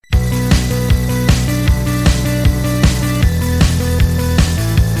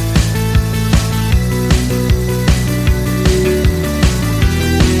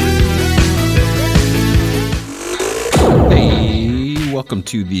welcome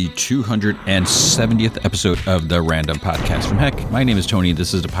to the 270th episode of the Random Podcast from Heck. My name is Tony.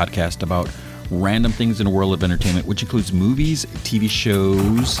 This is a podcast about random things in the world of entertainment, which includes movies, TV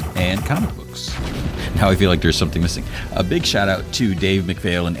shows, and comic books. Now I feel like there's something missing. A big shout out to Dave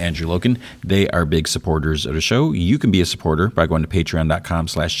McPhail and Andrew Loken. They are big supporters of the show. You can be a supporter by going to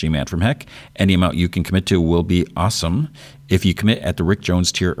patreon.com/gmanfromheck. Any amount you can commit to will be awesome. If you commit at the Rick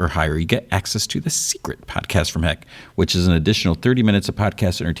Jones tier or higher, you get access to the Secret Podcast from Heck, which is an additional 30 minutes of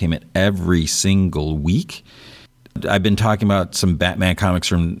podcast entertainment every single week. I've been talking about some Batman comics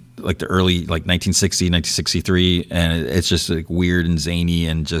from like the early, like 1960, 1963, and it's just like weird and zany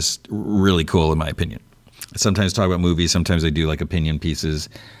and just really cool in my opinion. I sometimes talk about movies, sometimes I do like opinion pieces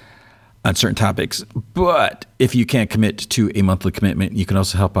on certain topics. But if you can't commit to a monthly commitment, you can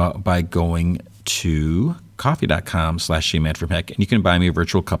also help out by going to coffee.com/gmanfromheck, and you can buy me a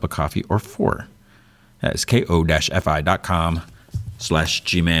virtual cup of coffee or four. That is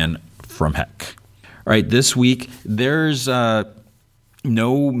ko-fi.com/gmanfromheck. All right, this week, there's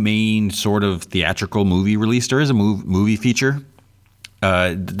no main sort of theatrical movie release. There is a movie feature.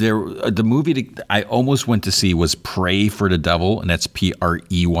 The movie that I almost went to see was Pray for the Devil, and that's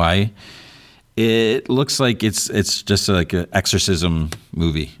Prey. It looks like it's just like an exorcism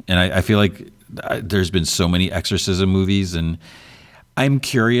movie, and I feel like there's been so many exorcism movies, and I'm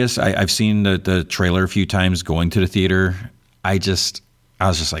curious. I've seen the trailer a few times going to the theater. I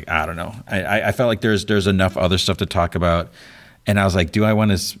was just like, I don't know. I felt like there's enough other stuff to talk about. And I was like, do I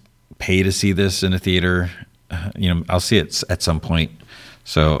want to pay to see this in a theater? I'll see it at some point.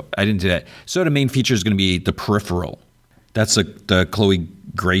 So I didn't do that. So the main feature is going to be The Peripheral. That's the Chloe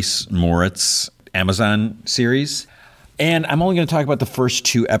Grace Moretz Amazon series. And I'm only going to talk about the first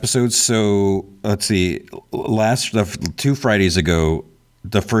two episodes. So let's see. 2 Fridays ago,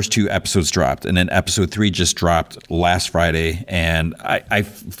 the first two episodes dropped, and then episode 3 just dropped last Friday. And I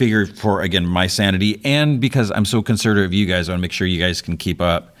figured for, again, my sanity and because I'm so considerate of you guys, I want to make sure you guys can keep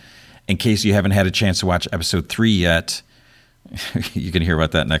up. In case you haven't had a chance to watch episode 3 yet, you can hear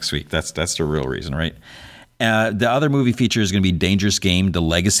about that next week. That's the real reason, right? The other movie feature is going to be Dangerous Game, The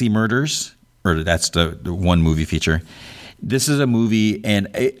Legacy Murders, or that's the one movie feature. This is a movie, and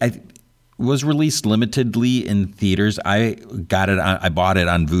I was released limitedly in theaters. I bought it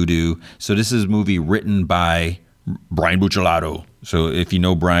on Vudu. So this is a movie written by Brian Buccellato. So if you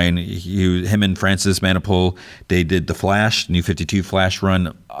know Brian, him and Francis Manapul, they did The Flash, New 52 Flash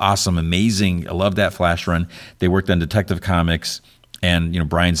run. Awesome, amazing. I love that Flash run. They worked on Detective Comics, and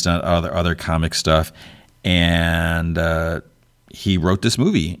Brian's done other comic stuff. And he wrote this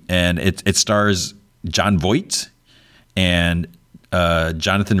movie, and it stars Jon Voight and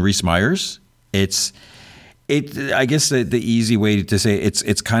Jonathan Rhys-Meyers. I guess the easy way to say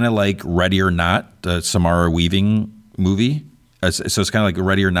it's kind of like Ready or Not, the Samara Weaving movie. So it's kind of like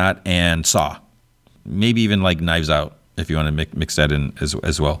Ready or Not and Saw, maybe even like Knives Out if you want to mix that in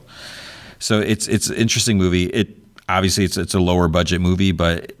as well. So it's an interesting movie. Obviously it's a lower budget movie,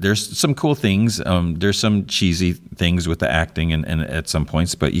 but there's some cool things. There's some cheesy things with the acting and at some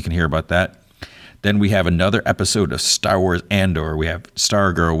points, but you can hear about that. Then we have another episode of Star Wars Andor. We have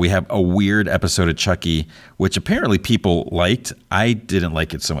Stargirl. We have a weird episode of Chucky, which apparently people liked. I didn't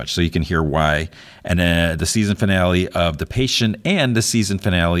like it so much, so you can hear why. And then the season finale of The Patient and the season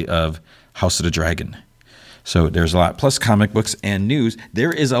finale of House of the Dragon. So there's a lot, plus comic books and news.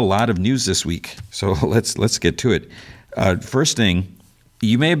 There is a lot of news this week, so let's get to it. First thing,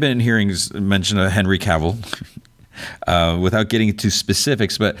 you may have been hearing mention of Henry Cavill. Without getting into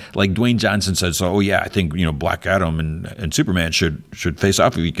specifics, but like Dwayne Johnson said, so I think Black Adam and Superman should face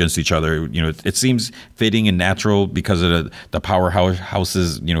off against each other. It seems fitting and natural because of the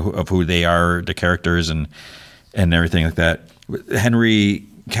powerhouses of who they are, the characters and everything like that. Henry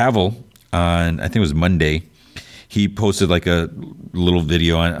Cavill on I think it was Monday, he posted like a little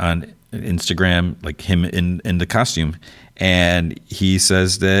video on Instagram, like him in the costume, and he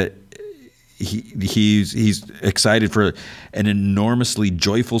says that he's excited for an enormously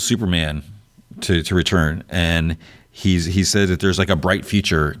joyful Superman to return, and he said that there's like a bright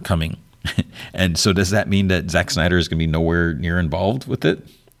future coming. And so does that mean that Zack Snyder is going to be nowhere near involved with it?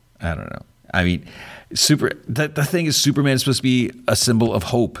 I don't know. I mean, the thing is, Superman is supposed to be a symbol of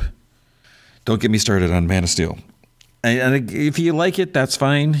hope. Don't get me started on Man of Steel. And if you like it, that's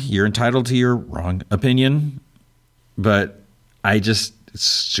fine. You're entitled to your wrong opinion, but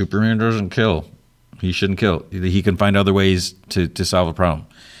Superman doesn't kill. He shouldn't kill. He can find other ways to solve a problem.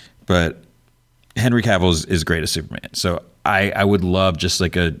 But Henry Cavill is great as Superman. So I would love just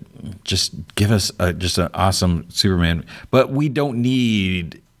give us just an awesome Superman. But we don't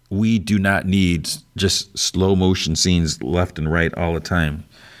need We do not need just slow motion scenes left and right all the time.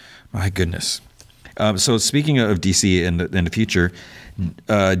 My goodness. So speaking of DC in the future,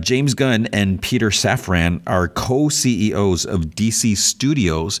 James Gunn and Peter Safran are co-CEOs of DC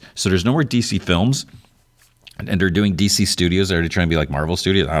Studios. So there's no more DC films, and they're doing DC Studios. They're trying to be like Marvel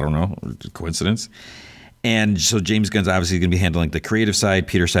Studios. I don't know, coincidence. And so James Gunn's obviously going to be handling the creative side.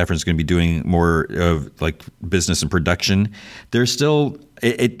 Peter Safran's going to be doing more of like business and production. There's still,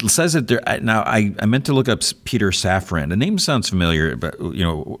 it says that there, now I meant to look up Peter Safran. The name sounds familiar, but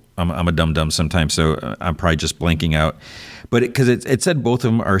I'm a dum-dum sometimes, so I'm probably just blanking out. But because it said both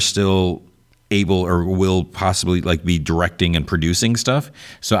of them are still able or will possibly like be directing and producing stuff.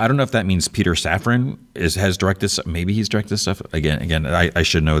 So I don't know if that means Peter Safran has directed stuff. Maybe he's directed stuff. Again, I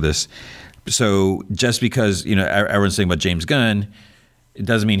should know this. So just because, everyone's saying about James Gunn, it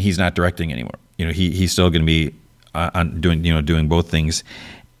doesn't mean he's not directing anymore. He's still going to be doing both things.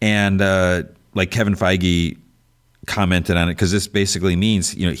 And like Kevin Feige commented on it, because this basically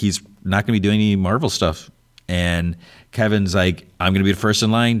means, he's not going to be doing any Marvel stuff. And Kevin's like, I'm going to be the first in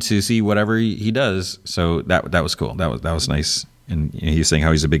line to see whatever he does. So that was cool. That was nice. And he's saying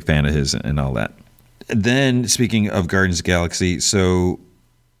how he's a big fan of his and all that. Then speaking of Guardians of the Galaxy, so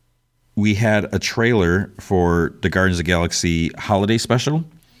we had a trailer for the Guardians of the Galaxy holiday special,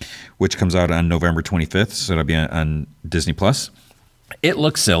 which comes out on November 25th. So it'll be on Disney Plus. It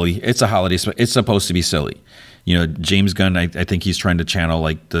looks silly. It's a holiday. It's supposed to be silly. James Gunn, I think he's trying to channel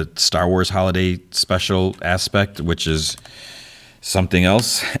like the Star Wars holiday special aspect, which is something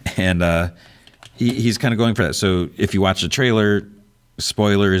else. And he's kind of going for that. So if you watch the trailer,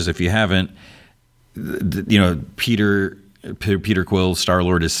 spoilers if you haven't, Peter Quill,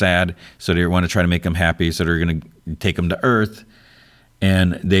 Star-Lord, is sad, so they want to try to make him happy, so they're going to take him to Earth,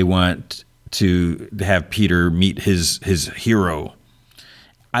 and they want to have Peter meet his hero.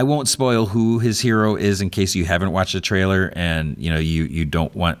 I won't spoil who his hero is in case you haven't watched the trailer and you do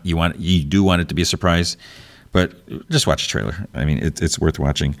want it to be a surprise, but just watch the trailer. I mean, it's worth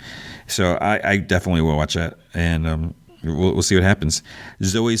watching. So I definitely will watch that, and we'll see what happens.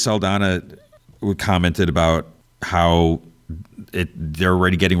 Zoe Saldana commented about how they're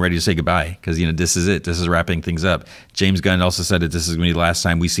already getting ready to say goodbye because this is it. This is wrapping things up. James Gunn also said that this is going to be the last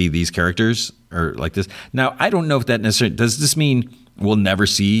time we see these characters or like this. Now, I don't know if that necessarily does this mean we'll never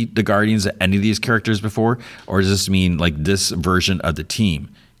see the Guardians of any of these characters before, or does this mean like this version of the team?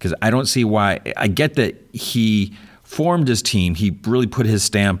 Because I don't see why. I get that he formed his team. He really put his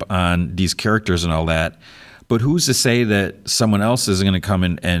stamp on these characters and all that. But who's to say that someone else isn't going to come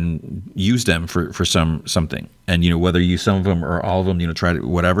in and use them for something? And, whether you some of them or all of them, try to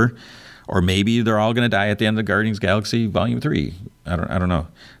whatever. Or maybe they're all going to die at the end of Guardians of the Galaxy Volume 3. I don't know.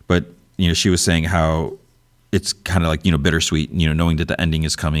 But, she was saying how it's kind of like, bittersweet, knowing that the ending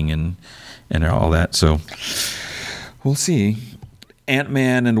is coming and all that. So we'll see.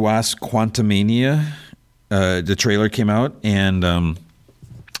 Ant-Man and Wasp Quantumania, the trailer came out, and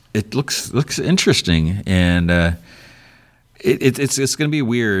it looks interesting, and it's going to be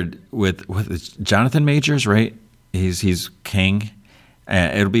weird with Jonathan Majors, right? He's King.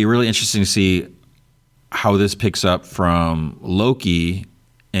 It'll be really interesting to see how this picks up from Loki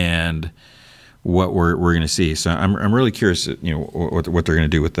and what we're going to see. So I'm really curious, what they're going to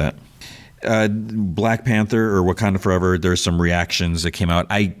do with that. Black Panther or Wakanda Forever, there's some reactions that came out.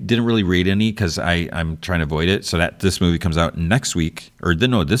 I didn't really read any because I'm trying to avoid it. So that this movie comes out next week, or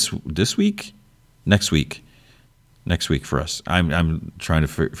this week, next week for us. I'm trying to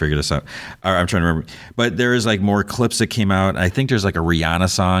figure this out. I'm trying to remember. But there's like more clips that came out. I think there's like a Rihanna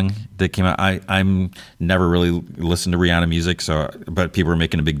song that came out. I'm never really listened to Rihanna music, but people are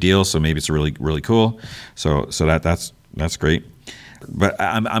making a big deal, so maybe it's really really cool. So that's great. But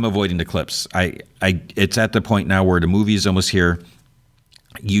I'm avoiding the clips. It's at the point now where the movie is almost here.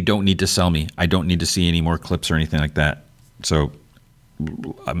 You don't need to sell me. I don't need to see any more clips or anything like that. So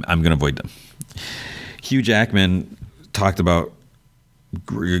I'm going to avoid them. Hugh Jackman talked about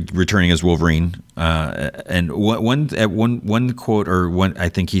returning as Wolverine, and one quote or one, I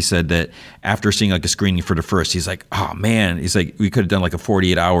think he said that after seeing like a screening for the first, he's like, oh man, he's like, we could have done like a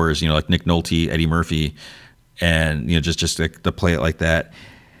 48 hours, like Nick Nolte, Eddie Murphy. And just to play it like that.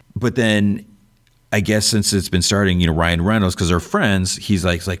 But then I guess since it's been starting, Ryan Reynolds, because they're friends, he's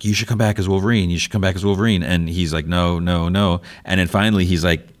like, you should come back as Wolverine. You should come back as Wolverine. And he's like, no. And then finally he's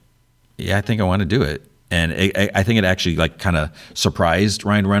like, yeah, I think I want to do it. And I think it actually like kind of surprised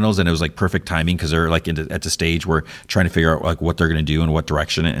Ryan Reynolds, and it was like perfect timing because they're like at the stage where trying to figure out like what they're going to do and what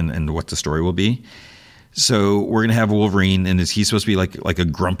direction and what the story will be. So we're gonna have Wolverine, and he's supposed to be like a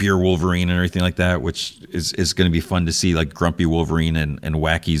grumpier Wolverine and everything like that, which is going to be fun to see, like grumpy Wolverine and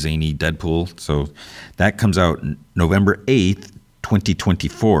wacky zany Deadpool. So that comes out November 8th,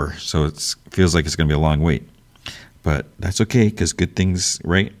 2024. So it feels like it's going to be a long wait, but that's okay because good things,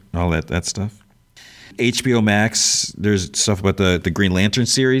 right? All that stuff. HBO Max, there's stuff about the Green Lantern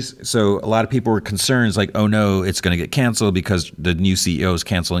series. So a lot of people were concerned, like, oh no, it's going to get canceled because the new CEO is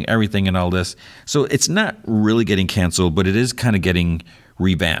canceling everything and all this. So it's not really getting canceled, but it is kind of getting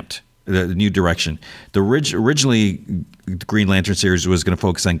revamped, the new direction. Originally, the Green Lantern series was going to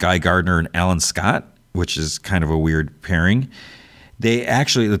focus on Guy Gardner and Alan Scott, which is kind of a weird pairing. They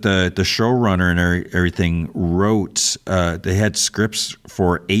actually, the showrunner and everything wrote, they had scripts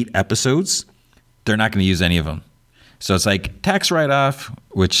for 8 episodes. They're not going to use any of them. So it's like tax write-off,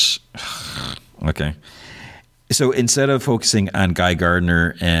 which, okay. So instead of focusing on Guy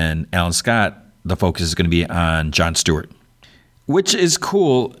Gardner and Alan Scott, the focus is going to be on Jon Stewart, which is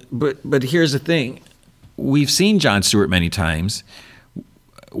cool. But here's the thing. We've seen Jon Stewart many times.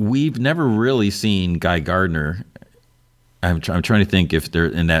 We've never really seen Guy Gardner. I'm trying to think if they're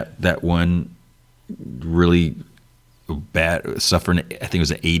in that one really bad stuff from, I think it was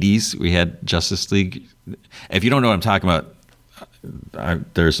the 80s. We had Justice League. If you don't know what I'm talking about,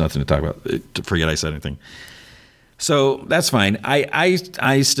 there's nothing to talk about. Forget I said anything. So that's fine.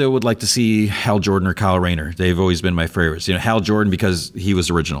 I still would like to see Hal Jordan or Kyle Rayner. They've always been my favorites. Hal Jordan because he was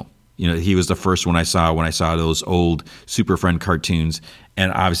original. He was the first one I saw when I saw those old Super Friend cartoons.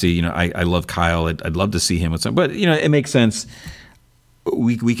 And obviously, I love Kyle. I'd love to see him with some, but it makes sense.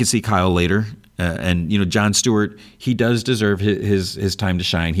 We could see Kyle later. And Jon Stewart, he does deserve his time to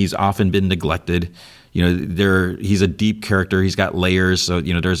shine. He's often been neglected. He's a deep character. He's got layers. So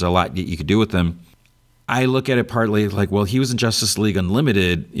there's a lot you could do with him. I look at it partly like, well, he was in Justice League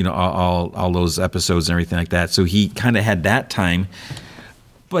Unlimited. All those episodes and everything like that. So he kind of had that time.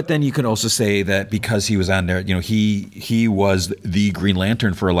 But then you could also say that because he was on there, he was the Green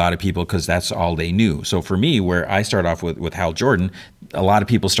Lantern for a lot of people because that's all they knew. So for me, where I start off with Hal Jordan, a lot of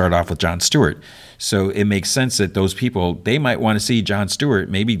people start off with Jon Stewart. So it makes sense that those people, they might want to see Jon Stewart.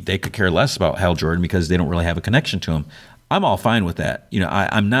 Maybe they could care less about Hal Jordan because they don't really have a connection to him. I'm all fine with that.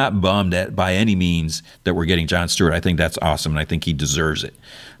 I'm not bummed at by any means that we're getting Jon Stewart. I think that's awesome, and I think he deserves it.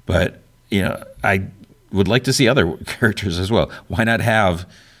 But I would like to see other characters as well. Why not have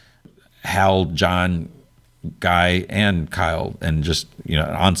Hal, John, Guy, and Kyle, and just an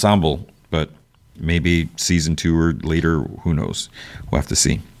ensemble? But maybe season 2 or later, who knows? We'll have to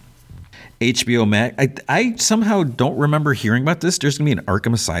see. HBO Max. I somehow don't remember hearing about this. There's going to be an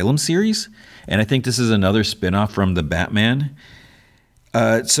Arkham Asylum series, and I think this is another spinoff from the Batman.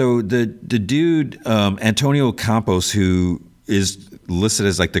 So the dude Antonio Campos, who is listed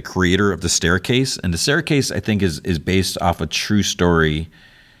as like the creator of The Staircase, and The Staircase I think is based off a true story,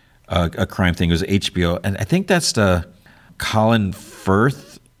 a crime thing. It was HBO, and I think that's the Colin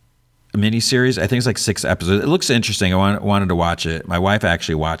Firth miniseries. I think it's like 6 episodes. It looks interesting. I wanted to watch it. My wife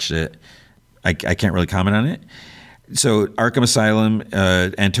actually watched it. I can't really comment on it. So Arkham Asylum,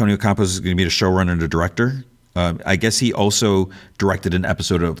 Antonio Campos is going to be the showrunner and the director. I guess he also directed an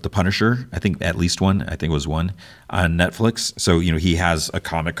episode of The Punisher. I think at least one. I think it was one on Netflix. So he has a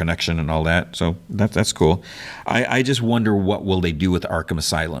comic connection and all that. So that's cool. I just wonder what will they do with Arkham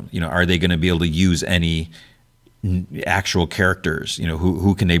Asylum. Are they going to be able to use any actual characters?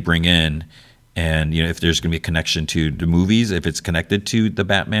 Who can they bring in? And if there's going to be a connection to the movies, if it's connected to the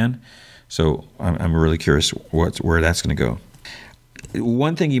Batman. So I'm really curious where that's going to go.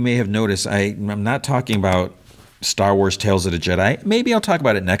 One thing you may have noticed, I'm not talking about Star Wars Tales of the Jedi. Maybe I'll talk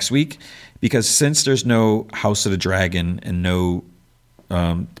about it next week, because since there's no House of the Dragon and no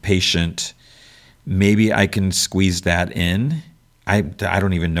Patient, maybe I can squeeze that in. I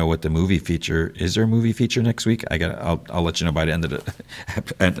don't even know what the movie feature is. There a movie feature next week? I'll let you know by the end of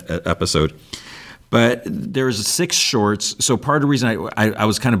the episode. But there's 6 shorts. So part of the reason I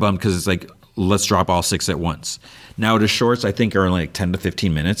was kind of bummed, because it's like, let's drop all 6 at once. Now the shorts I think are only like 10 to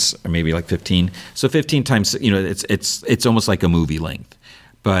 15 minutes, or maybe like 15. So 15 times, it's almost like a movie length.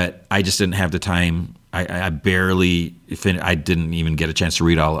 But I just didn't have the time. I barely I didn't even get a chance to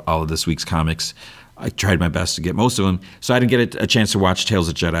read all of this week's comics. I tried my best to get most of them, so I didn't get a chance to watch Tales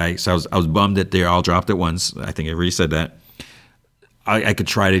of Jedi. So I was bummed that they all dropped at once. I think I already said that. I could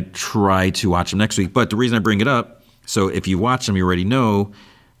try to watch them next week. But the reason I bring it up, so if you watch them, you already know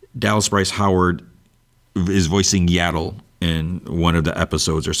Dallas Bryce Howard is voicing Yaddle in one of the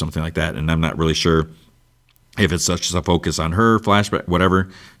episodes or something like that. And I'm not really sure if it's such a focus on her, flashback, whatever.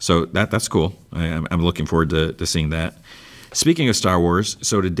 So that's cool. I'm looking forward to seeing that. Speaking of Star Wars,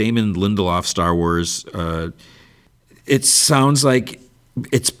 so the Damon Lindelof Star Wars, it sounds like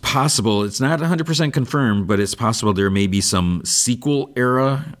it's possible. It's not 100% confirmed, but it's possible there may be some sequel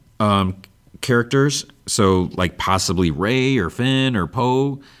era characters. So like possibly Rey or Finn or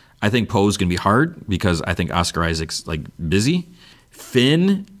Poe. I think Poe's going to be hard because I think Oscar Isaac's like busy.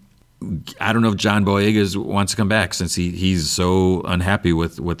 Finn, I don't know if John Boyega wants to come back since he's so unhappy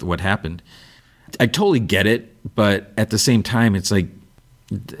with what happened. I totally get it, but at the same time, it's like,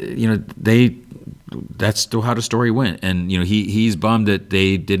 that's still how the story went. And, he's bummed that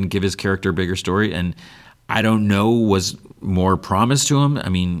they didn't give his character a bigger story. And I don't know, was more promised to him. I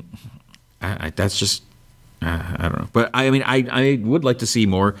mean, that's just, I don't know. But I would like to see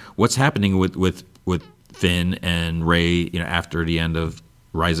more what's happening with Finn and Rey, after the end of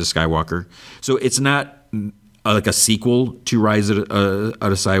Rise of Skywalker. So it's not like a sequel to Rise of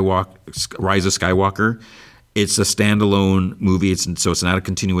Skywalker. It's a standalone movie. So it's not a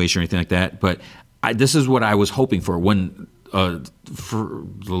continuation or anything like that. But this is what I was hoping for when for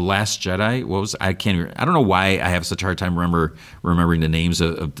The Last Jedi. I don't know why I have such a hard time remembering the names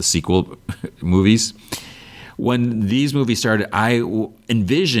of the sequel movies. When these movies started, I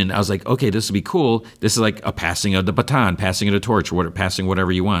envisioned, I was like, okay, this will be cool. This is like a passing of the baton, passing of the torch, passing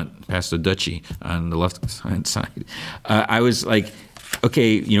whatever you want, pass the duchy on the left-hand side. I was like,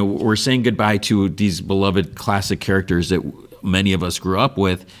 okay, we're saying goodbye to these beloved classic characters that many of us grew up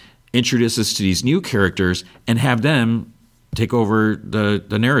with, introduce us to these new characters, and have them take over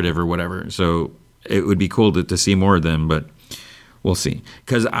the narrative or whatever. So it would be cool to see more of them, but we'll see.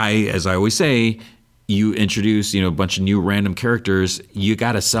 Because as I always say, you introduce, a bunch of new random characters, you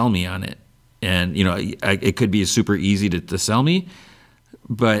got to sell me on it. And, it could be super easy to sell me,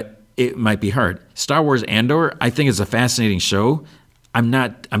 but it might be hard. Star Wars Andor, I think is a fascinating show.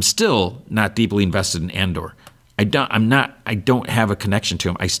 I'm still not deeply invested in Andor. I don't have a connection to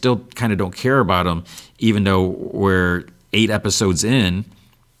him. I still kind of don't care about him, even though we're 8 episodes in.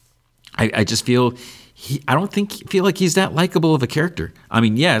 I just feel I don't feel like he's that likable of a character. I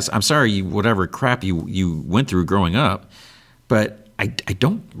mean, yes, I'm sorry, whatever crap you went through growing up, but I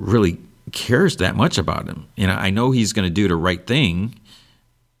don't really care that much about him. I know he's going to do the right thing.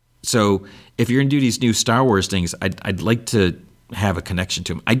 So if you're going to do these new Star Wars things, I'd like to have a connection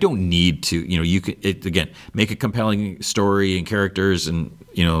to him. I don't need to, you can, again, make a compelling story and characters and,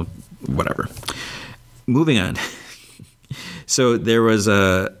 whatever. Moving on. So there was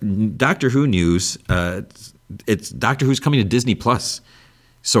a Doctor Who news. It's Doctor Who's coming to Disney Plus,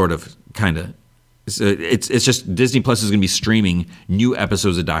 sort of, kind of. So it's just Disney Plus is going to be streaming new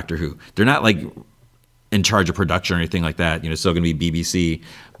episodes of Doctor Who. They're not like in charge of production or anything like that. It's still going to be BBC,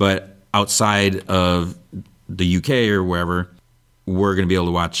 but outside of the UK or wherever, we're going to be able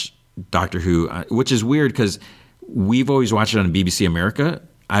to watch Doctor Who, which is weird because we've always watched it on BBC America.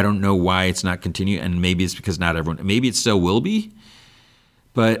 I don't know why it's not continuing, and maybe it's because not everyone. Maybe it still will be,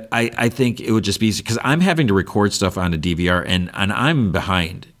 but I think it would just be because I'm having to record stuff on a DVR, and I'm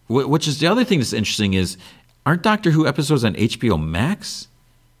behind. Which is the other thing that's interesting is, aren't Doctor Who episodes on HBO Max?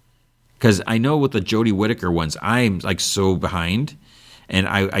 Because I know with the Jodie Whittaker ones, I'm like so behind, and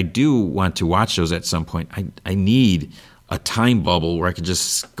I do want to watch those at some point. I need a time bubble where I can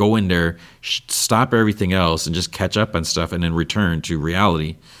just go in there, stop everything else, and just catch up on stuff, and then return to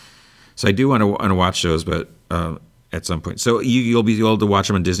reality. So I do want to watch those, but at some point. So you'll be able to watch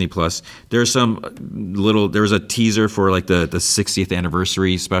them on Disney Plus. There's there was a teaser for like the 60th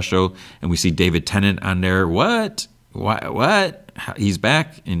anniversary special, and we see David Tennant on there. What? He's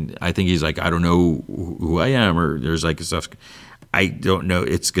back, and I think he's like, I don't know who I am, or there's like stuff. I don't know.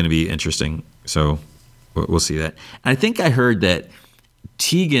 It's going to be interesting. So we'll see that. And I think I heard that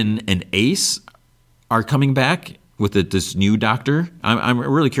Tegan and Ace are coming back with this new Doctor. I'm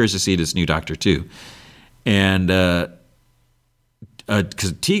really curious to see this new Doctor too. And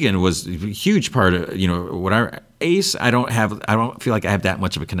because Tegan was a huge part of Ace. I don't feel like I have that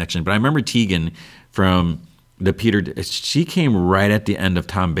much of a connection. But I remember Tegan from the Peter. She came right at the end of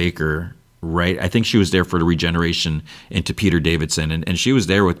Tom Baker. Right, I think she was there for the regeneration into Peter Davidson, and she was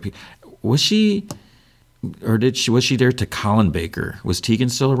there with. Was she? Or was she there to Colin Baker? Was Tegan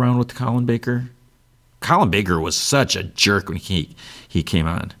still around with Colin Baker? Colin Baker was such a jerk when he came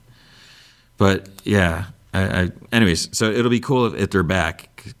on. But yeah, anyways, so it'll be cool if they're back,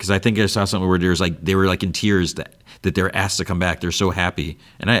 because I think I saw something where they were like in tears that they're asked to come back. They're so happy,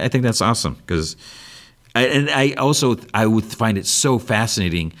 and I think that's awesome because, I would find it so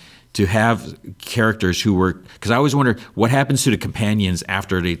fascinating to have characters who were, because I always wonder what happens to the companions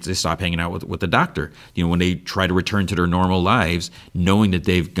after they stop hanging out with the Doctor. When they try to return to their normal lives, knowing that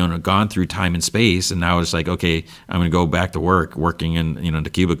they've gone through time and space, and now it's like, okay, I'm going to go back to working in the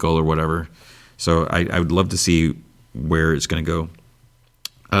cubicle or whatever. So I would love to see where it's going to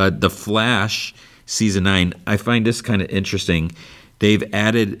go. The Flash season 9, I find this kind of interesting. They've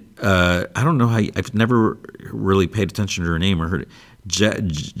added, I don't know I've never really paid attention to her name or heard it.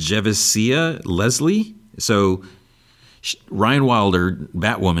 Javicia Leslie. So Ryan Wilder,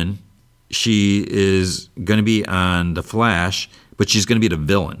 Batwoman, she is going to be on The Flash, but she's going to be the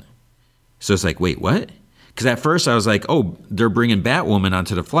villain. So it's like, wait, what? Because at first I was like, oh, they're bringing Batwoman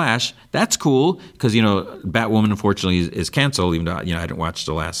onto The Flash. That's cool because, Batwoman, unfortunately, is canceled, even though, I didn't watch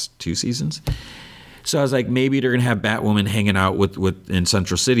the last 2 seasons. So I was like, maybe they're going to have Batwoman hanging out with in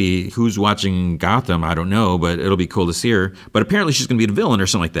Central City. Who's watching Gotham? I don't know, but it'll be cool to see her. But apparently she's going to be the villain or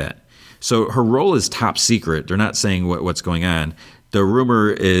something like that. So her role is top secret. They're not saying what's going on. The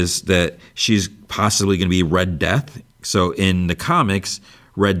rumor is that she's possibly going to be Red Death. So in the comics,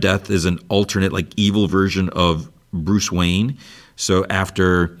 Red Death is an alternate, like, evil version of Bruce Wayne. So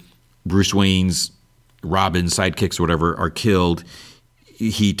after Bruce Wayne's Robin sidekicks, whatever, are killed,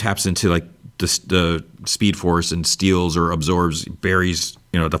 he taps into, like, the Speed Force and steals or absorbs, buries,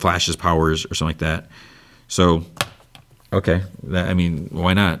 the Flash's powers or something like that. So, okay,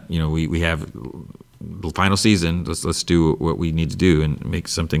 why not? We have the final season. Let's do what we need to do and make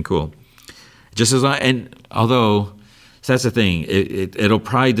something cool. Just as and although, so that's the thing. It'll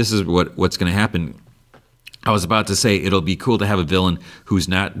probably, this is what's going to happen. I was about to say it'll be cool to have a villain who's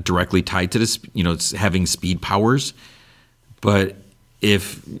not directly tied to this, having speed powers, but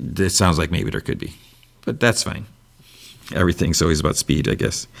if this sounds like maybe there could be, but that's fine. Everything's always about speed, I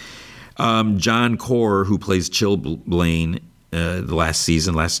guess. John Core, who plays Chillblaine the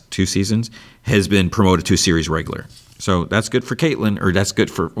last 2 seasons, has been promoted to series regular. So that's good for Caitlin, or that's good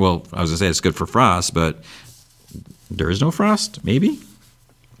for, well, I was going to say it's good for Frost, but there is no Frost, maybe?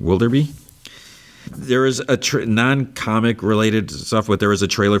 Will there be? There is a non-comic related stuff, but there is a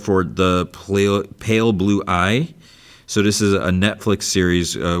trailer for the Pale Blue Eye. So this is a Netflix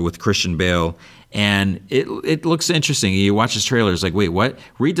series with Christian Bale, and it looks interesting. You watch this trailer, it's like, wait, what?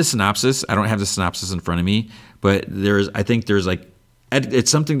 Read the synopsis. I don't have the synopsis in front of me, but I think there's like,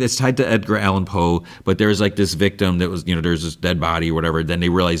 it's something that's tied to Edgar Allan Poe, but there's like this victim that was, there's this dead body or whatever. Then they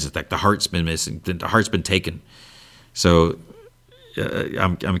realize it's like the heart's been missing, the heart's been taken. So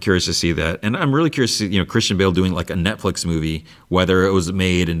I'm curious to see that, and I'm really curious to see, Christian Bale doing like a Netflix movie, whether it was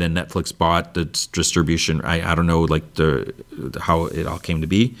made and then Netflix bought the distribution. I don't know, like how it all came to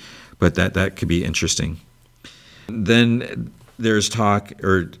be, but that could be interesting. Then there's talk,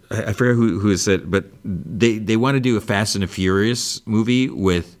 or I forget who said, but they want to do a Fast and the Furious movie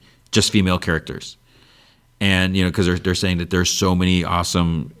with just female characters, and because they're saying that there's so many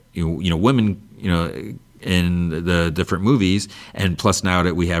awesome women in the different movies, and plus now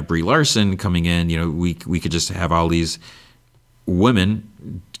that we have Brie Larson coming in, we could just have all these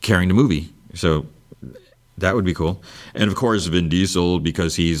women carrying the movie. So that would be cool. And of course Vin Diesel,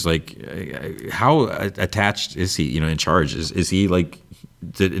 because he's like, how attached is he? In charge is he like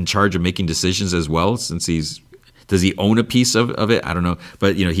in charge of making decisions as well? Since does he own a piece of it? I don't know,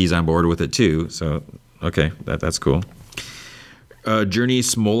 but he's on board with it too. So okay, that's cool. Jurnee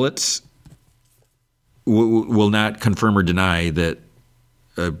Smollett will not confirm or deny that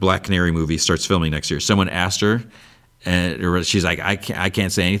a Black Canary movie starts filming next year. Someone asked her, and she's like, I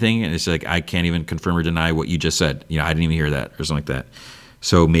can't say anything, and it's like, I can't even confirm or deny what you just said. I didn't even hear that, or something like that.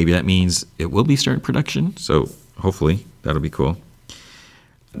 So maybe that means it will be starting production. So hopefully that'll be cool.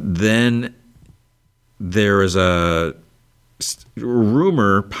 Then there is a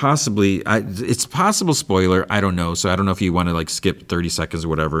rumor, possibly, it's possible spoiler, I don't know. So I don't know if you want to like skip 30 seconds or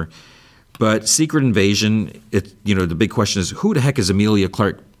whatever. But Secret Invasion, the big question is, who the heck is Emilia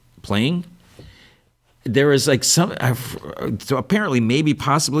Clarke playing? There is like so apparently, maybe,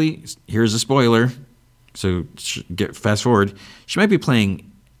 possibly, here's a spoiler, so fast forward, she might be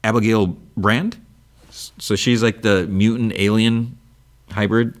playing Abigail Brand. So she's like the mutant alien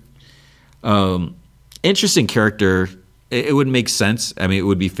hybrid. Interesting character. It would make sense. I mean, it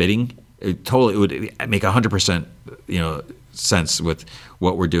would be fitting. It would make 100%, sense with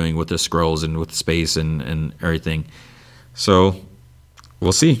what we're doing with the Skrulls and with space and everything. So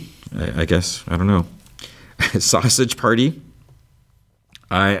we'll see, I guess. I don't know. Sausage Party.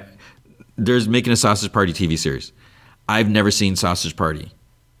 There's making a Sausage Party TV series. I've never seen Sausage Party.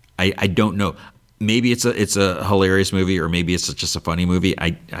 I don't know. Maybe it's a hilarious movie, or maybe it's just a funny movie.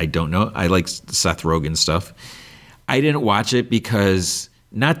 I don't know. I like Seth Rogen stuff. I didn't watch it because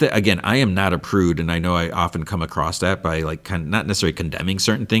not that, again, I am not a prude, and I know I often come across that by like kind of not necessarily condemning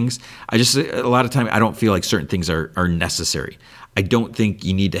certain things. I just, a lot of time, I don't feel like certain things are necessary. I don't think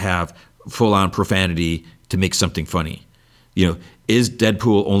you need to have full on profanity to make something funny. Is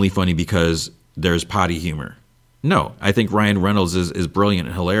Deadpool only funny because there's potty humor? No, I think Ryan Reynolds is brilliant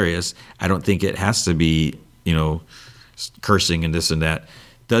and hilarious. I don't think it has to be, cursing and this and that.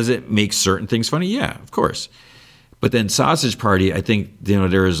 Does it make certain things funny? Yeah, of course. But then Sausage Party, I think,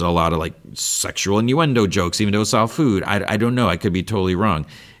 there is a lot of like sexual innuendo jokes, even though it's all food. I don't know. I could be totally wrong.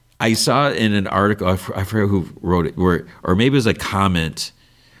 I saw in an article, I forget who wrote it, or maybe it was a comment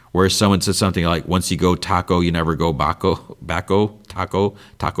where someone said something like, once you go taco, you never go taco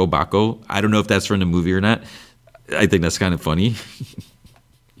baco. I don't know if that's from the movie or not. I think that's kind of funny.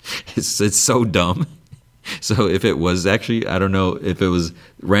 It's so dumb. So if it was actually, I don't know if it was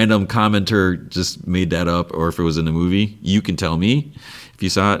random commenter just made that up or if it was in the movie. You can tell me if you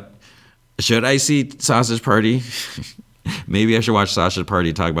saw it. Should I see Sausage Party? Maybe I should watch Sausage Party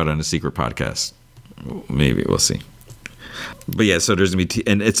and talk about it on a secret podcast. Maybe, we'll see. But yeah, so there's going to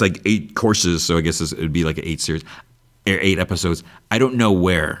be, and it's like 8 courses, so I guess it would be like an 8 series, or 8 episodes. I don't know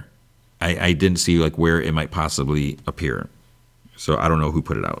where. I didn't see like where it might possibly appear. So I don't know who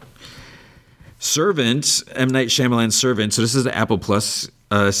put it out. Servant, M. Night Shyamalan's Servant. So this is the Apple Plus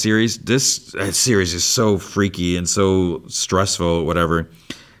series. This series is so freaky and so stressful, whatever.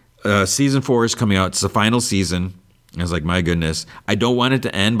 Season 4 is coming out. It's the final season. I was like, my goodness. I don't want it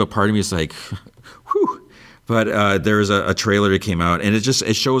to end, but part of me is like, whew. But there's a trailer that came out, and it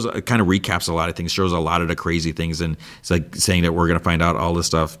shows, it kind of recaps a lot of things, shows a lot of the crazy things, and it's like saying that we're going to find out all this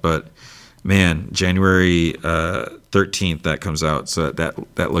stuff. But man, January 13th that comes out, so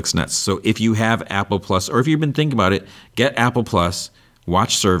that looks nuts. So if you have Apple Plus, or if you've been thinking about it, get Apple Plus,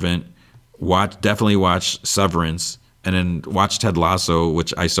 watch Servant, definitely watch Severance, and then watch Ted Lasso,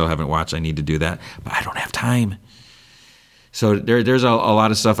 which I still haven't watched. I need to do that, but I don't have time. So there's a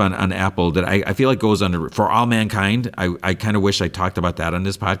lot of stuff on Apple that I feel like goes under. For All Mankind, I kind of wish I talked about that on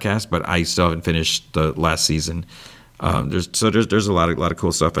this podcast, but I still haven't finished the last season. There's a lot of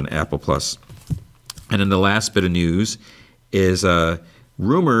cool stuff on Apple Plus. And then the last bit of news is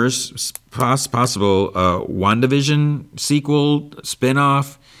rumors, possible WandaVision sequel,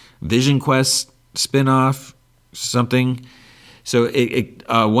 spinoff, Vision Quest spinoff, something. So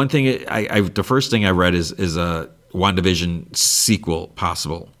one thing the first thing I read is a WandaVision sequel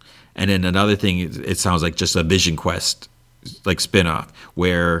possible, and then another thing, it sounds like just a Vision Quest like spinoff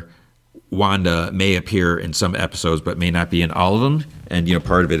where Wanda may appear in some episodes but may not be in all of them, and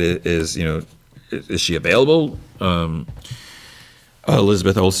part of it is is she available?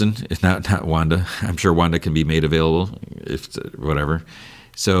 Elizabeth Olsen, if not Wanda. I'm sure Wanda can be made available if whatever.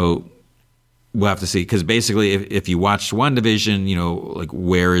 So we'll have to see, because basically if you watched WandaVision, like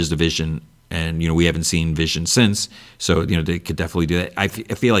where is the Vision? And, we haven't seen Vision since. So, they could definitely do that. I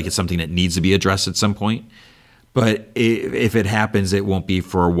feel like it's something that needs to be addressed at some point. But if it happens, it won't be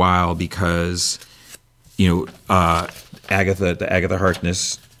for a while because, the Agatha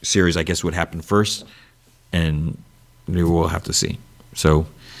Harkness series, I guess, would happen first. And we'll have to see. So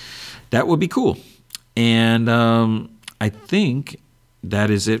that would be cool. And I think that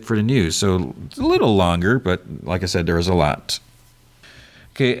is it for the news. So it's a little longer, but like I said, there is a lot.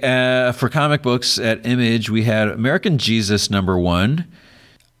 Okay, for comic books at Image, we had American Jesus #1.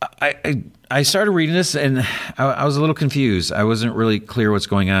 I started reading this, and I was a little confused. I wasn't really clear what's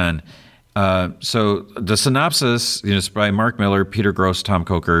going on. So the synopsis, is by Mark Miller, Peter Gross, Tom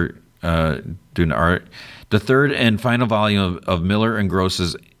Coker doing the art. The third and final volume of Miller and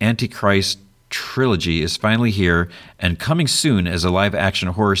Gross's Antichrist trilogy is finally here and coming soon as a live-action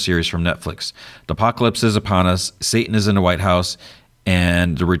horror series from Netflix. The apocalypse is upon us, Satan is in the White House,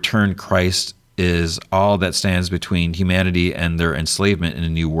 and the returned Christ is all that stands between humanity and their enslavement in a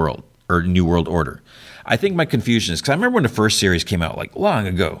new world, or new world order. I think my confusion is because I remember when the first series came out, like long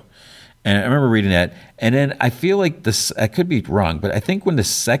ago, and I remember reading that, and then I feel like this, I could be wrong, but I think when the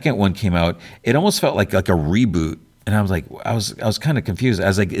second one came out, it almost felt like a reboot, and I was like, I was kind of confused. I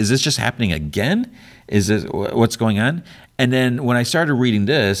was like, is this just happening again? Is this what's going on? And then when I started reading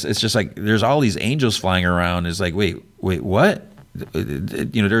this, it's just like there's all these angels flying around. It's like, wait, what?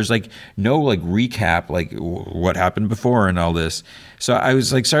 There's like no like recap, like what happened before and all this. So I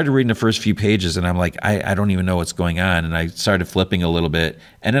was like started reading the first few pages and I'm like, I don't even know what's going on. And I started flipping a little bit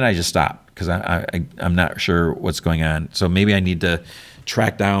and then I just stopped because I'm not sure what's going on. So maybe I need to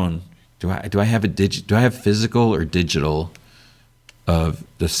track down. Do I have do I have physical or digital of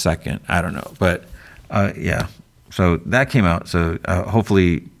the second? I don't know, but yeah. So that came out. So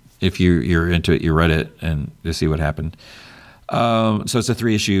hopefully if you're into it, you read it and you see what happened. So it's a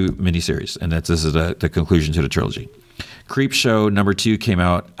 3-issue miniseries, and this is the conclusion to the trilogy. Creepshow #2 came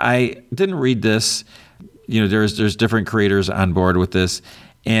out. I didn't read this. There's different creators on board with this.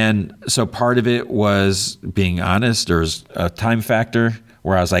 And so part of it was being honest. There's a time factor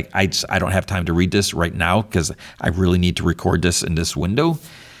where I was like, I don't have time to read this right now because I really need to record this in this window.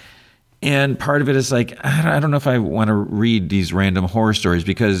 And part of it is like, I don't know if I want to read these random horror stories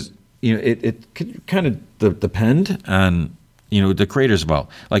because, it could kind of depend on, the creators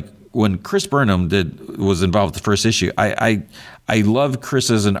involved. Like when Chris Burnham was involved with the first issue, I love Chris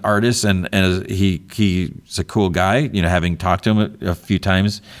as an artist and he's a cool guy, having talked to him a few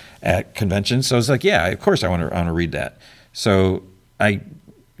times at conventions. So I was like, yeah, of course I want to read that. So I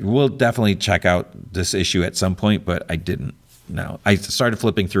will definitely check out this issue at some point, but I didn't. No, I started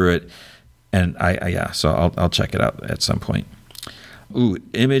flipping through it, and so I'll check it out at some point. Ooh,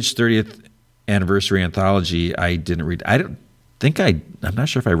 Image 30th Anniversary Anthology. I didn't read. I'm not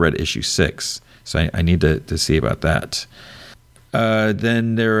sure if I read issue 6, so I need to see about that.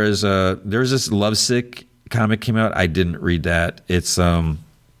 Then there's this Lovesick comic came out. I didn't read that. It's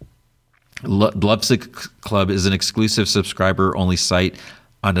Lovesick Club is an exclusive subscriber-only site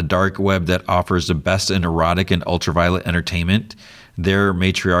on the dark web that offers the best in erotic and ultraviolet entertainment. Their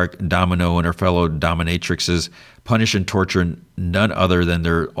matriarch Domino and her fellow dominatrixes punish and torture none other than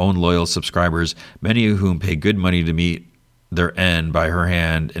their own loyal subscribers, many of whom pay good money to meet their end by her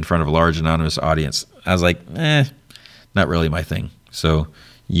hand in front of a large anonymous audience. I was like, not really my thing. So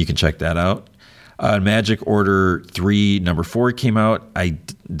you can check that out. Magic Order 3 #4 came out. I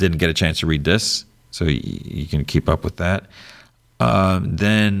didn't get a chance to read this, so you can keep up with that.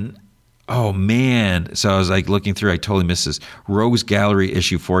 Then, oh man! So I was like looking through. I totally missed this. Rogues Gallery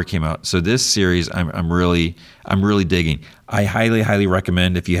issue 4 came out. So this series, I'm really digging. I highly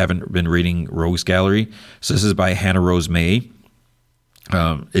recommend if you haven't been reading Rogues Gallery. So this is by Hannah Rose May.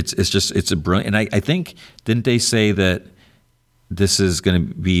 It's a brilliant. And I think, didn't they say that this is going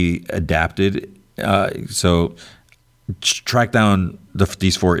to be adapted? So track down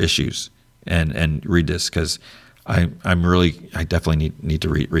these 4 issues and read this because I definitely need to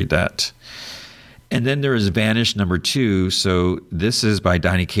read that. And then there is Vanish #2. So this is by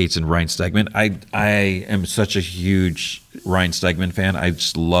Donny Cates and Ryan Stegman. I am such a huge Ryan Stegman fan. I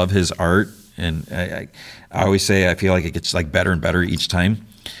just love his art, and I always say I feel like it gets like better and better each time.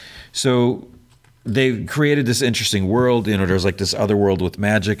 So they've created this interesting world. There's like this other world with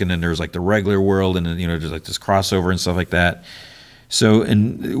magic, and then there's like the regular world, and then there's like this crossover and stuff like that. So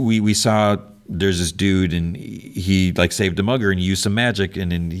and we saw. There's this dude and he like saved a mugger and used some magic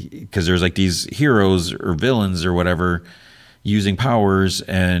and then because there's like these heroes or villains or whatever using powers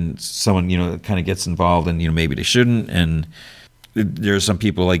and someone kind of gets involved and maybe they shouldn't and there's some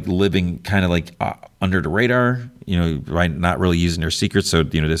people like living kind of like under the radar right, not really using their secrets, so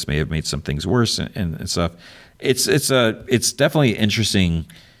this may have made some things worse and stuff. It's definitely interesting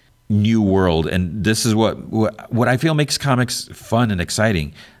new world, and this is what I feel makes comics fun and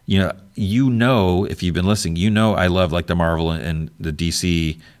exciting. If you've been listening, I love like the Marvel and the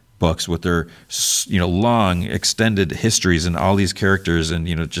DC books with their long extended histories and all these characters and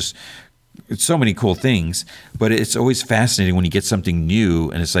just so many cool things. But it's always fascinating when you get something new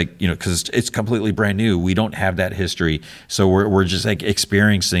and it's like because it's completely brand new. We don't have that history, so we're just like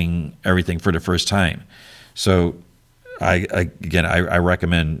experiencing everything for the first time. So I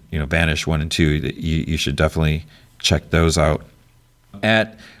recommend Vanish 1 and 2. That you should definitely check those out.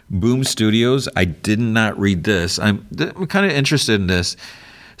 At Boom Studios, I did not read this. I'm kind of interested in this.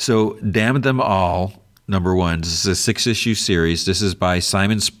 So Damn Them All #1. This is a 6-issue series. This is by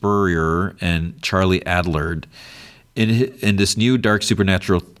Simon Spurrier and Charlie Adlard. In this new dark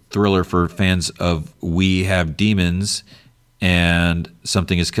supernatural thriller for fans of We Have Demons and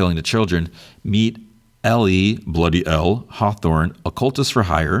Something is Killing the Children, meet Ellie, Bloody L, Hawthorne, occultist for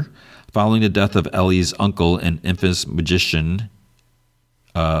hire, following the death of Ellie's uncle and infamous magician,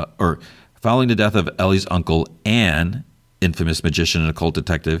 following the death of Ellie's uncle, Anne, infamous magician and occult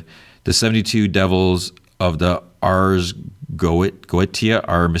detective, the 72 devils of the Ars Goetia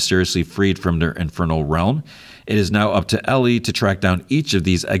are mysteriously freed from their infernal realm. It is now up to Ellie to track down each of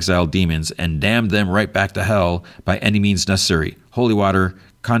these exiled demons and damn them right back to hell by any means necessary. Holy water,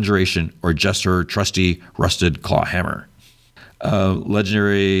 conjuration, or just her trusty rusted claw hammer.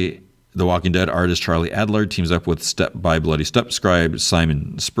 Legendary The Walking Dead artist Charlie Adler teams up with Step by Bloody Step scribe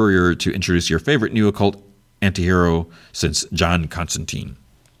Simon Spurrier to introduce your favorite new occult antihero since John Constantine.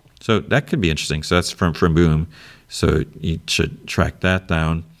 So that could be interesting. So that's from Boom. So you should track that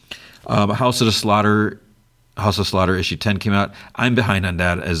down. House of Slaughter issue 10 came out. I'm behind on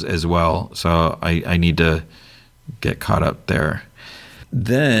that as well. So I need to get caught up there.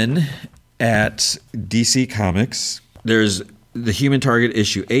 Then at DC Comics, there's the Human Target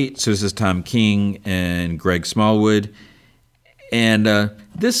issue 8. So this is Tom King and Greg Smallwood. And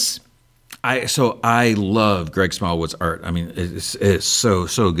I love Greg Smallwood's art. I mean, it's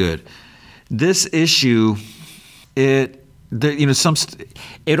so good. This issue, it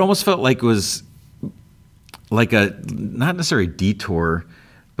almost felt like it was like a, not necessarily a detour,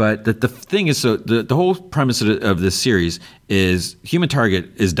 but the thing is, so the whole premise of this series is Human Target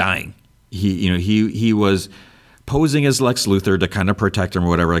is dying. He was posing as Lex Luthor to kind of protect him or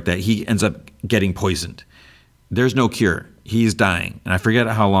whatever like that. He ends up getting poisoned. There's no cure. He's dying. And I forget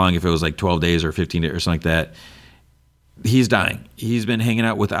how long, if it was like 12 days or 15 days or something like that. He's dying. He's been hanging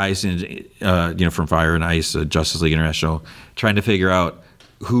out with Ice and, from Fire and Ice, Justice League International, trying to figure out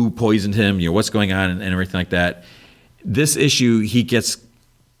who poisoned him, what's going on and everything like that. This issue, he gets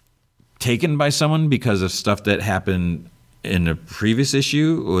taken by someone because of stuff that happened in a previous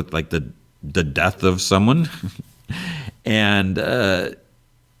issue with like the death of someone. And, so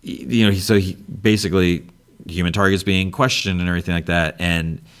he basically, Human Target's being questioned and everything like that.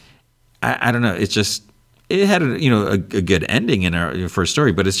 And I don't know. It's just, it had a good ending in our first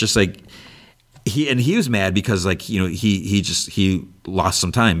story, but it's just like he was mad because like, he lost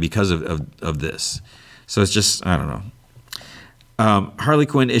some time because of this. So it's just, I don't know. Harley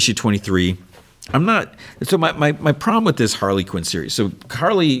Quinn issue 23. My problem with this Harley Quinn series. So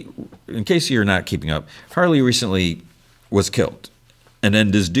Harley, in case you're not keeping up, Harley recently was killed. And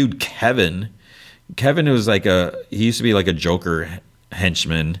then this dude, Kevin was he used to be like a Joker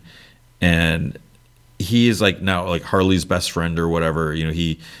henchman, and he is like now like Harley's best friend or whatever.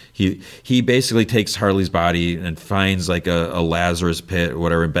 He basically takes Harley's body and finds like a Lazarus pit or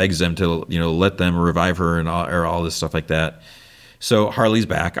whatever, and begs them to let them revive her and all this stuff like that. So Harley's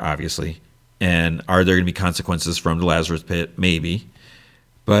back, obviously, and are there going to be consequences from the Lazarus pit? Maybe,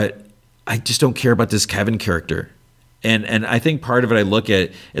 but I just don't care about this Kevin character. And I think part of it I look at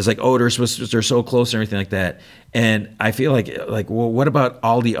is like, oh, they're so close and everything like that. And I feel like, well, what about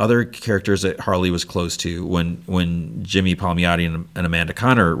all the other characters that Harley was close to when Jimmy Palmiotti and Amanda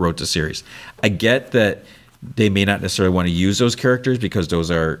Conner wrote the series? I get that they may not necessarily want to use those characters because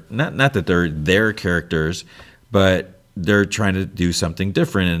those are not that they're their characters, but they're trying to do something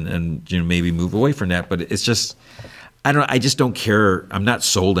different and maybe move away from that. But it's just, I don't know. I just don't care. I'm not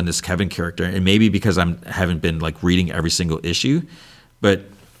sold on this Kevin character, and maybe because haven't been like reading every single issue. But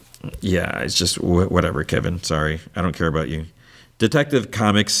yeah, it's just whatever, Kevin. Sorry, I don't care about you. Detective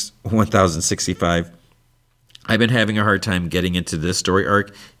Comics 1065. I've been having a hard time getting into this story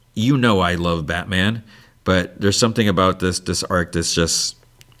arc. I love Batman, but there's something about this arc that's just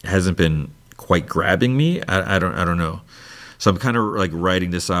hasn't been quite grabbing me. I don't know. So I'm kind of like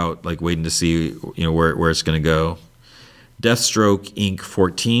writing this out, like waiting to see where it's going to go. Deathstroke Inc.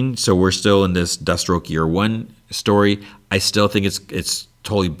 14. So we're still in this Deathstroke Year 1 story. I still think it's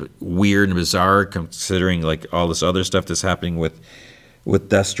totally weird and bizarre considering like all this other stuff that's happening with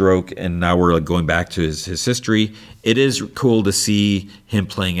Deathstroke, and now we're like going back to his history. It is cool to see him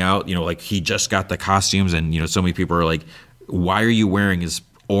playing out. Like he just got the costumes, and so many people are like, "Why are you wearing his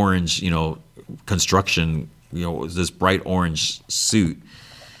orange, construction, this bright orange suit?"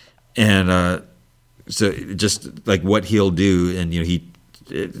 And so just like what he'll do, and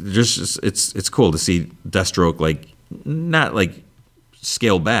it's cool to see Deathstroke like not like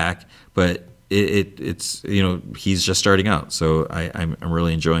scale back, but it's he's just starting out. So I'm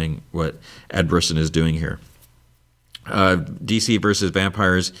really enjoying what Ed Brisson is doing here. DC versus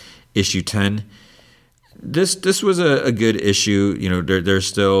Vampires issue 10. This was a good issue.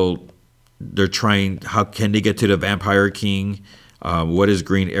 They're trying. How can they get to the Vampire King? What is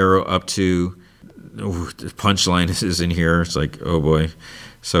Green Arrow up to? Ooh, the punchline is in here. It's like, oh boy.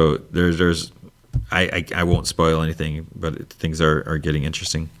 So there's I won't spoil anything, but things are getting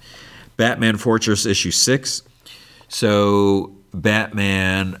interesting. Batman Fortress issue 6. So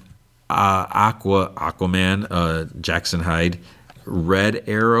Batman, Aquaman, Jackson Hyde, Red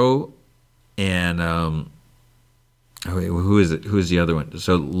Arrow, and who is it? Who is the other one?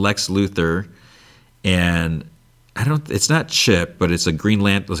 So Lex Luthor, and it's not Chip, but it's a like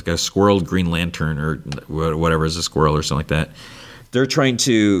a squirreled Green Lantern or whatever is a squirrel or something like that. They're trying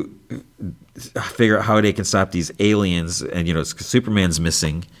to figure out how they can stop these aliens, and Superman's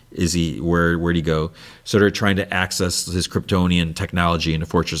missing. Where'd he go? So they're trying to access his Kryptonian technology in the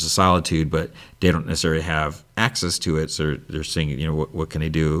Fortress of Solitude, but they don't necessarily have access to it. So they're saying, what can they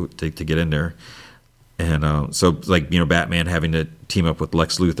do to get in there? And so Batman having to team up with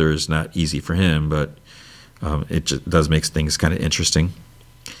Lex Luthor is not easy for him, but it just does make things kind of interesting.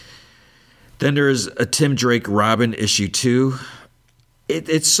 Then there's a Tim Drake Robin issue 2.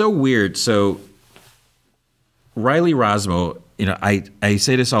 It's so weird. So Riley Rosmo, I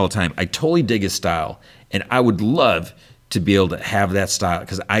say this all the time. I totally dig his style, and I would love to be able to have that style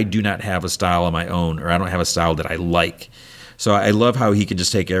because I do not have a style of my own, or I don't have a style that I like. So I love how he can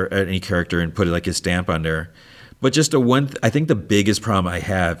just take any character and put like his stamp on there. But just I think the biggest problem I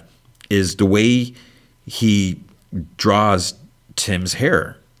have is the way he draws Tim's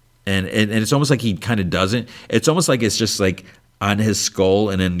hair. And it's almost like he kind of doesn't. It's almost like it's just like on his skull,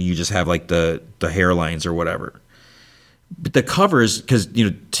 and then you just have like the hairlines or whatever. But the covers, because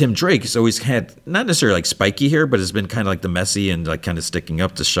Tim Drake has always had not necessarily like spiky hair, but it's been kind of like the messy and like kind of sticking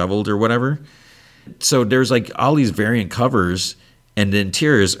up, disheveled or whatever. So there's like all these variant covers, and the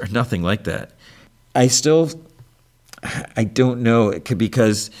interiors are nothing like that. I don't know,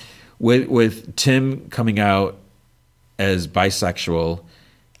 because with Tim coming out as bisexual,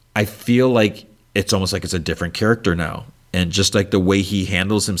 I feel like it's almost like it's a different character now. And just like the way he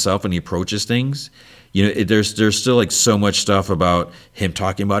handles himself when he approaches things, there's still like so much stuff about him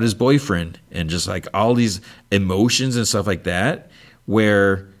talking about his boyfriend and just like all these emotions and stuff like that,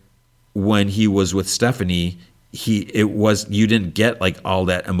 where when he was with Stephanie, you didn't get like all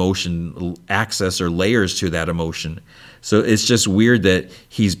that emotion access or layers to that emotion. So it's just weird that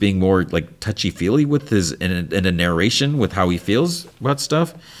he's being more like touchy-feely with his in a narration with how he feels about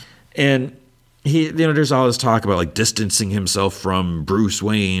stuff. And he, there's all this talk about like distancing himself from Bruce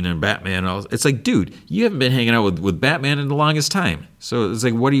Wayne and Batman. It's like, dude, you haven't been hanging out with Batman in the longest time. So it's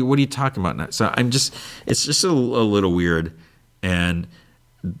like, what are you talking about now? So it's just a little weird. And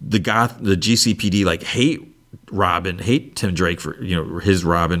the GCPD like hate Tim Drake for his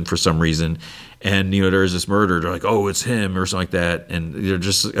Robin for some reason. And there's this murder. They're like, oh, it's him or something like that, and they're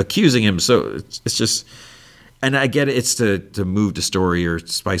just accusing him. So it's just. And I get it, it's to move the story or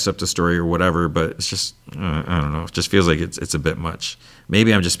spice up the story or whatever, but it's just, I don't know. It just feels like it's a bit much.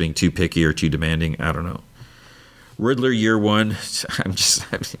 Maybe I'm just being too picky or too demanding. I don't know. Riddler Year One,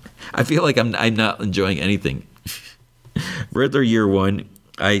 I feel like I'm not enjoying anything. Riddler Year One,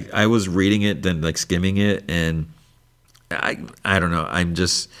 I was reading it, then like skimming it, and I don't know.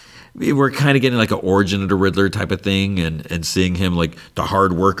 We're kind of getting like an origin of the Riddler type of thing, and seeing him like the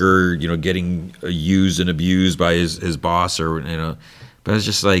hard worker, getting used and abused by his boss, or but it's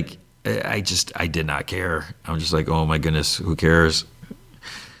just like I did not care. I'm just like, oh my goodness, who cares?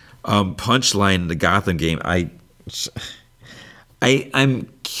 Punchline, the Gotham game. I'm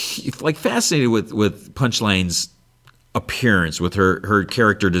like fascinated with Punchline's appearance, with her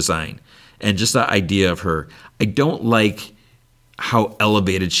character design, and just the idea of her. I don't like how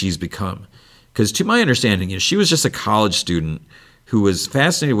elevated she's become, because to my understanding, she was just a college student who was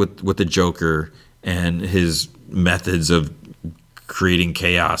fascinated with the Joker and his methods of creating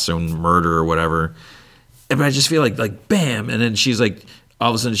chaos and murder or whatever. And I just feel like bam, and then she's like, all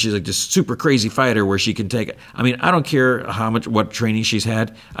of a sudden she's like this super crazy fighter where she can take it. I mean, I don't care what training she's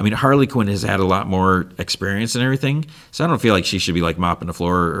had. I mean, Harley Quinn has had a lot more experience and everything, so I don't feel like she should be like mopping the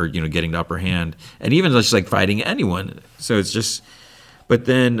floor or getting the upper hand, and even just like fighting anyone. So it's just, but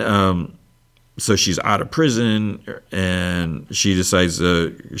then so she's out of prison, and she decides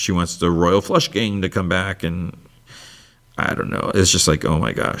she wants the Royal Flush Gang to come back, and I don't know. It's just like, oh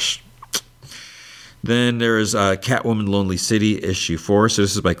my gosh. Then there's Catwoman Lonely City issue 4. So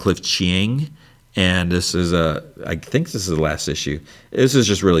this is by Cliff Chiang, and this is I think this is the last issue. This is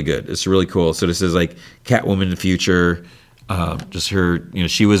just really good. It's really cool. So this is like Catwoman in the future. Just her,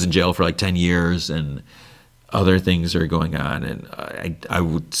 she was in jail for like 10 years, and other things are going on, and I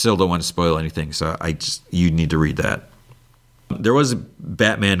would still don't want to spoil anything. So you need to read that. There was a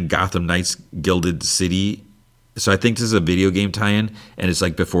Batman Gotham Knights Gilded City. So I think this is a video game tie-in, and it's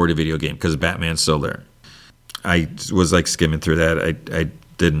like before the video game because Batman's still there. I was like skimming through that. I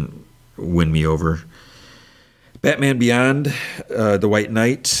didn't win me over. Batman Beyond the White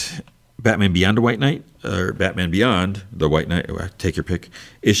Knight. Batman Beyond the White Knight, or Batman Beyond the White Knight. Take your pick.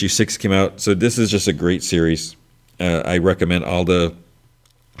 Issue 6 came out. So this is just a great series. I recommend all the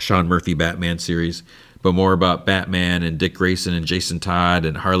Sean Murphy Batman series, but more about Batman and Dick Grayson and Jason Todd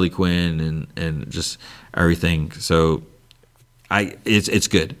and Harley Quinn and just everything. So it's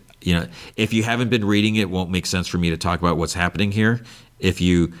good. If you haven't been reading, it won't make sense for me to talk about what's happening here. If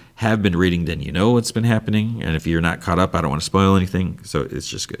you have been reading, then you know what's been happening. And if you're not caught up, I don't want to spoil anything. So it's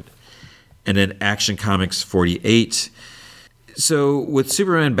just good. And then Action Comics 48. So with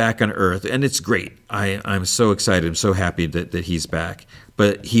Superman back on Earth, and it's great. I'm so excited. I'm so happy that he's back.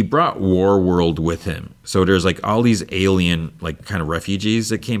 But he brought War World with him. So there's like all these alien like kind of refugees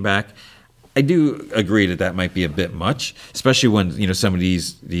that came back. I do agree that might be a bit much, especially when some of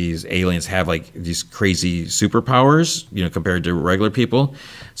these aliens have like these crazy superpowers, compared to regular people.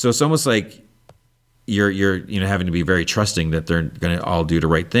 So it's almost like you're having to be very trusting that they're going to all do the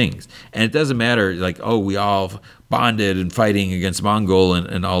right things, and it doesn't matter like, oh, we all bonded and fighting against Mongol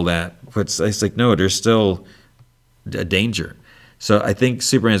and all that, but it's like, no, there's still a danger. So I think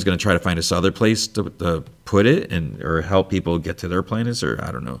Superman is going to try to find this other place to put it or help people get to their planets, or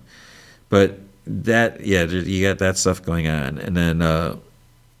I don't know. But you got that stuff going on, and then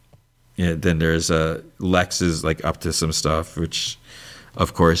then there's Lex is like up to some stuff, which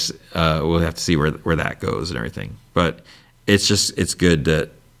of course we'll have to see where that goes and everything. But it's good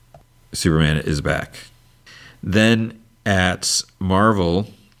that Superman is back. Then at Marvel,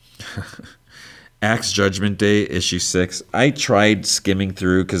 Axe Judgment Day issue 6. I tried skimming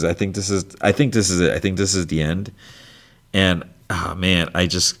through because I think this is it. I think this is the end, and oh man,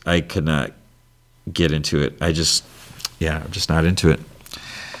 I could not get into it. I'm just not into it.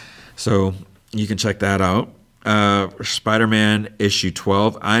 So you can check that out. Spider-Man issue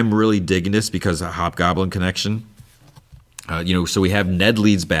 12. I'm really digging this because of Hobgoblin connection. So we have Ned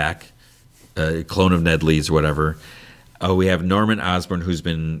Leeds back, a clone of Ned Leeds, whatever. We have Norman Osborn, who's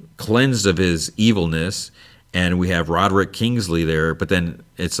been cleansed of his evilness, and we have Roderick Kingsley there. But then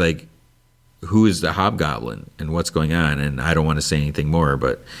it's like, who is the Hobgoblin and what's going on? And I don't want to say anything more,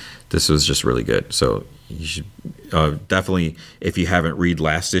 but this was just really good. So you should definitely, if you haven't read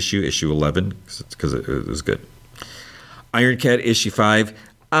last issue 11, because it was good. Iron Cat issue 5.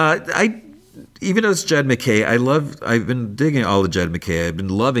 Even though it's Jed MacKay, I've been digging all the Jed MacKay. I've been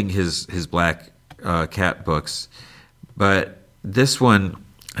loving his Black Cat books. But this one,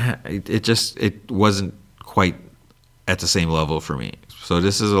 it wasn't quite at the same level for me. So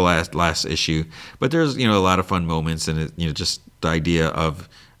this is the last issue, but there's a lot of fun moments, and just the idea of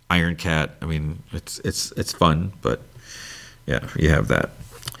Iron Cat. I mean, it's fun, but yeah, you have that.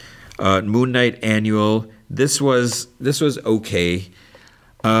 Moon Knight Annual. This was okay.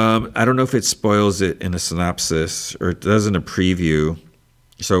 I don't know if it spoils it in a synopsis or it does in a preview.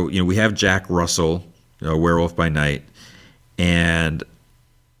 So we have Jack Russell, Werewolf by Night. And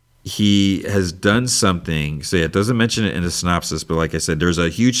he has done something. So it doesn't mention it in the synopsis, but like I said, there's a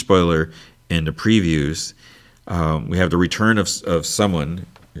huge spoiler in the previews. We have the return of someone,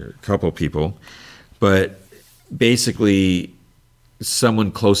 a couple people, but basically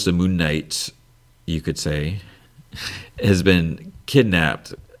someone close to Moon Knight, you could say, has been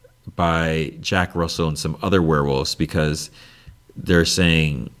kidnapped by Jack Russell and some other werewolves because they're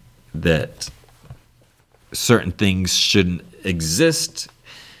saying that certain things shouldn't exist,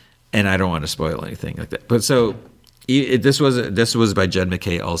 and I don't want to spoil anything like that. But so this was by Jed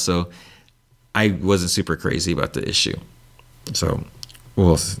MacKay also. I wasn't super crazy about the issue, so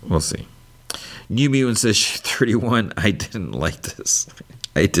we'll see. New Mutants issue 31. I didn't like this.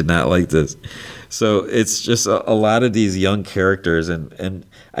 I did not like this. So it's just a lot of these young characters, and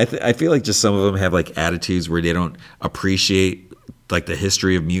I feel like just some of them have like attitudes where they don't appreciate like the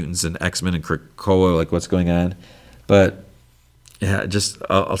history of mutants and X-Men and Krakoa, like what's going on. But yeah, just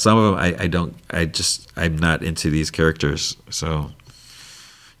some of them I'm not into these characters. So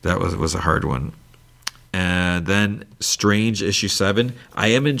that was a hard one. And then Strange issue 7. I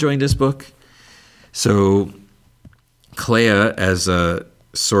am enjoying this book. So Clea as a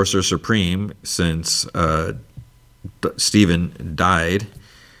Sorcerer Supreme, since Stephen died,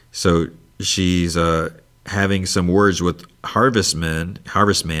 so she's having some words with Harvest Man.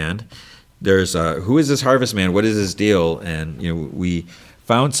 There's who is this Harvest Man? What is his deal? And we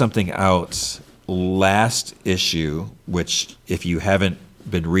found something out last issue, which if you haven't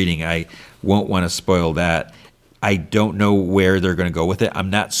been reading, I won't want to spoil that. I don't know where they're going to go with it. I'm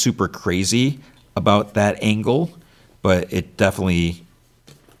not super crazy about that angle, but it definitely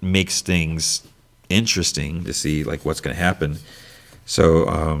makes things interesting to see like what's going to happen.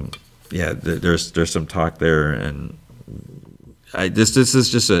 So there's some talk there, and this is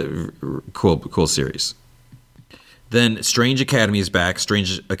just a cool series. Then Strange Academy is back.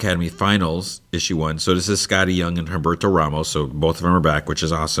 Strange Academy Finals issue 1. So this is Scotty Young and Humberto Ramos. So both of them are back, which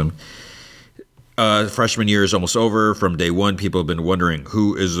is awesome. Freshman year is almost over. From day one, people have been wondering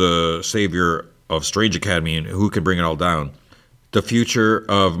who is a savior of Strange Academy and who can bring it all down. The future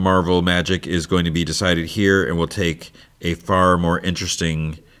of Marvel Magic is going to be decided here, and will take a far more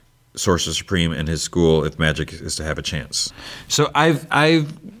interesting Sorcerer Supreme and his school if Magic is to have a chance. So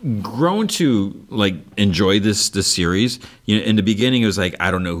I've grown to like enjoy this series. In the beginning, it was like,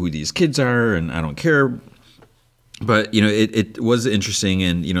 I don't know who these kids are, and I don't care. But it was interesting,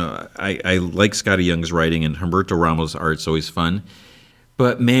 and I like Scotty Young's writing, and Humberto Ramos' art's always fun.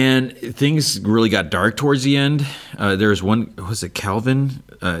 But man, things really got dark towards the end. There's one, was it Calvin?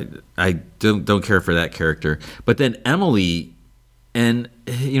 I don't care for that character. But then Emily, and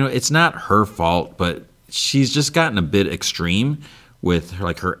it's not her fault, but she's just gotten a bit extreme with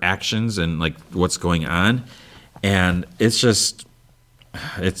like her actions and like what's going on, and it's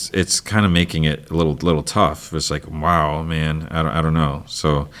kind of making it a little tough. It's like, wow, man, I don't know.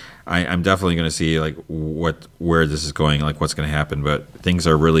 So I'm definitely going to see like where this is going, like what's going to happen. But things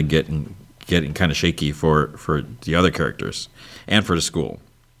are really getting kind of shaky for the other characters and for the school.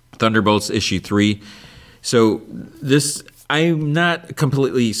 Thunderbolts issue 3. So this, I'm not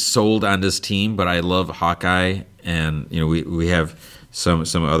completely sold on this team, but I love Hawkeye, and we have some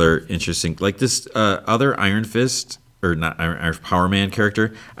other interesting, like this other Iron Fist, or not Iron Power Man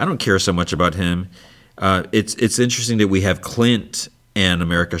character. I don't care so much about him. It's interesting that we have Clint and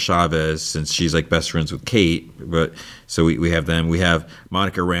America Chavez, since she's like best friends with Kate. But so we have them. We have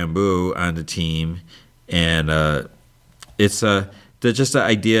Monica Rambeau on the team, and it's just the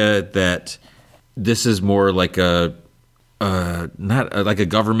idea that this is more like not like a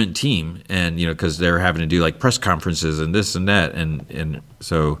government team, and because they're having to do like press conferences and this and that, and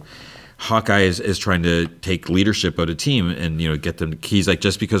so Hawkeye is trying to take leadership of the team and get them. He's like,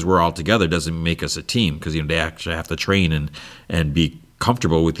 just because we're all together doesn't make us a team, because they actually have to train and be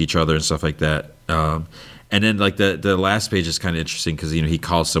comfortable with each other and stuff like that. And then like the last page is kind of interesting, because he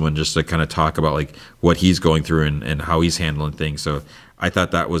calls someone just to kind of talk about like what he's going through and how he's handling things. So I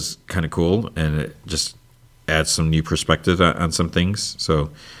thought that was kind of cool, and it just adds some new perspective on some things. So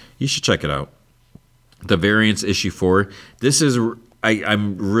you should check it out. The Variants issue 4. This is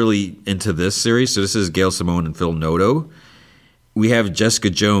I'm really into this series. So this is Gail Simone and Phil Noto. We have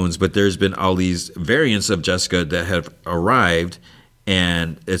Jessica Jones, but there's been all these variants of Jessica that have arrived,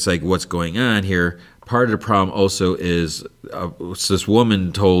 and it's like, what's going on here? Part of the problem also is this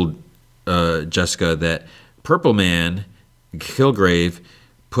woman told Jessica that Purple Man, Kilgrave,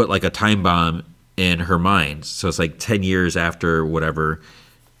 put like a time bomb in her mind. So it's like 10 years after whatever,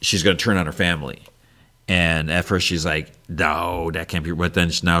 she's going to turn on her family. And at first she's like, no, that can't be. But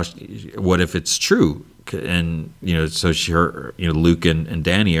then now, what if it's true? And, so Luke and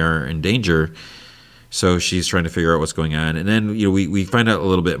Danny are in danger. So she's trying to figure out what's going on. And then, we find out a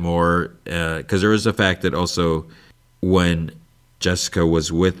little bit more, because there was the fact that also when Jessica was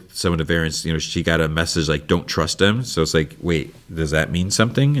with some of the variants, she got a message like, don't trust them. So it's like, wait, does that mean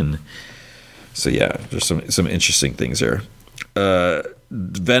something? And so, yeah, there's some interesting things there.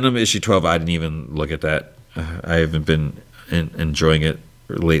 Venom issue 12, I didn't even look at that. I haven't been enjoying it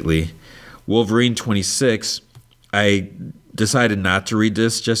lately. Wolverine 26, I decided not to read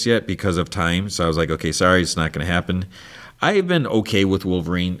this just yet because of time. So I was like, okay, sorry, it's not going to happen. I've been okay with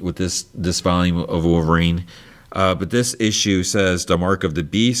Wolverine, with this volume of Wolverine. But this issue says the mark of the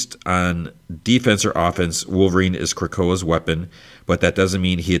beast. On defense or offense, Wolverine is Krakoa's weapon, but that doesn't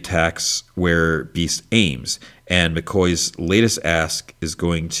mean he attacks where Beast aims. And McCoy's latest ask is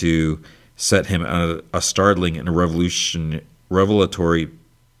going to set him on a startling and revelatory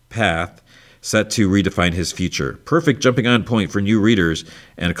path set to redefine his future. Perfect jumping on point for new readers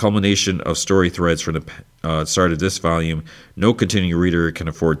and a culmination of story threads from the start of this volume no continuing reader can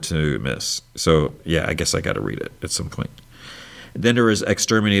afford to miss. So, yeah, I guess I got to read it at some point. Then there is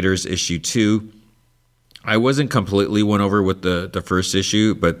Exterminators issue 2. I wasn't completely won over with the first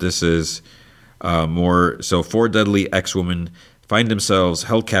issue, but this is more. So 4 deadly ex-women find themselves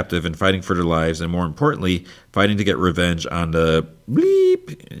held captive and fighting for their lives, and more importantly, fighting to get revenge on the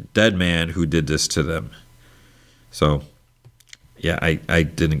dead man who did this to them. So, yeah, I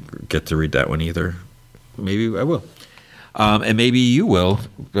didn't get to read that one either. Maybe I will. And maybe you will,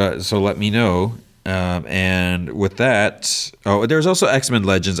 so let me know. And with that, there's also X-Men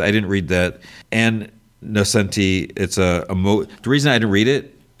Legends. I didn't read that. And Nocenti, it's the reason I didn't read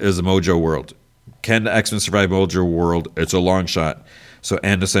it is the Mojo World. Can the X-Men survive Mojo World? It's a long shot. So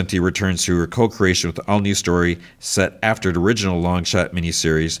Ann Nocenti returns to her co-creation with an all-new story set after the original Longshot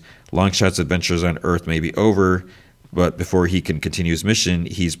miniseries. Longshot's adventures on Earth may be over, but before he can continue his mission,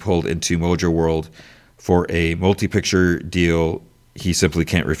 he's pulled into Mojo World for a multi-picture deal he simply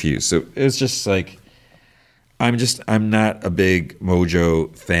can't refuse. So it's just like, I'm not a big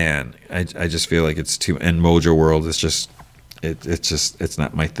Mojo fan. I just feel like it's too, and Mojo World is just, it's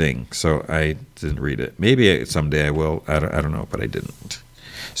not my thing. So I didn't read it. Maybe someday I will. I don't know, but I didn't.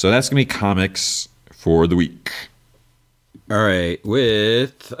 So that's gonna be comics for the week. All right,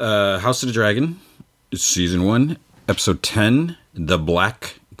 with House of the Dragon, season 1, episode 10, The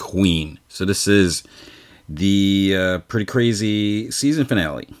Black Queen. So this is the pretty crazy season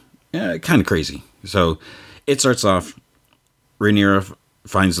finale. Kind of crazy. So it starts off, Rhaenyra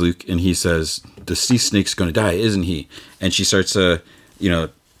finds Luke and he says, "The sea snake's going to die, isn't he?" And she starts to,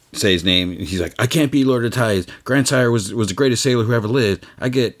 say his name. He's like, "I can't be Lord of the Tides. Grandsire was the greatest sailor who ever lived. I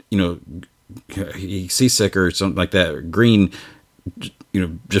get, he's seasick or something like that. Green,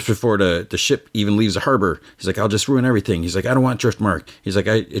 just before the ship even leaves the harbor. He's like, I'll just ruin everything." He's like, "I don't want Driftmark." He's like,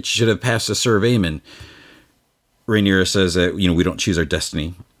 "It should have passed the survey." And Rhaenyra says that, we don't choose our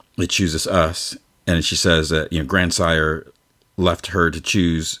destiny. It chooses us. And she says that, Grandsire left her to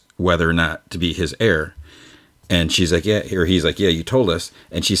choose whether or not to be his heir. And she's like, "Yeah," or he's like, "Yeah, you told us."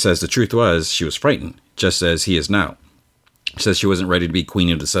 And she says the truth was she was frightened, just as he is now. She says she wasn't ready to be queen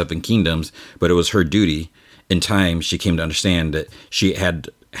of the Seven Kingdoms, but it was her duty. In time, she came to understand that she had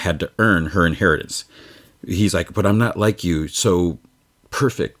to earn her inheritance. He's like, "But I'm not like you, so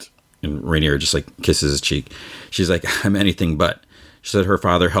perfect." And Rhaenyra just like kisses his cheek. She's like, "I'm anything but." She said her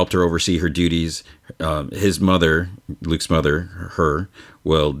father helped her oversee her duties. His mother, Luke's mother, her,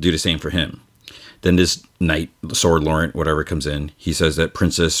 will do the same for him. Then this knight, Sword Laurent, whatever, comes in. He says that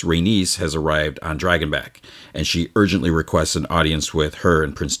Princess Rhaenys has arrived on Dragonback, and she urgently requests an audience with her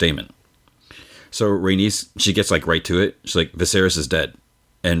and Prince Daemon. So Rhaenys, she gets like right to it. She's like, "Viserys is dead,"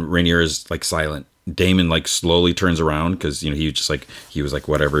 and Rhaenyra is like silent. Daemon like slowly turns around because he was like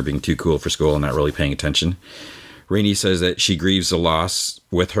whatever, being too cool for school and not really paying attention. Rhaenys says that she grieves the loss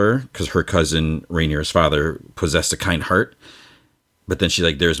with her because her cousin Rhaenyra's father possessed a kind heart, but then she's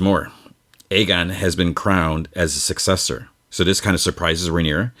like, "There's more. Aegon has been crowned as a successor." So this kind of surprises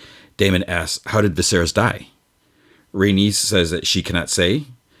Rhaenyra. Daemon asks, "How did Viserys die?" Rhaenys says that she cannot say,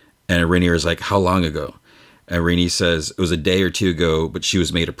 and Rhaenyra is like, "How long ago?" And Rhaenys says it was a day or two ago, but she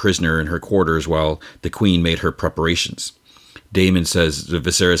was made a prisoner in her quarters while the queen made her preparations. Daemon says that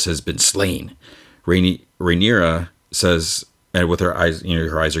Viserys has been slain. Rhaenyra says, and with her eyes,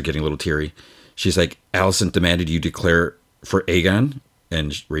 her eyes are getting a little teary. She's like, "Alicent demanded you declare for Aegon?"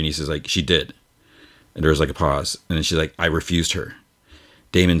 And Rhaenys is like, "She did." And there's like a pause. And then she's like, "I refused her."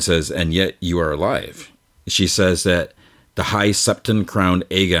 Daemon says, "And yet you are alive." She says that the High Septon crowned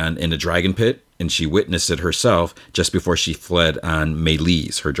Aegon in the dragon pit, and she witnessed it herself just before she fled on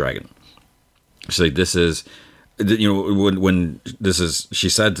Meleys, her dragon. She's like, this is, when this is, she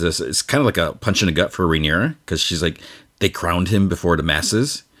said this, it's kind of like a punch in the gut for Rhaenyra, because she's like, they crowned him before the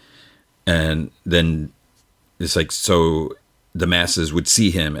masses, and then it's like, so the masses would see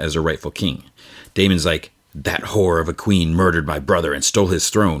him as a rightful king. Daemon's like, "That whore of a queen murdered my brother and stole his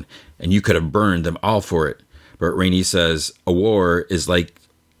throne, and you could have burned them all for it." But Rhaenys says, "A war is likely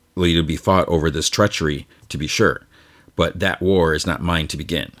to be fought over this treachery, to be sure, but that war is not mine to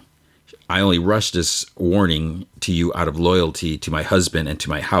begin. I only rushed this warning to you out of loyalty to my husband and to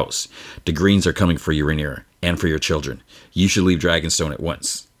my house. The Greens are coming for you, Rhaenyra, and for your children. You should leave Dragonstone at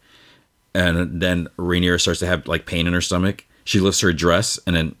once." And then Rhaenyra starts to have like pain in her stomach. She lifts her dress,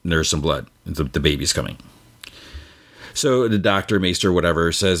 and then there's some blood. The baby's coming. So the doctor, Maester,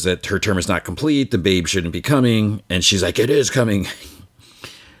 whatever, says that her term is not complete. The babe shouldn't be coming. And she's like, "It is coming."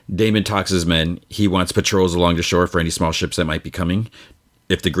 Daemon talks his men. He wants patrols along the shore for any small ships that might be coming.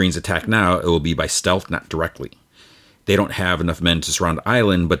 If the Greens attack now, it will be by stealth, not directly. They don't have enough men to surround the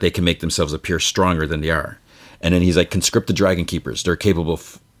island, but they can make themselves appear stronger than they are. And then he's like, "Conscript the Dragon Keepers. They're capable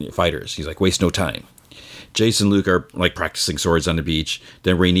fighters." He's like, "Waste no time." Jace and Luke are like practicing swords on the beach.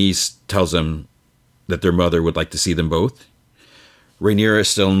 Then Rhaenys tells them that their mother would like to see them both. Rhaenyra is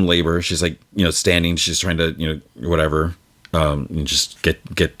still in labor. She's like, standing. She's trying to, whatever, just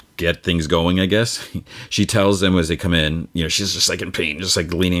get things going, I guess. She tells them as they come in, she's just like in pain, just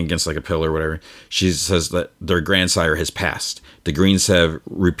like leaning against like a pillar or whatever. She says that their grandsire has passed. The Greens have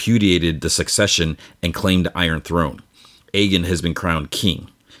repudiated the succession and claimed the Iron Throne. Aegon has been crowned king.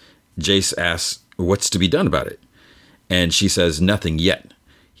 Jace asks, "What's to be done about it?" And she says, "Nothing yet."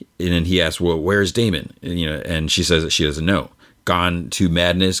 And then he asks, "Well, where's Daemon?" And she says that she doesn't know. Gone to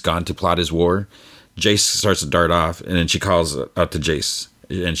madness, gone to plot his war. Jace starts to dart off, and then she calls out to Jace.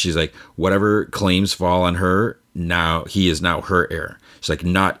 And she's like, "Whatever claims fall on her, now he is now her heir." She's like,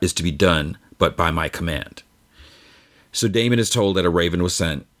 "Naught is to be done, but by my command." So Daemon is told that a raven was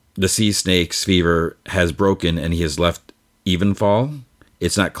sent. The sea snake's fever has broken, and he has left Evenfall.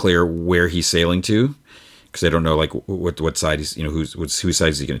 It's not clear where he's sailing to, because they don't know like what side he's, whose side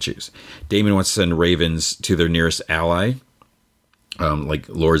is he going to choose. Daemon wants to send ravens to their nearest ally, like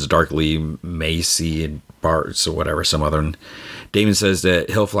Lords Darkly, Macy, and Barts or whatever, some other one. Daemon says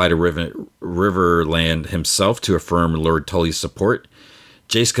that he'll fly to Riverland himself to affirm Lord Tully's support.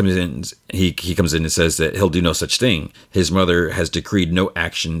 Jace comes in. He comes in and says that he'll do no such thing. His mother has decreed no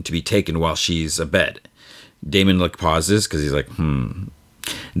action to be taken while she's abed. Daemon pauses because he's like,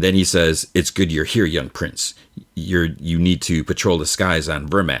 Then he says, "It's good you're here, young prince. you need to patrol the skies on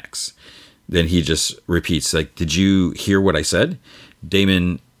Vermax. Then he just repeats, like, did you hear what I said?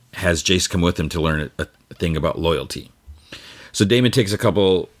 Damon has Jace come with him to learn a thing about loyalty. So Damon takes a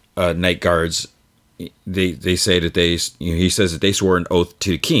couple night guards. They say that he says that they swore an oath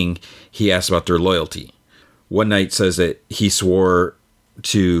to the king. He asks about their loyalty. One knight says that he swore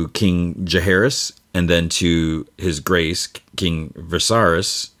to King Jaehaerys and then to his grace, King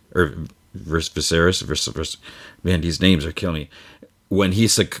Viserys, or Viserys. Man, these names are killing me. When he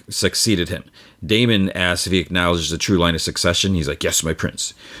succeeded him, Damon asks if he acknowledges the true line of succession. He's like, yes, my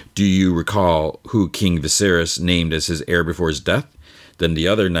prince. Do you recall who King Viserys named as his heir before his death? Then the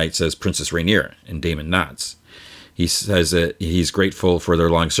other knight says Princess Rhaenyra, and Damon nods. He says that he's grateful for their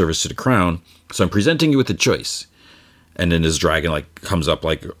long service to the crown, so I'm presenting you with a choice. And then his dragon like comes up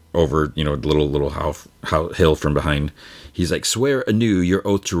like over, you know, a little hill from behind. He's like, swear anew your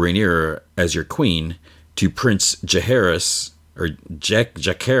oath to Rhaenyra as your queen, to Prince Jaehaerys, or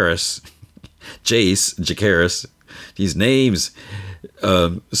Jaehaerys, Jaehaerys, these names.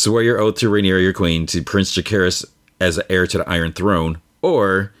 Swear your oath to Rhaenyra, your queen, to Prince Jaehaerys as the heir to the Iron Throne,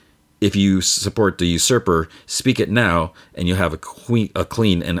 or if you support the usurper, speak it now, and you'll have a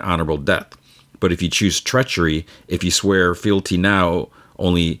clean and honorable death. But if you choose treachery, if you swear fealty now,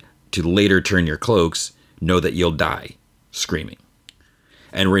 only to later turn your cloaks, know that you'll die, screaming.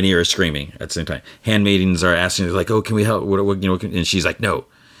 And Rhaenyra is screaming at the same time. Handmaidens are asking, like, "Oh, can we help?" What, you know? And she's like, "No."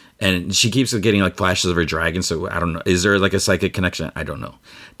 And she keeps getting like flashes of her dragon. So I don't know. Is there like a psychic connection? I don't know.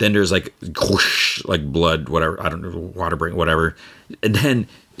 Then there's like whoosh, like blood, whatever. I don't know, water break, whatever. And then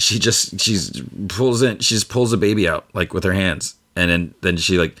she pulls the baby out like with her hands, and then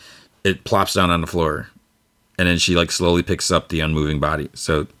she like it plops down on the floor, and then she like slowly picks up the unmoving body.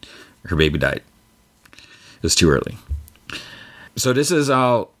 So her baby died. It was too early. So this is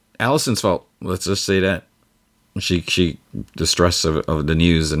all Alicent's fault. Let's just say that. She the stress of the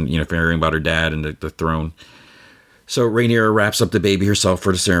news and, you know, hearing about her dad and the throne. So Rhaenyra wraps up the baby herself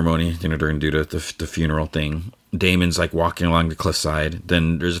for the ceremony, you know, due to the funeral thing. Damon's like walking along the cliffside.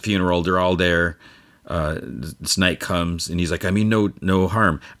 Then there's a funeral. They're all there. This knight comes and he's like, I mean, no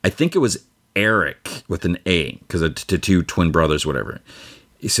harm. I think it was Eric with an A, because of the two twin brothers, whatever.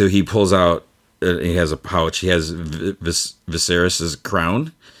 So he pulls out. He has a pouch. He has Viserys's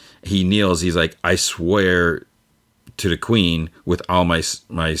crown. He kneels. He's like, I swear to the queen with all my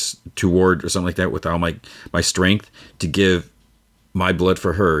to ward or something like that, with all my strength, to give my blood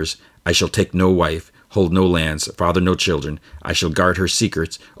for hers. I shall take no wife, hold no lands, father no children. I shall guard her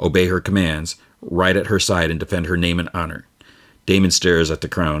secrets, obey her commands, ride at her side, and defend her name and honor. Daemon stares at the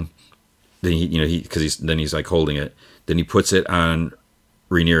crown. Then he's like holding it. Then he puts it on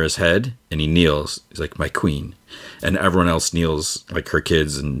Rhaenyra's head and he kneels. He's like, my queen. And everyone else kneels, like her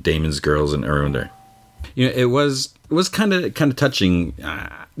kids and Daemon's girls and everyone there. You know, it was kind of touching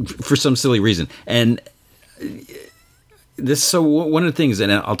for some silly reason. And so one of the things,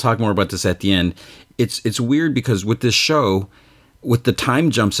 and I'll talk more about this at the end. It's weird because with this show, with the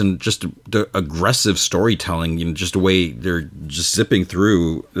time jumps and just the aggressive storytelling, you know, just the way they're just zipping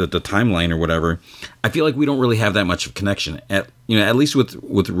through the timeline or whatever, I feel like we don't really have that much of connection. At least with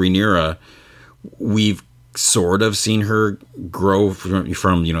Rhaenyra, we've sort of seen her grow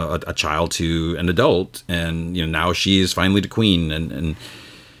from you know, a child to an adult, and you know, now she is finally the queen, and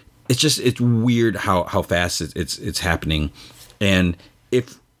it's weird how fast it's happening. And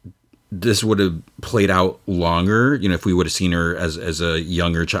if this would have played out longer, you know, if we would have seen her as a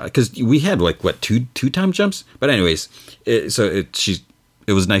younger child, because we had like two time jumps. But anyways, it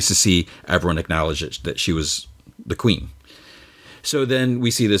was nice to see everyone acknowledge it, that she was the queen. So then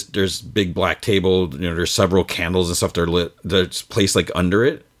we see there's big black table, you know, there's several candles and stuff that are lit, that's placed like under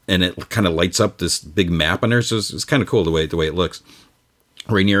it, and it kind of lights up this big map on there. So it's kind of cool the way it looks.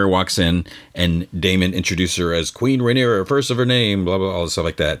 Rhaenyra walks in, and Daemon introduces her as Queen Rhaenyra, first of her name, blah, blah, all this stuff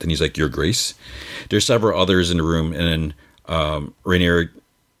like that. Then he's like, Your Grace. There's several others in the room, and then Rhaena,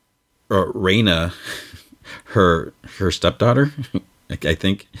 her stepdaughter, I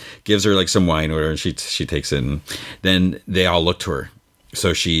think, gives her like some wine or whatever, and she takes it, and then they all look to her.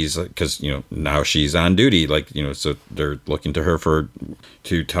 So she's, because, you know, now she's on duty, like, you know, so they're looking to her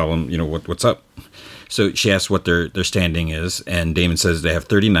to tell them, you know, what's up. So she asks what their standing is, and Daemon says they have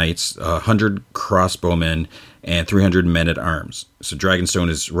 30 knights, 100 crossbowmen, and 300 men at arms. So Dragonstone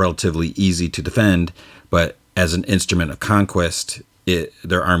is relatively easy to defend, but as an instrument of conquest,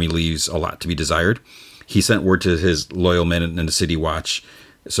 their army leaves a lot to be desired. He sent word to his loyal men in the City Watch,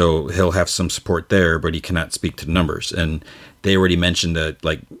 so he'll have some support there, but he cannot speak to the numbers. And they already mentioned that,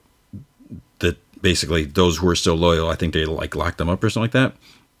 like, that basically those who are still loyal, I think they like locked them up or something like that.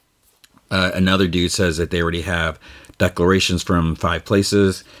 Another dude says that they already have declarations from 5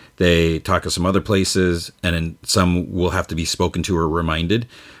 places. They talk of some other places, and then some will have to be spoken to or reminded.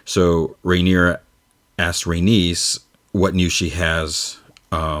 So Rhaenyra asks Rhaenys what news she has,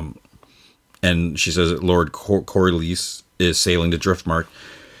 and she says that Lord Corlys is sailing to Driftmark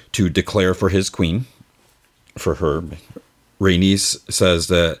to declare for his queen, for her. Rhaenys says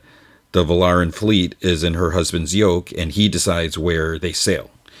that the Valaran fleet is in her husband's yoke, and he decides where they sail.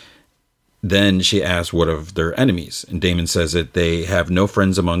 Then she asks what of their enemies, and Daemon says that they have no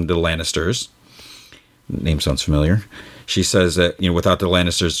friends among the Lannisters. Name sounds familiar. She says that without the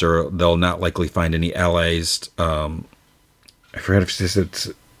Lannisters, they'll not likely find any allies. I forgot if she said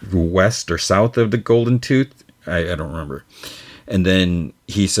it's west or south of the Golden Tooth. I don't remember. And then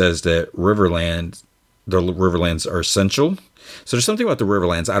he says that the Riverlands are essential. So there's something about the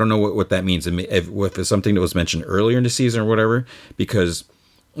Riverlands. I don't know what that means. If it's something that was mentioned earlier in the season or whatever, because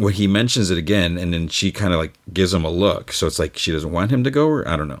when he mentions it again, and then she kind of like gives him a look. So it's like she doesn't want him to go, or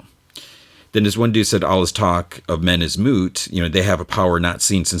I don't know. Then this one dude said all his talk of men is moot. They have a power not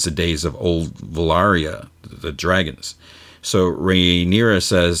seen since the days of old Valyria, the dragons. So Rhaenyra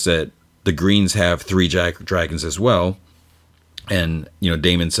says that the Greens have 3 dragons as well. And,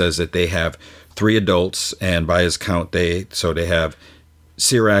 Daemon says that they have 3 adults, and by his count, they have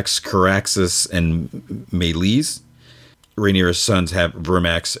Syrax, Caraxes, and Meleys. Rhaenyra's sons have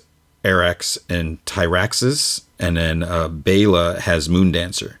Vermax, Arax, and Tyraxes, and then Baela has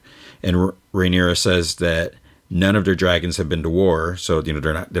Moondancer. And Rhaenyra says that none of their dragons have been to war, so they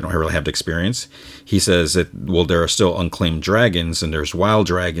don't really have the experience. He says that there are still unclaimed dragons, and there's wild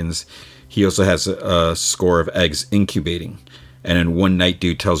dragons. He also has a score of eggs incubating. And then one night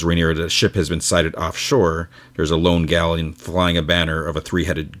dude tells Rhaenyra that a ship has been sighted offshore. There's a lone galleon flying a banner of a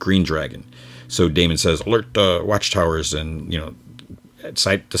 3-headed green dragon. So Daemon says, alert the watchtowers and,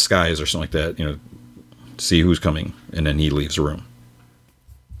 sight the skies or something like that, see who's coming. And then he leaves the room.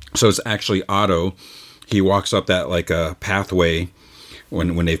 So it's actually Otto. He walks up that pathway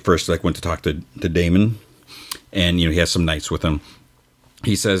when they first went to talk to Daemon. And, he has some knights with him.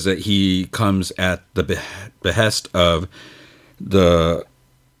 He says that he comes at the behest of the,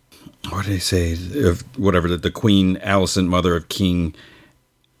 what did he say? The Queen Alicent, mother of King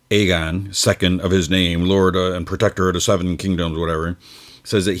Aegon, second of his name, Lord and Protector of the 7 Kingdoms, whatever,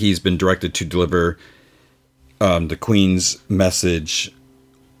 says that he's been directed to deliver the Queen's message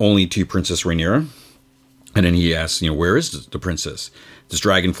only to Princess Rhaenyra. And then he asks, where is the princess? This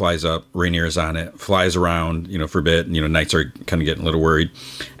dragon flies up, Rhaenyra's on it, flies around, for a bit, knights are kind of getting a little worried,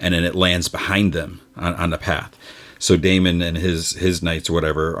 and then it lands behind them on the path. So Daemon and his knights,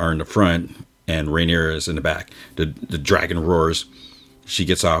 whatever, are in the front, and Rhaenyra is in the back. The dragon roars. She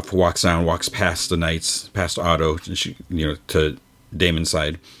gets off, walks down, walks past the knights, past Otto, and she, to Daemon's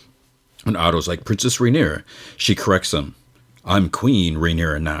side. And Otto's like, Princess Rhaenyra. She corrects him. I'm Queen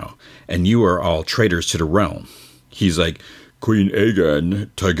Rhaenyra now, and you are all traitors to the realm. He's like, Queen Aegon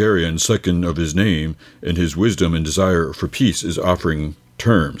Targaryen, second of his name, and his wisdom and desire for peace is offering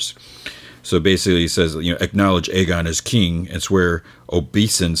terms. So basically he says, acknowledge Aegon as king and swear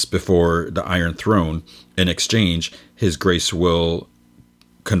obeisance before the Iron Throne. In exchange, his grace will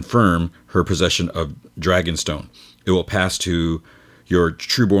confirm her possession of Dragonstone. It will pass to your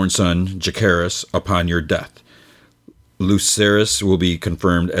trueborn son, Jacaerys, upon your death. Lucerys will be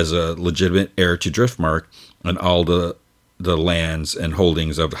confirmed as a legitimate heir to Driftmark and all the lands and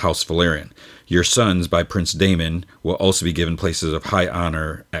holdings of House Velaryon. Your sons, by Prince Daemon, will also be given places of high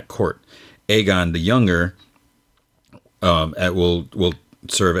honor at court. Aegon the Younger will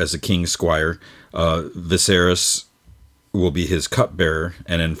serve as the king's squire. Viserys will be his cupbearer.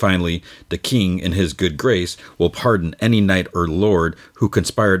 And then finally, the king, in his good grace, will pardon any knight or lord who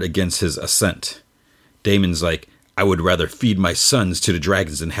conspired against his ascent. Daemon's like, I would rather feed my sons to the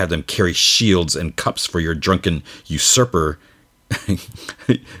dragons than have them carry shields and cups for your drunken usurper. He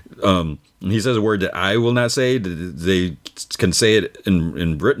says a word that I will not say. They can say it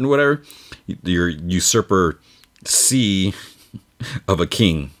in Britain, whatever. Your usurper C of a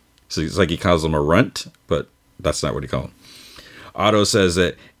king. So it's like he calls him a runt, but that's not what he called him. Otto says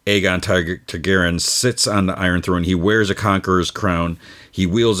that Aegon Targaryen sits on the Iron Throne. He wears a conqueror's crown. He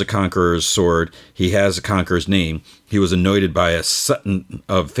wields a conqueror's sword. He has a conqueror's name. He was anointed by a Sutton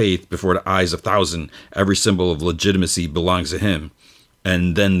of faith before the eyes of thousands. Every symbol of legitimacy belongs to him.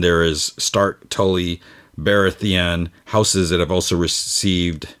 And then there is Stark, Tully, Baratheon, houses that have also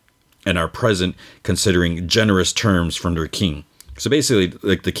received and are present, considering generous terms from their king. So basically,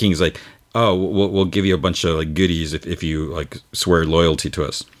 like the king's like, oh, we'll give you a bunch of like goodies if you like swear loyalty to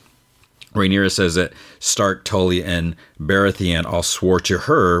us. Rhaenyra says that Stark, Tully, and Baratheon all swore to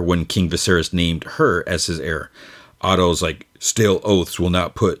her when King Viserys named her as his heir. Otto's like, stale oaths will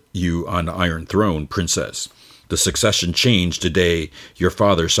not put you on the Iron Throne, princess. The succession changed the day your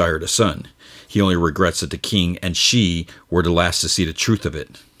father sired a son. He only regrets that the king and she were the last to see the truth of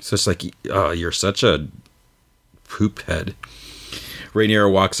it. So it's like, you're such a poop head.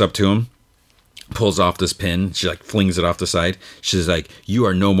 Rhaenyra walks up to him, pulls off this pin. She like flings it off the side. She's like, you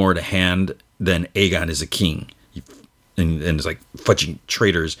are no more the hand than Aegon is a king. And it's like fudging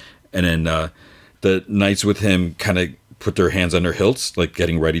traitors. And then the knights with him kind of put their hands on their hilts, like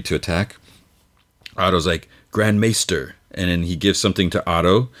getting ready to attack. Otto's like, Grand Maester. And then he gives something to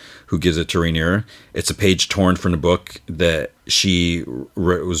Otto, who gives it to Rhaenyra. It's a page torn from the book that she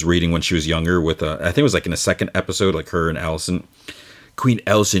was reading when she was younger with, I think it was like in a second episode, like her and Alicent. Queen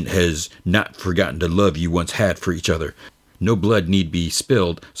Alicent has not forgotten the love you once had for each other. No blood need be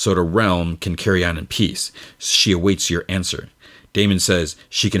spilled so the realm can carry on in peace. She awaits your answer. Daemon says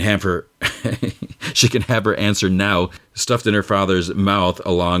she can have her she can have her answer now, stuffed in her father's mouth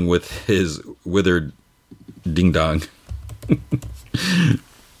along with his withered ding dong.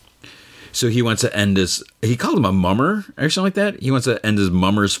 So he wants to end this. He called him a mummer or something like that. He wants to end his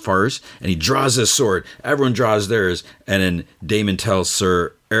mummer's farce, and he draws his sword. Everyone draws theirs, and then Daemon tells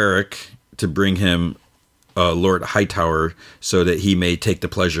Sir Eric to bring him Lord Hightower so that he may take the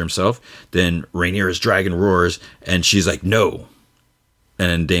pleasure himself. Then Rhaenyra's dragon roars, and she's like, "No." And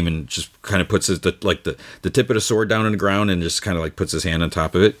then Daemon just kind of puts the tip of the sword down on the ground and just kind of like puts his hand on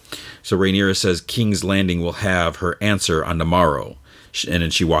top of it. So Rhaenyra says King's Landing will have her answer on the morrow. And then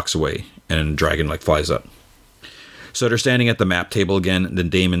she walks away, and dragon like flies up. So they're standing at the map table again. Then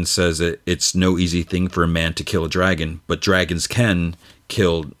Daemon says that it's no easy thing for a man to kill a dragon, but dragons can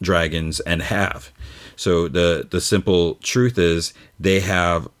kill dragons and have. So the simple truth is they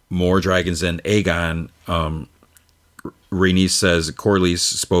have more dragons than Aegon. Rhaenys says Corlys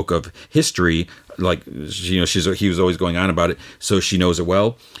spoke of history, like he was always going on about it, so she knows it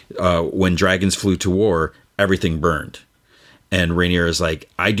well. When dragons flew to war, everything burned. And Rhaenyra is like,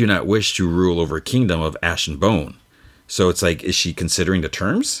 I do not wish to rule over a kingdom of ash and bone. So it's like, is she considering the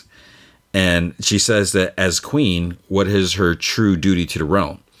terms? And she says that as queen, what is her true duty to the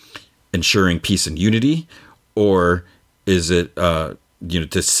realm? Ensuring peace and unity? Or is it, to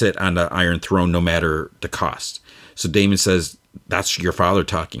sit on the Iron Throne no matter the cost? So Daemon says, that's your father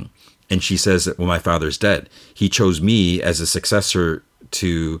talking. And she says that, well, my father's dead. He chose me as a successor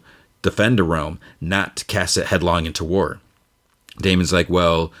to defend the realm, not to cast it headlong into war. Daemon's like,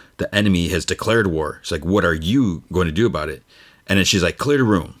 well, the enemy has declared war. She's like, what are you going to do about it? And then she's like, clear the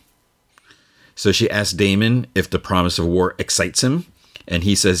room. So she asks Daemon if the promise of war excites him. And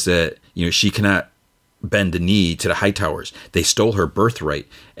he says that, she cannot bend the knee to the Hightowers. They stole her birthright.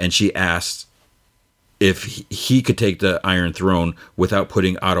 And she asked if he could take the Iron Throne without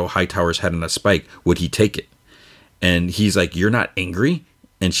putting Otto Hightower's head on a spike, would he take it? And he's like, you're not angry?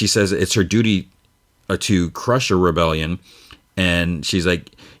 And she says it's her duty to crush a rebellion. And she's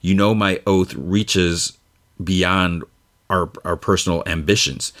like, my oath reaches beyond our personal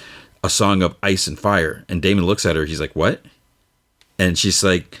ambitions. A song of ice and fire. And Daemon looks at her. He's like, what? And she's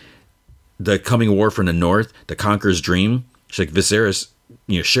like, the coming war from the north, the conqueror's dream. She's like, Viserys,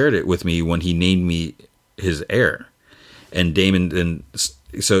 shared it with me when he named me his heir. And Daemon then,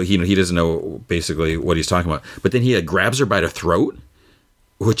 so he doesn't know basically what he's talking about. But then he grabs her by the throat,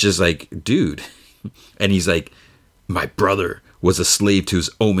 which is like, dude. And he's like, my brother was a slave to his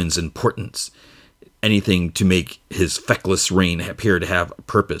omens and portents. Anything to make his feckless reign appear to have a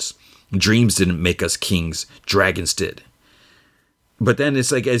purpose. Dreams didn't make us kings. Dragons did. But then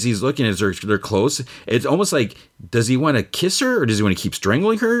it's like, as he's looking at her, they're close. It's almost like, does he want to kiss her or does he want to keep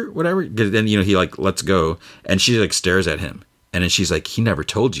strangling her? Whatever. Then, he like lets go and she like stares at him. And then she's like, he never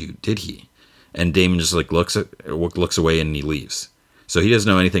told you, did he? And Daemon just like looks away and he leaves. So he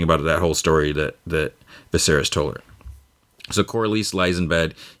doesn't know anything about that whole story that Viserys told her. So Corlys lies in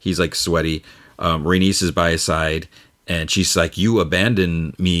bed. He's like sweaty. Rhaenys is by his side. And she's like, you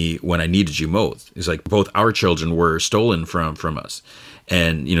abandoned me when I needed you most. It's like both our children were stolen from us.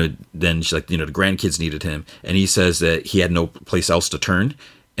 And, then she's like, the grandkids needed him. And he says that he had no place else to turn.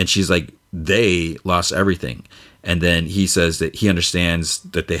 And she's like, they lost everything. And then he says that he understands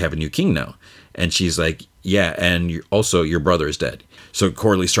that they have a new king now. And she's like, yeah, and also your brother is dead. So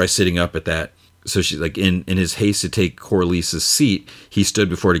Corlys tries sitting up at that. So she's like, in his haste to take Corlys' seat, he stood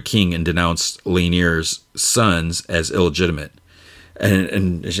before the king and denounced Rhaenyra's sons as illegitimate.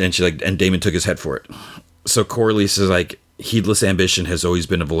 And she like, and Daemon took his head for it. So Corlys is like, heedless ambition has always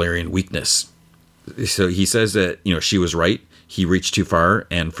been a Valyrian weakness. So he says that, she was right. he reached too far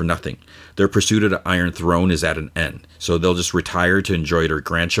and for nothing. Their pursuit of the Iron Throne is at an end. So they'll just retire to enjoy their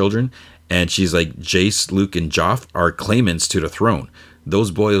grandchildren. And she's like, Jace, Luke, and Joff are claimants to the throne.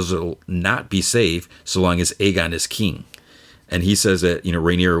 Those boys will not be safe so long as Aegon is king. And he says that,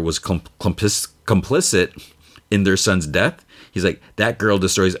 Rhaenyra was complicit in their son's death. He's like, that girl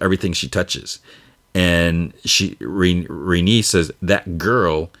destroys everything she touches. And Rhaenys says, that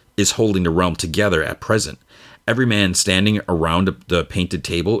girl is holding the realm together at present. Every man standing around the painted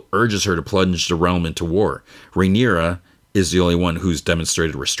table urges her to plunge the realm into war. Rhaenyra is the only one who's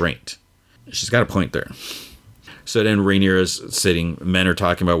demonstrated restraint. She's got a point there. So then Rhaenyra's sitting, men are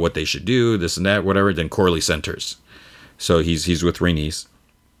talking about what they should do, this and that, whatever. Then Corlys enters. So he's with Rhaenys.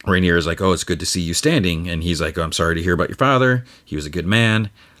 Rhaenyra's like, oh, it's good to see you standing. And he's like, oh, I'm sorry to hear about your father. He was a good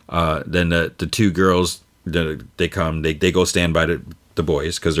man. Then the two girls, they come, they go stand by the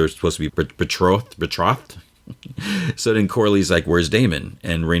boys because they're supposed to be betrothed. So then Corlys like, where's Daemon?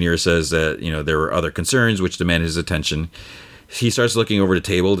 And Rhaenyra says that, there were other concerns which demanded his attention. He starts looking over the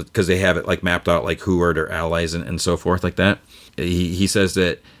table because they have it like mapped out, like who are their allies and so forth like that. He says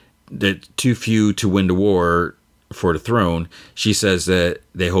that too few to win the war for the throne. She says that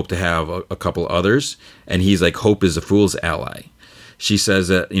they hope to have a couple others. And he's like, hope is a fool's ally. She says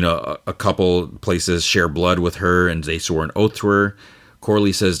that, a couple places share blood with her and they swore an oath to her.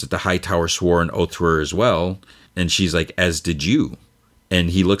 Corlys says that the High Tower swore an oath to her as well. And she's like, as did you. And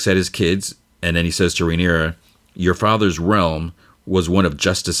he looks at his kids and then he says to Rhaenyra, your father's realm was one of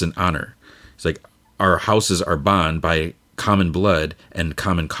justice and honor. It's like, our houses are bound by common blood and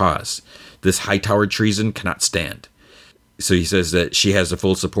common cause. This high tower treason cannot stand. So he says that she has the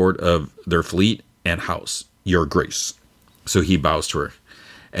full support of their fleet and house, your grace. So he bows to her.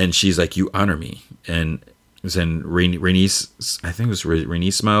 And she's like, you honor me. And then Rhaenys, I think it was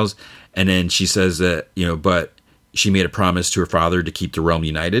Rhaenys smiles. And then she says that, but she made a promise to her father to keep the realm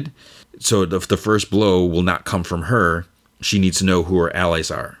united. So the first blow will not come from her. She needs to know who her allies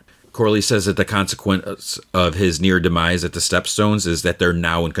are. Corlys says that the consequence of his near demise at the Stepstones is that they're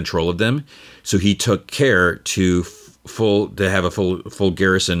now in control of them. So he took care to have a full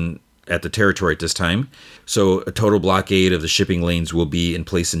garrison at the territory at this time. So a total blockade of the shipping lanes will be in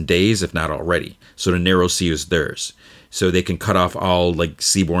place in days, if not already. So the narrow sea is theirs. So they can cut off all like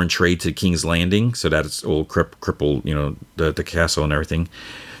seaborne trade to King's Landing. So that will cripple, the castle and everything.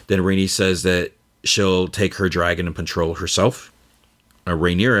 Then Rhaenys says that she'll take her dragon and patrol herself.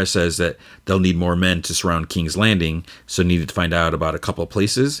 Rhaenyra says that they'll need more men to surround King's Landing, so needed to find out about a couple of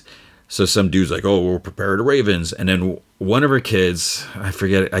places. So some dude's like, oh, we'll prepare the ravens. And then one of her kids, I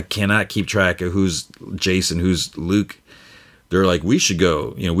forget, I cannot keep track of who's Jace and who's Luke. They're like, we should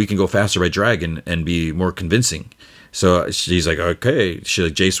go. We can go faster by dragon and be more convincing. So she's like, okay. She's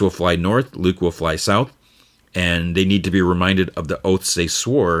like, Jace will fly north, Luke will fly south. And they need to be reminded of the oaths they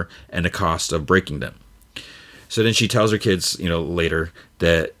swore and the cost of breaking them. So then she tells her kids, later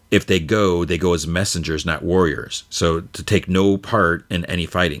that if they go as messengers, not warriors. So to take no part in any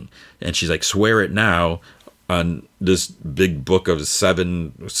fighting. And she's like, swear it now on this big book of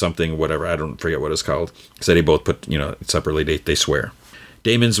 7 something, whatever. I don't forget what it's called. So they both put, separately, they swear.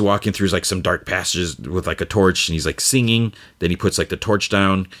 Daemon's walking through like some dark passages with like a torch and he's like singing. Then he puts like the torch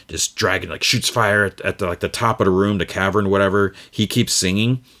down, just dragon like shoots fire at the top of the room, the cavern, whatever. He keeps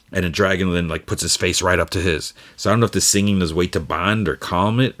singing and the dragon then like puts his face right up to his. So I don't know if the singing is a way to bond or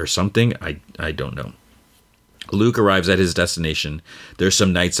calm it or something. I don't know. Luke arrives at his destination. There's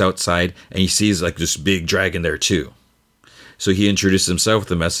some knights outside and he sees like this big dragon there too. So he introduces himself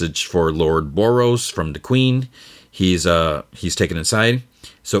with a message for Lord Boros from the Queen. He's taken inside.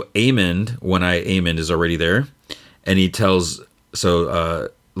 So Aemond, One-Eye Aemond is already there. And Luke tells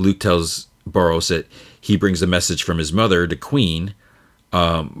Boros that he brings a message from his mother, the Queen.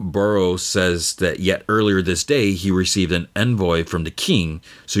 Boros says that yet earlier this day, he received an envoy from the king.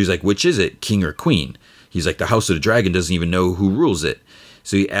 So he's like, which is it, king or queen? He's like, the House of the Dragon doesn't even know who rules it.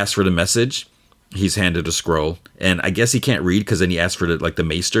 So he asks for the message. He's handed a scroll, and I guess he can't read because then he asks for the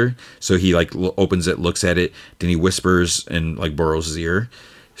maester. So he like opens it, looks at it, then he whispers in like Boros' ear.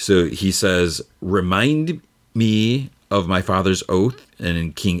 So he says, "Remind me of my father's oath."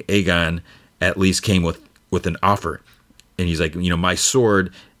 And King Aegon at least came with an offer, and he's like, my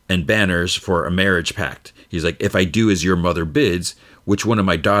sword and banners for a marriage pact. He's like, if I do as your mother bids, which one of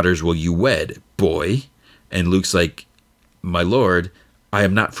my daughters will you wed, boy? And Luke's like, my lord, I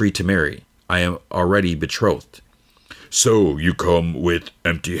am not free to marry. I am already betrothed. So you come with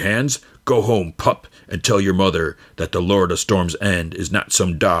empty hands? Go home, pup, and tell your mother that the Lord of Storm's End is not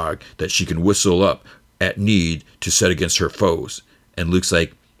some dog that she can whistle up at need to set against her foes. And Luke's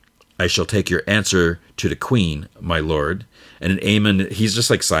like, I shall take your answer to the queen, my lord. And then Aemon, he's just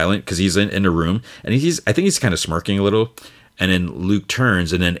like silent because he's in a room, and I think he's kind of smirking a little. And then Luke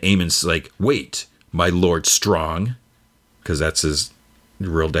turns, and then Aemon's like, wait, my lord Strong, because that's his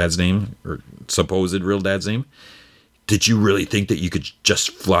real dad's name, or supposed real dad's name. Did you really think that you could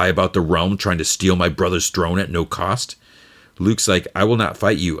just fly about the realm trying to steal my brother's throne at no cost? Luke's like, I will not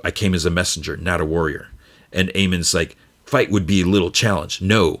fight you. I came as a messenger, not a warrior. And Aemon's like, fight would be a little challenge.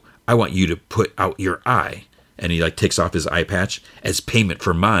 No, I want you to put out your eye. And he like takes off his eye patch. As payment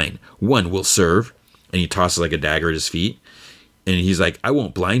for mine, one will serve. And he tosses like a dagger at his feet. And he's like, I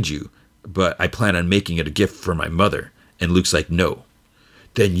won't blind you, but I plan on making it a gift for my mother. And Luke's like, no.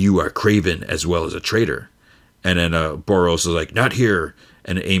 Then you are craven as well as a traitor. And then Boros is like, not here.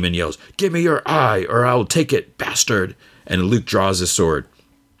 And Aemon yells, give me your eye or I'll take it, bastard. And Luke draws his sword.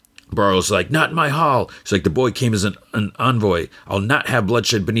 Boros is like, not in my hall. He's like, the boy came as an envoy. I'll not have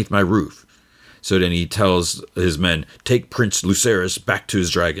bloodshed beneath my roof. So then he tells his men, take Prince Lucerys back to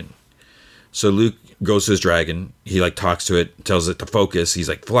his dragon. So Luke goes to his dragon. He like talks to it, tells it to focus. He's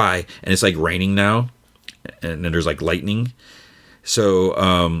like, fly. And it's like raining now. And then there's like lightning.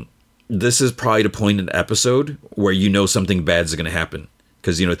 So this is probably the point in the episode where you know something bad is going to happen.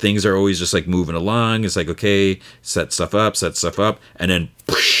 Because, you know, things are always just like moving along. It's like, okay, set stuff up. And then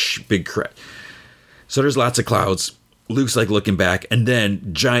whoosh, big crash. So there's lots of clouds. Luke's like looking back, and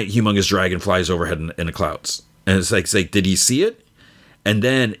then giant, humongous dragon flies overhead in the clouds. And it's like, did he see it? And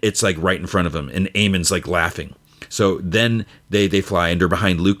then it's like right in front of him, and Aemon's like laughing. So then they fly, and they're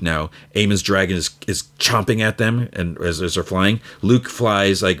behind Luke now. Aemon's dragon is chomping at them, and as they're flying, Luke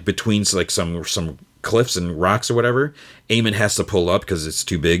flies like between like some cliffs and rocks or whatever. Aemon has to pull up because it's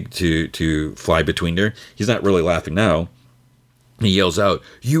too big to fly between there. He's not really laughing now. He yells out,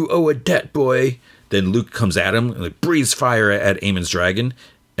 "You owe a debt, boy." Then Luke comes at him and like breathes fire at Aemon's dragon.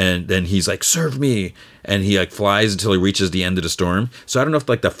 And then he's like, serve me. And he like flies until he reaches the end of the storm. So I don't know if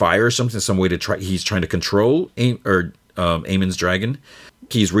like the fire or something, some way to try, he's trying to control Aemon's dragon.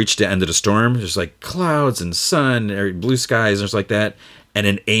 He's reached the end of the storm. There's like clouds and sun or blue skies and stuff like that. And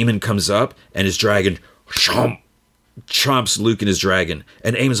then Aemon comes up and his dragon chomps Luke and his dragon.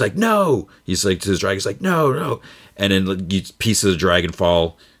 And Aemon's like, no. He's like to his dragon, he's like, no. And then pieces of the dragon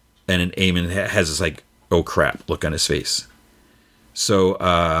fall. And then Aemon has this like, oh crap, look on his face. So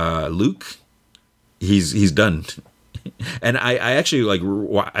Luke, he's done. And I actually like,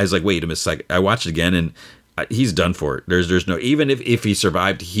 I was like, wait a minute, I watched it again and he's done for it. There's no, even if he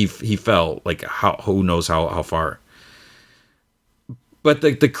survived, he fell like who knows how far. But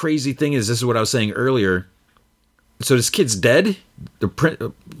the crazy thing is, this is what I was saying earlier. So this kid's dead.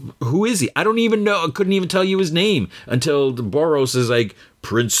 Who is he? I don't even know. I couldn't even tell you his name until the Boros is like,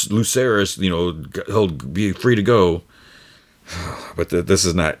 Prince Lucerys, you know, he'll be free to go. But this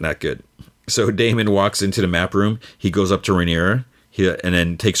is not good. So Daemon walks into the map room. He goes up to Rhaenyra, and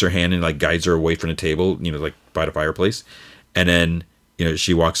then takes her hand and like guides her away from the table, you know, like by the fireplace. And then, you know,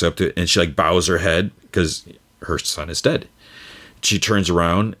 she walks up to it and she like bows her head because her son is dead. She turns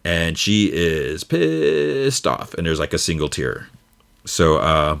around and she is pissed off, and there's like a single tear. So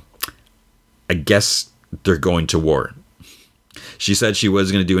I guess they're going to war. She said she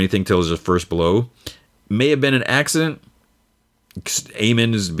wasn't going to do anything till it was the first blow. May have been an accident.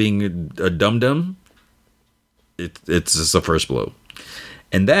 Aemon is being a dum-dum. It's just the first blow.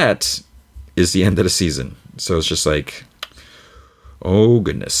 And that is the end of the season. So it's just like, oh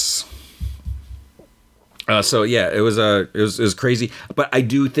goodness. So yeah, it was crazy. But I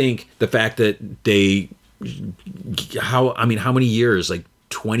do think the fact that how many years, like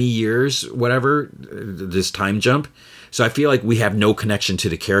 20 years, whatever, this time jump. So I feel like we have no connection to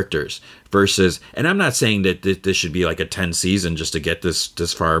the characters versus, and I'm not saying that this should be like a 10 season just to get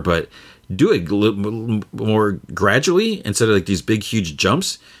this far, but do it a little more gradually instead of like these big, huge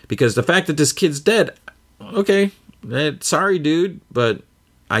jumps, because the fact that this kid's dead, okay, sorry, dude, but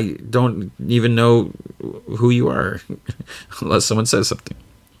I don't even know who you are unless someone says something.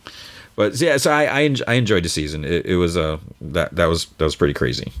 But yeah, so I enjoyed the season. It was that was pretty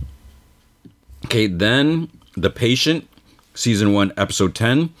crazy. Okay, then The Patient, season 1, episode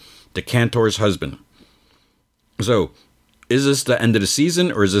 10, The Cantor's Husband. So, is this the end of the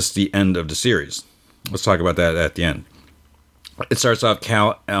season or is this the end of the series? Let's talk about that at the end. It starts off,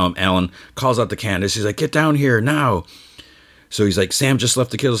 Alan calls out to Candace. He's like, get down here now. So he's like, Sam just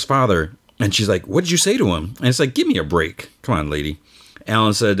left to kill his father. And she's like, what did you say to him? And it's like, give me a break. Come on, lady.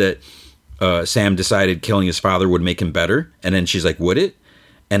 Alan said that Sam decided killing his father would make him better. And then she's like, would it?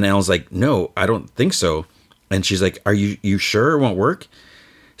 And Alan's like, no, I don't think so. And she's like, are you sure it won't work?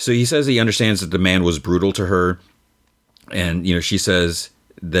 So he says he understands that the man was brutal to her. And, you know, she says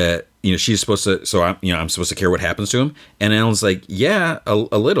that she's supposed to, so I'm supposed to care what happens to him. And Alan's like, yeah, a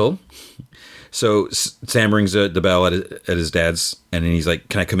little. So Sam rings the bell at his dad's, and then he's like,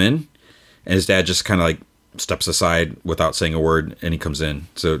 can I come in? And his dad just kind of like steps aside without saying a word, and he comes in.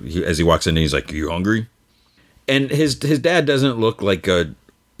 So as he walks in, he's like, are you hungry? And his dad doesn't look like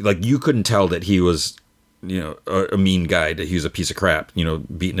you couldn't tell that he was, a mean guy, that he was a piece of crap,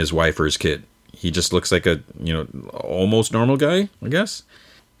 beating his wife or his kid. He just looks like a, almost normal guy, I guess.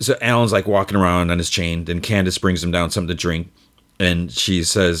 So Alan's like walking around on his chain. Then Candace brings him down something to drink. And she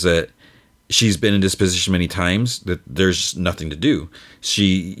says that she's been in this position many times, that there's nothing to do.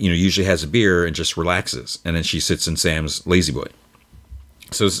 She, usually has a beer and just relaxes. And then she sits in Sam's lazy boy.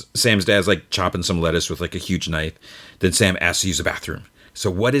 So Sam's dad's like chopping some lettuce with like a huge knife. Then Sam asks to use the bathroom. So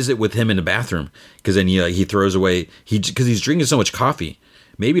what is it with him in the bathroom? Because then he throws away, because he's drinking so much coffee.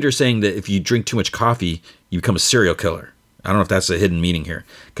 Maybe they're saying that if you drink too much coffee, you become a serial killer. I don't know if that's a hidden meaning here,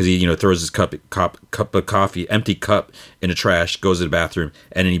 because he throws his cup of coffee, empty cup, in the trash, goes to the bathroom,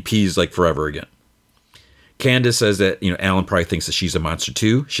 and then he pees like forever again. Candace says that Alan probably thinks that she's a monster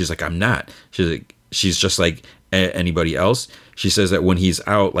too. She's like, I'm not. She's just like anybody else. She says that when he's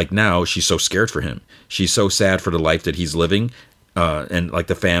out, like now, she's so scared for him. She's so sad for the life that he's living, and like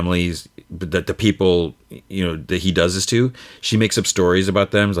the families, that the people that he does this to. She makes up stories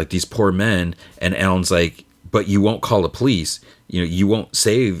about them, like these poor men, and Alan's like, but you won't call the police. You won't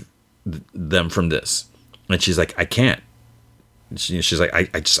save them from this. And she's like, I can't. She's like,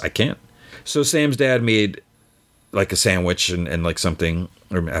 I can't. So Sam's dad made like a sandwich and like something,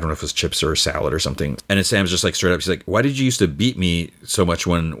 or I don't know if it was chips or a salad or something. And then Sam's just like straight up, she's like, why did you used to beat me so much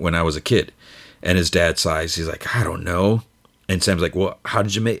when I was a kid? And his dad sighs. He's like, I don't know. And Sam's like, well, how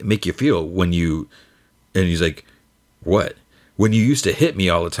did you make you feel when you, and he's like, what? When you used to hit me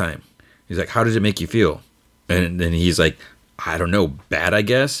all the time. He's like, how did it make you feel? And then he's like, I don't know, bad, I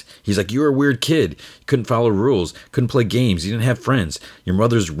guess. He's like, you were a weird kid. You couldn't follow rules, couldn't play games. You didn't have friends. Your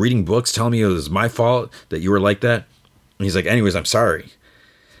mother's reading books telling me it was my fault that you were like that. And he's like, anyways, I'm sorry.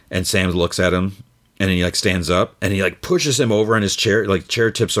 And Sam looks at him, and then he like stands up, and he like pushes him over on his chair, like chair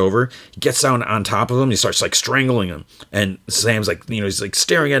tips over. He gets down on top of him. He starts like strangling him. And Sam's like, he's like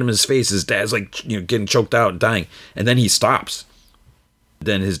staring at him in his face. His dad's like, getting choked out and dying. And then he stops.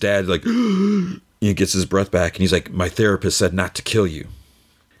 Then his dad like, he gets his breath back, and he's like, my therapist said not to kill you.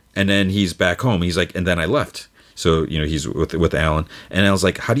 And then he's back home. He's like, and then I left. So, he's with Alan. And I was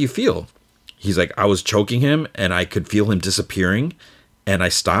like, how do you feel? He's like, I was choking him, and I could feel him disappearing, and I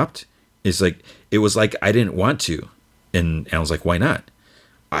stopped. It's like, it was like I didn't want to. And Alan's like, why not?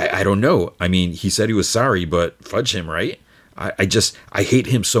 I don't know. I mean, he said he was sorry, but fudge him, right? I hate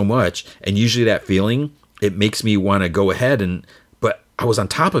him so much. And usually that feeling, it makes me want to go ahead but I was on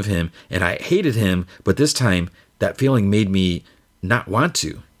top of him, and I hated him, but this time that feeling made me not want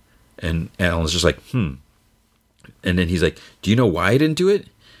to. And Alan's just like, And then he's like, do you know why I didn't do it?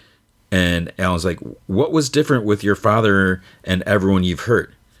 And Alan's like, what was different with your father and everyone you've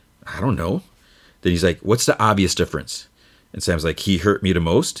hurt? I don't know. Then he's like, what's the obvious difference? And Sam's like, he hurt me the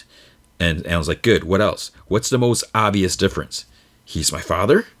most. And Alan's like, good, what else? What's the most obvious difference? He's my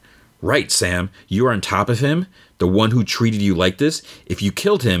father? Right, Sam, you are on top of him, the one who treated you like this. If you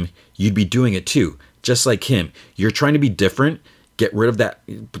killed him, you'd be doing it too, just like him. You're trying to be different, get rid of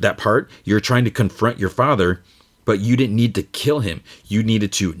that part. You're trying to confront your father, but you didn't need to kill him. You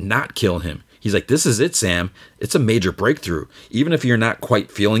needed to not kill him. He's like, this is it, Sam. It's a major breakthrough. Even if you're not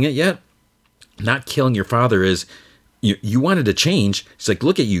quite feeling it yet, not killing your father is, you wanted to change. He's like,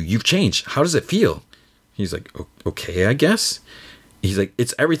 look at you, you've changed. How does it feel? He's like, okay, I guess. He's like,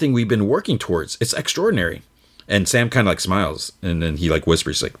 it's everything we've been working towards. It's extraordinary. And Sam kind of like smiles, and then he like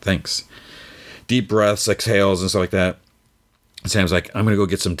whispers, like, thanks. Deep breaths, exhales, and stuff like that. And Sam's like, I'm going to go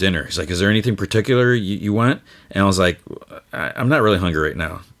get some dinner. He's like, is there anything particular you want? And I was like, I'm not really hungry right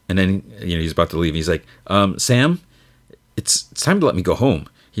now. And then, he's about to leave. He's like, Sam, it's time to let me go home.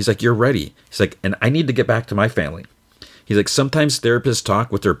 He's like, you're ready. He's like, and I need to get back to my family. He's like, sometimes therapists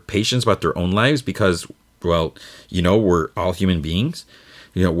talk with their patients about their own lives because, well, we're all human beings.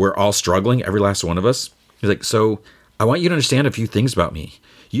 We're all struggling, every last one of us. He's like, so I want you to understand a few things about me.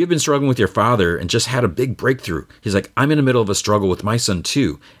 You've been struggling with your father and just had a big breakthrough. He's like, I'm in the middle of a struggle with my son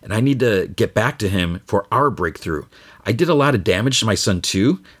too, and I need to get back to him for our breakthrough. I did a lot of damage to my son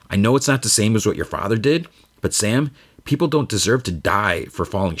too. I know it's not the same as what your father did, but Sam, people don't deserve to die for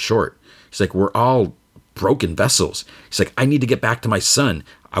falling short. He's like, we're all broken vessels. He's like, I need to get back to my son.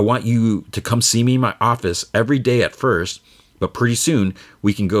 I want you to come see me in my office every day at first, but pretty soon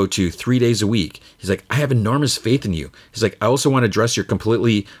we can go to 3 days a week. He's like, I have enormous faith in you. He's like, I also want to address your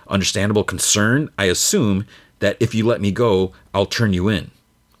completely understandable concern. I assume that if you let me go, I'll turn you in.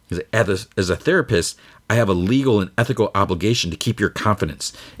 He's like, as a therapist, I have a legal and ethical obligation to keep your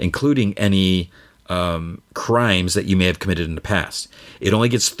confidence, including any crimes that you may have committed in the past. It only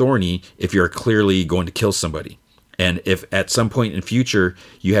gets thorny if you're clearly going to kill somebody. And if at some point in future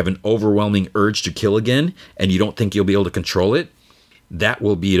you have an overwhelming urge to kill again and you don't think you'll be able to control it, that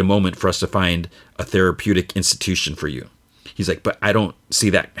will be the moment for us to find a therapeutic institution for you. He's like, but I don't see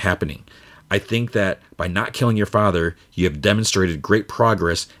that happening. I think that by not killing your father, you have demonstrated great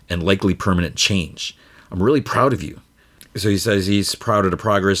progress and likely permanent change. I'm really proud of you. So he says he's proud of the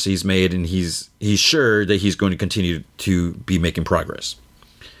progress he's made, and he's sure that he's going to continue to be making progress.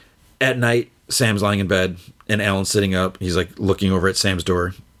 At night, Sam's lying in bed, and Alan's sitting up. He's like looking over at Sam's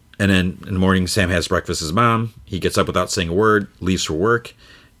door. And then in the morning, Sam has breakfast with his mom. He gets up without saying a word, leaves for work.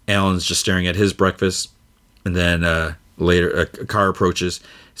 Alan's just staring at his breakfast. And then later, a car approaches.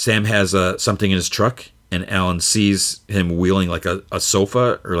 Sam has something in his truck, and Alan sees him wheeling like a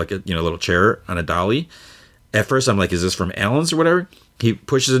sofa or like a little chair on a dolly. At first, I'm like, is this from Alan's or whatever? He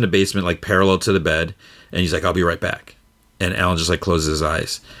pushes in the basement, like parallel to the bed, and he's like, I'll be right back. And Alan just like closes his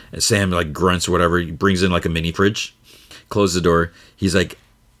eyes. And Sam like grunts or whatever. He brings in like a mini fridge, closes the door. He's like,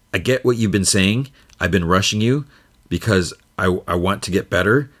 I get what you've been saying. I've been rushing you because I want to get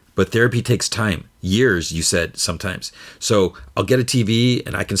better. But therapy takes time. Years, you said, sometimes. So I'll get a TV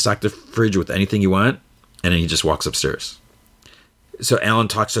and I can stock the fridge with anything you want. And then he just walks upstairs. So Alan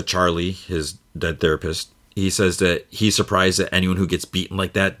talks to Charlie, his dead therapist. He says that he's surprised that anyone who gets beaten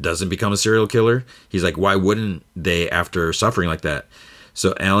like that doesn't become a serial killer. He's like, why wouldn't they after suffering like that?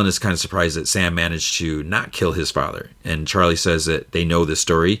 So Alan is kind of surprised that Sam managed to not kill his father. And Charlie says that they know this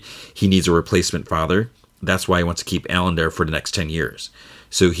story. He needs a replacement father. That's why he wants to keep Alan there for the next 10 years.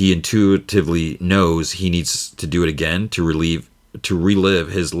 So he intuitively knows he needs to do it again to relive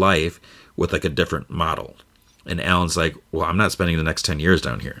his life with like a different model. And Alan's like, well, I'm not spending the next 10 years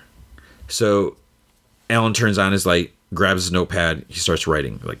down here. So Alan turns on his light, grabs his notepad. He starts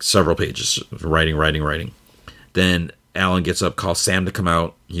writing like several pages, writing. Then Alan gets up, calls Sam to come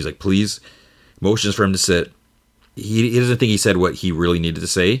out. He's like, please, motions for him to sit. He doesn't think he said what he really needed to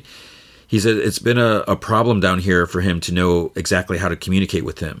say. He said it's been a problem down here for him to know exactly how to communicate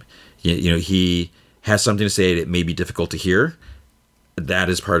with him. He has something to say that may be difficult to hear. That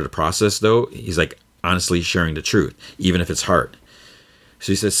is part of the process, though. He's like, honestly sharing the truth, even if it's hard.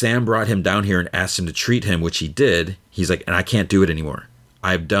 So he says Sam brought him down here and asked him to treat him, which he did. He's like, and I can't do it anymore.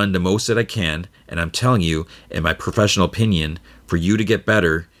 I've done the most that I can, and I'm telling you, in my professional opinion, for you to get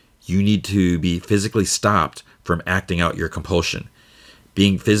better, you need to be physically stopped from acting out your compulsion.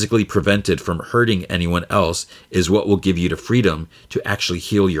 Being physically prevented from hurting anyone else is what will give you the freedom to actually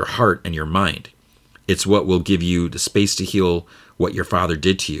heal your heart and your mind. It's what will give you the space to heal what your father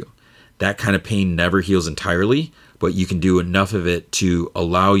did to you. That kind of pain never heals entirely, but you can do enough of it to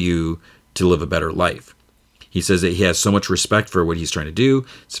allow you to live a better life. He says that he has so much respect for what he's trying to do.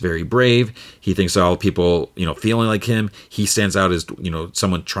 It's very brave. He thinks all people, feeling like him, he stands out as,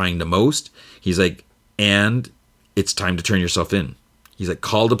 someone trying the most. He's like, and it's time to turn yourself in. He's like,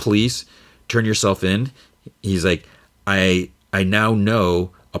 call the police, turn yourself in. He's like, I now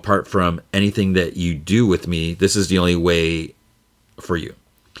know, apart from anything that you do with me, this is the only way for you.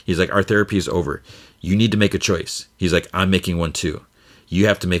 He's like, our therapy is over. You need to make a choice. He's like, I'm making one too. You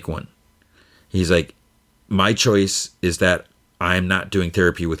have to make one. He's like, my choice is that I'm not doing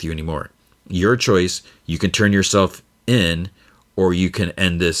therapy with you anymore. Your choice, you can turn yourself in or you can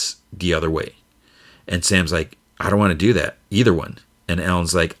end this the other way. And Sam's like, I don't want to do that. Either one. And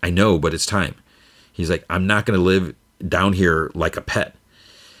Alan's like, I know, but it's time. He's like, I'm not going to live down here like a pet.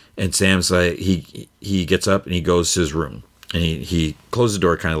 And Sam's like, he gets up and he goes to his room. And he closes the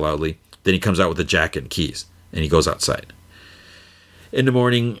door kind of loudly. Then he comes out with a jacket and keys. And he goes outside. In the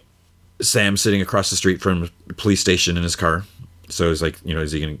morning, Sam's sitting across the street from the police station in his car. So he's like,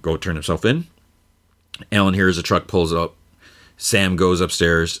 is he going to go turn himself in? Alan hears a truck pulls up. Sam goes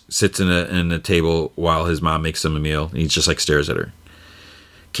upstairs, sits in a table while his mom makes him a meal. And he just like stares at her.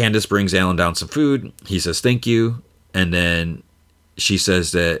 Candace brings Alan down some food. He says, thank you. And then she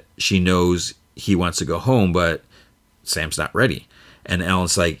says that she knows he wants to go home, but Sam's not ready. And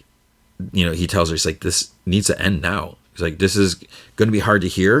Alan's like, he tells her, he's like, this needs to end now. He's like, this is going to be hard to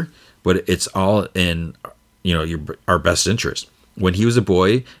hear, but it's all in, our best interest. When he was a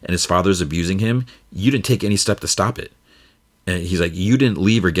boy and his father's abusing him, you didn't take any step to stop it. And he's like, you didn't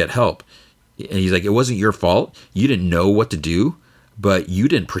leave or get help. And he's like, it wasn't your fault. You didn't know what to do, but you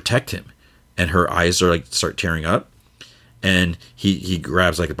didn't protect him. And her eyes are like start tearing up. And he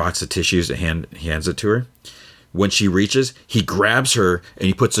grabs like a box of tissues and hands it to her. When she reaches, he grabs her and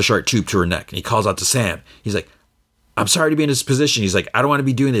he puts the sharp tube to her neck. And he calls out to Sam. He's like, I'm sorry to be in this position. He's like, I don't want to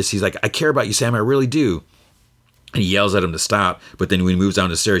be doing this. He's like, I care about you, Sam. I really do. And he yells at him to stop. But then when he moves down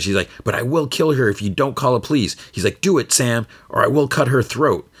the stairs, he's like, but I will kill her if you don't call the police. He's like, do it, Sam, or I will cut her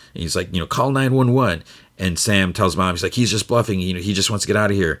throat. And he's like, call 911. And Sam tells Mom, he's like, he's just bluffing. He just wants to get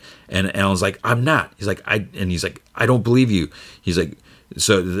out of here. And Alan's like, I'm not. He's like, I don't believe you. He's like,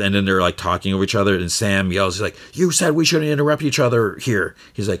 so, and then they're like talking over each other. And Sam yells, he's like, you said we shouldn't interrupt each other here.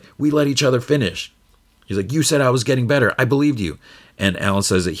 He's like, we let each other finish. He's like, you said I was getting better. I believed you. And Alan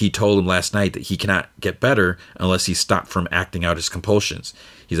says that he told him last night that he cannot get better unless he stopped from acting out his compulsions.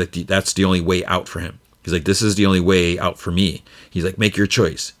 He's like, that's the only way out for him. He's like, this is the only way out for me. He's like, make your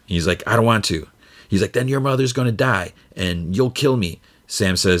choice. He's like, I don't want to. He's like, then your mother's going to die and you'll kill me.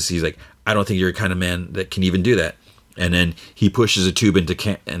 Sam says, he's like, I don't think you're the kind of man that can even do that. And then he pushes a tube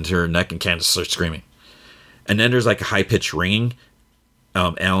into her neck and Candace starts screaming. And then there's like a high-pitched ringing.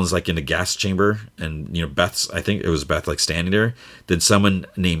 Alan's like in the gas chamber and, I think it was Beth like standing there. Then someone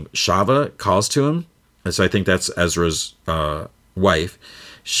named Shava calls to him. And so I think that's Ezra's wife.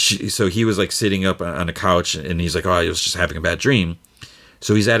 So he was like sitting up on a couch and he's like, oh, I was just having a bad dream.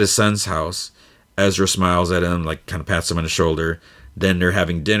 So he's at his son's house. Ezra smiles at him, like kind of pats him on the shoulder. Then they're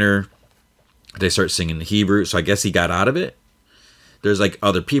having dinner. They start singing in Hebrew. So I guess he got out of it. There's like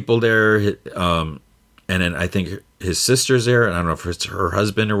other people there. And then I think his sister's there. And I don't know if it's her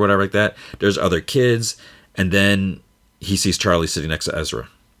husband or whatever like that. There's other kids. And then he sees Charlie sitting next to Ezra.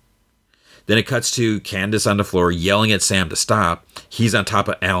 Then it cuts to Candace on the floor yelling at Sam to stop. He's on top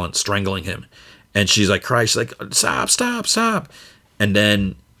of Alan, strangling him. And she's like, cries. She's like, stop, stop, stop. And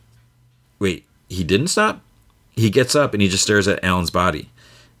then, wait, he didn't stop? He gets up and he just stares at Alan's body.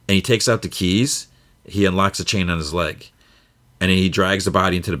 And he takes out the keys. He unlocks the chain on his leg. And then he drags the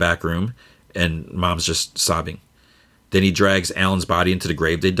body into the back room. And Mom's just sobbing. Then he drags Alan's body into the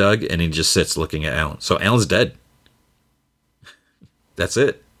grave they dug. And he just sits looking at Alan. So Alan's dead. That's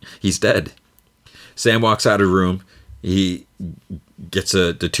it. He's dead. Sam walks out of the room. He gets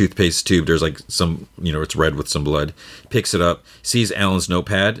the toothpaste tube. There's like some, it's red with some blood. Picks it up. Sees Alan's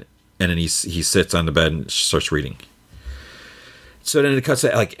notepad. And then he sits on the bed and starts reading. So then it cuts to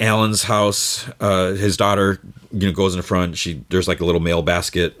like Alan's house. His daughter, goes in the front. There's like a little mail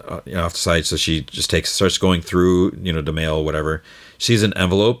basket off the side. So she just starts going through, the mail, whatever. She sees an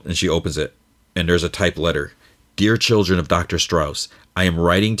envelope and she opens it. And there's a typed letter. Dear children of Dr. Strauss, I am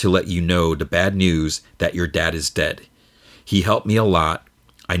writing to let you know the bad news that your dad is dead. He helped me a lot.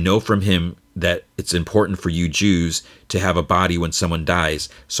 I know from him that it's important for you Jews to have a body when someone dies,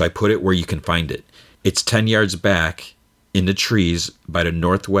 so I put it where you can find it. It's 10 yards back in the trees by the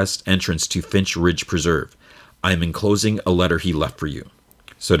northwest entrance to Finch Ridge Preserve. I am enclosing a letter he left for you.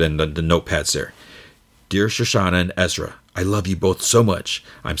 So then the notepad's there. Dear Shoshana and Ezra, I love you both so much.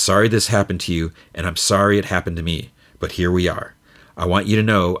 I'm sorry this happened to you, and I'm sorry it happened to me, but here we are. I want you to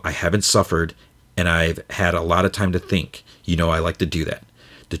know I haven't suffered, and I've had a lot of time to think. I like to do that.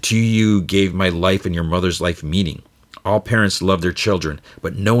 The two of you gave my life and your mother's life meaning. All parents love their children,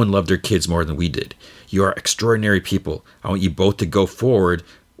 but no one loved their kids more than we did. You are extraordinary people. I want you both to go forward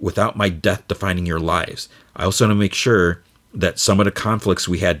without my death defining your lives. I also want to make sure that some of the conflicts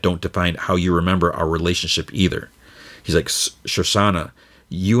we had don't define how you remember our relationship either. He's like, Shoshana,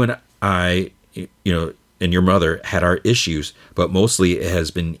 you and I, and your mother had our issues, but mostly it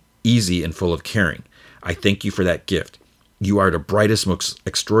has been easy and full of caring. I thank you for that gift. You are the brightest, most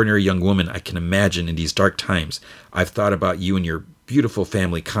extraordinary young woman I can imagine in these dark times. I've thought about you and your beautiful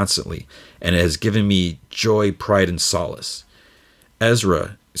family constantly, and it has given me joy, pride, and solace.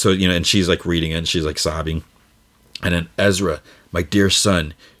 Ezra, so, and she's like reading it, and she's like sobbing. And then Ezra, my dear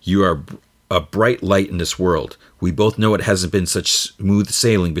son, you are a bright light in this world. We both know it hasn't been such smooth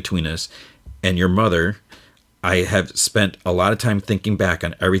sailing between us. And your mother, I have spent a lot of time thinking back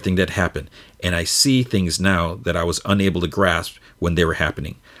on everything that happened, and I see things now that I was unable to grasp when they were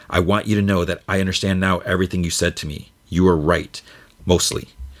happening. I want you to know that I understand now everything you said to me. You were right, mostly.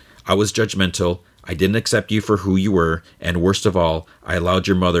 I was judgmental. I didn't accept you for who you were, and worst of all, I allowed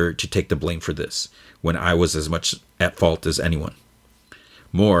your mother to take the blame for this, when I was as much at fault as anyone.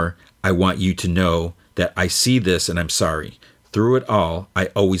 More, I want you to know that I see this and I'm sorry. Through it all, I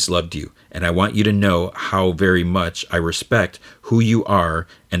always loved you, and I want you to know how very much I respect who you are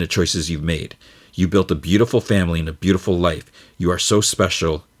and the choices you've made. You built a beautiful family and a beautiful life. You are so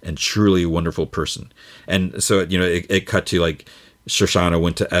special and truly a wonderful person. And so, it cut to like Shoshana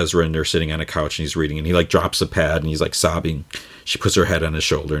went to Ezra and they're sitting on a couch and he's reading, and he like drops a pad and he's like sobbing. She puts her head on his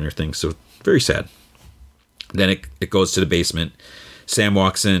shoulder and everything. So very sad. Then it goes to the basement. Sam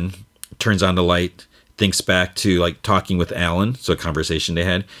walks in, turns on the light, thinks back to like talking with Alan, so a conversation they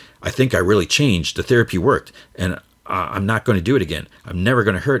had. I think I really changed. The therapy worked, and I'm not going to do it again. I'm never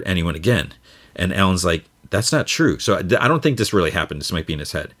going to hurt anyone again. And Alan's like, that's not true. So I don't think this really happened. This might be in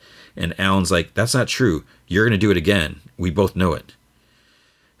his head. And Alan's like, that's not true. You're going to do it again. We both know it.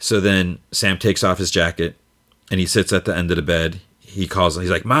 So then Sam takes off his jacket and he sits at the end of the bed. He calls, he's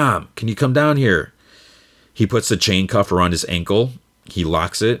like, Mom, can you come down here? He puts the chain cuff around his ankle. He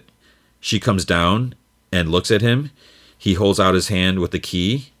locks it. She comes down and looks at him. He holds out his hand with the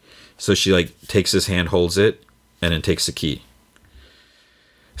key. So she like takes his hand, holds it, and then takes the key.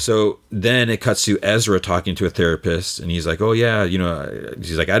 So then it cuts to Ezra talking to a therapist, and he's like, oh yeah,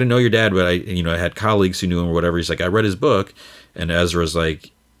 he's like, I didn't know your dad, but I had colleagues who knew him or whatever. He's like, I read his book. And Ezra's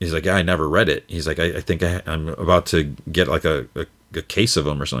like, he's like, yeah, I never read it. He's like, I think I'm about to get like a case of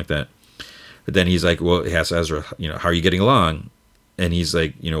them or something like that. But then he's like, well, he asks Ezra, how are you getting along? And he's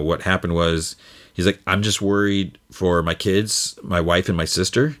like, what happened was, he's like, I'm just worried for my kids, my wife and my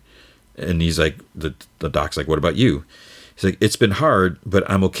sister. And he's like, the doc's like, what about you? He's like, it's been hard, but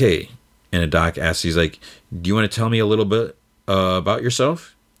I'm okay. And the doc asks, he's like, do you want to tell me a little bit about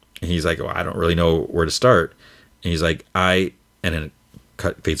yourself? And he's like, well, I don't really know where to start. And he's like, and then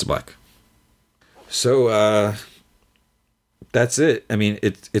fades to black. So that's it. I mean,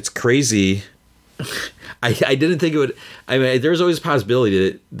 it's crazy. I didn't think it would. I mean, there's always a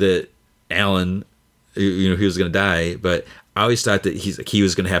possibility that Alan, he was going to die, but I always thought that he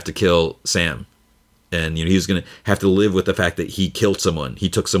was going to have to kill Sam, and he was going to have to live with the fact that he killed someone, he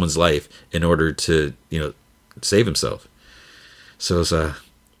took someone's life in order to save himself. So it's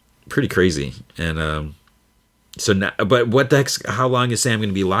pretty crazy, and so now, but what the heck's, how long is Sam going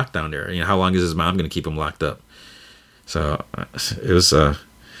to be locked down there? How long is his mom going to keep him locked up? So it was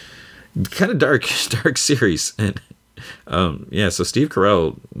kind of dark series, and so Steve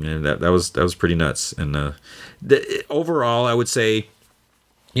Carell, that was pretty nuts. And overall, I would say,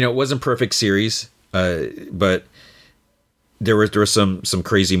 it wasn't a perfect series, but there were some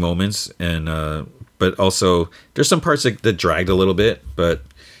crazy moments, and but also there's some parts that dragged a little bit. But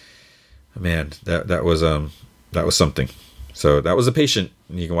man, that was something. So that was The Patient.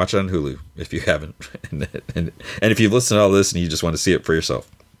 You can watch it on Hulu if you haven't, and if you've listened to all this and you just want to see it for yourself,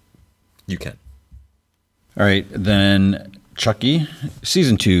 you can. All right, then Chucky,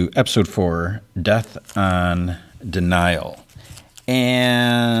 Season 2, Episode 4, Death on Denial.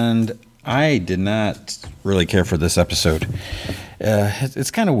 And I did not really care for this episode.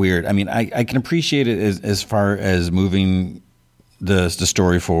 It's kind of weird. I mean, I can appreciate it as far as moving the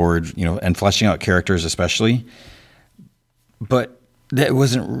story forward, and fleshing out characters especially. But that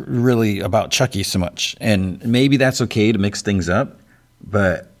wasn't really about Chucky so much. And maybe that's okay to mix things up,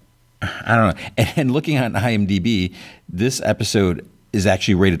 but I don't know. And looking on IMDb, this episode is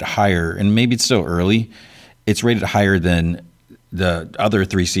actually rated higher, and maybe it's still early. It's rated higher than the other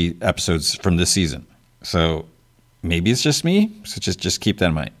 3 episodes from this season. So maybe it's just me. So just keep that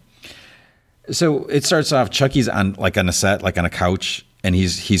in mind. So it starts off, Chucky's on a set, like on a couch, and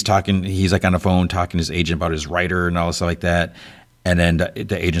he's talking. He's like on the phone talking to his agent about his writer and all this stuff like that. And then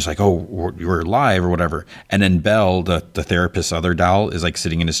the agent's like, "Oh, we're live or whatever." And then Belle, the therapist's other doll, is like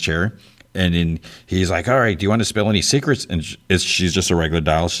sitting in his chair, and then he's like, "All right, do you want to spill any secrets?" And she's just a regular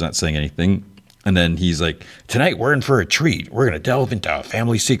doll; she's not saying anything. And then he's like, "Tonight we're in for a treat. We're gonna delve into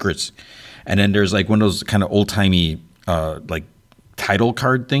family secrets." And then there's like one of those kind of old timey like title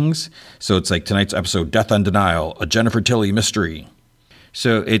card things. So it's like tonight's episode, Death on Denial, a Jennifer Tilly mystery.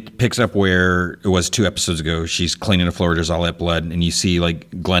 So it picks up where it was 2 episodes ago. She's cleaning the floor. There's all that blood. And you see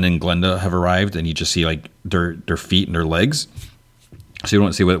like Glenn and Glenda have arrived, and you just see like their feet and their legs. So you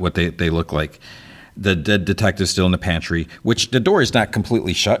don't see what they look like. The dead detective's still in the pantry, which the door is not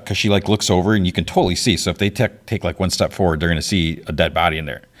completely shut because she like looks over and you can totally see. So if they take like one step forward, they're going to see a dead body in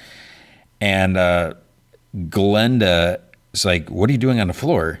there. And Glenda is like, "What are you doing on the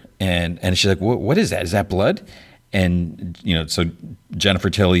floor?" And she's like, what is that? Is that blood? And, so Jennifer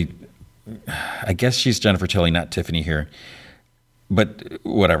Tilly, I guess she's Jennifer Tilly, not Tiffany here. But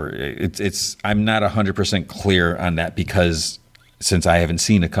whatever. I'm not 100% clear on that because since I haven't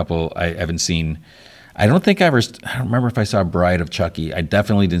seen I don't remember if I saw Bride of Chucky. I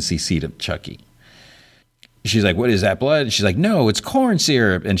definitely didn't see Seed of Chucky. She's like, "What is that blood?" She's like, "No, it's corn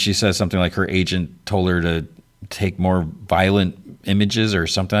syrup." And she says something like her agent told her to take more violent images or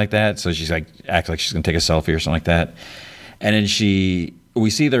something like that. So she's like, acts like she's going to take a selfie or something like that. And then we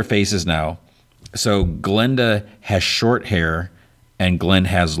see their faces now. So Glenda has short hair and Glenn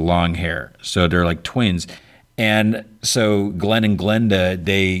has long hair. So they're like twins. And so Glenn and Glenda,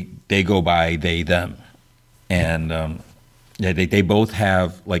 they go by they, them. And they both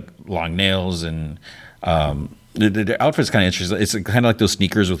have like long nails and The outfit's kind of interesting. It's kind of like those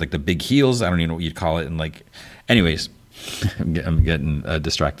sneakers with like the big heels. I don't even know what you'd call it. And like, anyways, I'm getting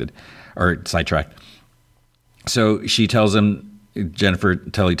distracted or sidetracked. So she tells him, Jennifer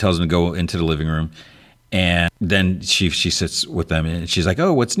Tilly tells him to go into the living room. And then she sits with them and she's like,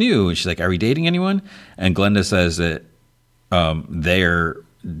 oh, what's new? And she's like, are we dating anyone? And Glenda says that they're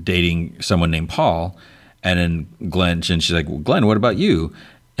dating someone named Paul. And then she's like, well, Glenn, what about you?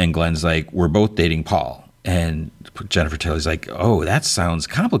 And Glenn's like, we're both dating Paul. And Jennifer Tilly's like, oh, that sounds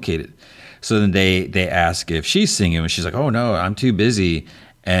complicated. So then they ask if she's seeing him, and she's like, oh no, I'm too busy.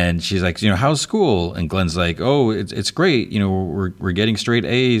 And she's like, how's school? And Glenn's like, oh, it's great. We're getting straight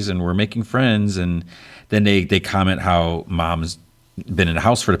A's and we're making friends. And then they comment how mom's been in the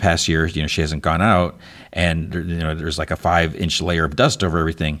house for the past year. She hasn't gone out, and there's like a 5-inch layer of dust over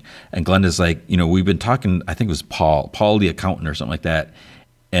everything. And Glenda's like, we've been talking. I think it was Paul the accountant or something like that.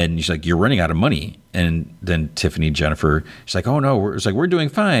 And she's like, you're running out of money. And then Tiffany, Jennifer, she's like, oh no, we're doing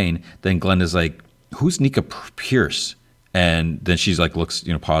fine. Then Glenda's like, who's Nika Pierce? And then she's like, looks,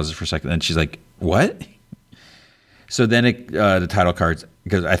 pauses for a second. And she's like, what? So then the title cards,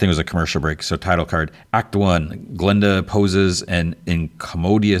 because I think it was a commercial break. So title card, Act 1, Glenda poses an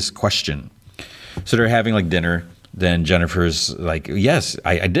incommodious question. So they're having like dinner. Then Jennifer's like, yes,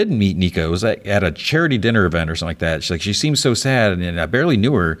 I did meet Nika. It was at a charity dinner event or something like that. She's like, she seems so sad, and I barely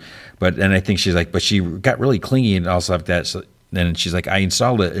knew her. And I think she's like, but she got really clingy and also like that. So then she's like, I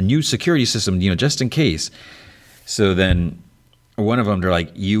installed a new security system, just in case. So then one of them, they're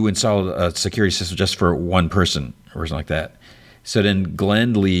like, you installed a security system just for one person or something like that. So then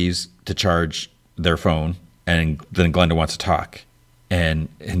Glenn leaves to charge their phone, and then Glenda wants to talk. And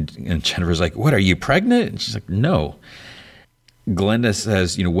Jennifer's like, what, are you pregnant? And she's like, no. Glenda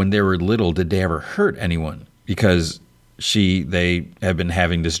says, when they were little, did they ever hurt anyone? Because they have been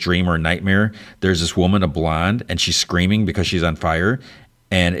having this dream or nightmare. There's this woman, a blonde, and she's screaming because she's on fire.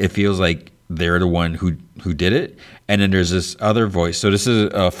 And it feels like they're the one who did it. And then there's this other voice. So this is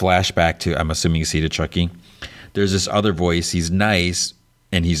a flashback to, I'm assuming you see to Chucky. There's this other voice. He's nice.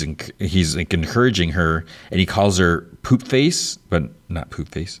 And he's like encouraging her, and he calls her poop face, but not poop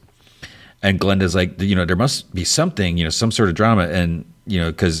face. And Glenda's like, there must be something, some sort of drama, and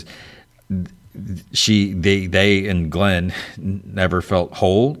because they and Glenn never felt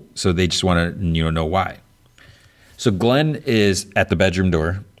whole, so they just want to know why. So Glenn is at the bedroom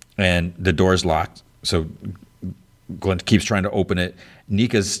door, and the door's locked. So Glenn keeps trying to open it.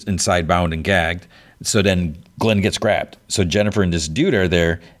 Nika's inside, bound and gagged. So then Glenn gets grabbed. So Jennifer and this dude are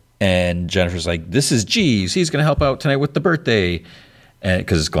there, and Jennifer's like, this is Jeeves. He's going to help out tonight with the birthday.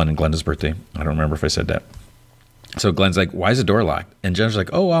 Because it's Glenn and Glenda's birthday. I don't remember if I said that. So Glenn's like, why is the door locked? And Jennifer's like,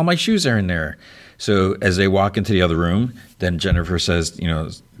 oh, all my shoes are in there. So as they walk into the other room, then Jennifer says,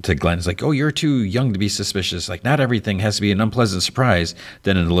 to Glenn, it's like, oh, you're too young to be suspicious. Like, not everything has to be an unpleasant surprise.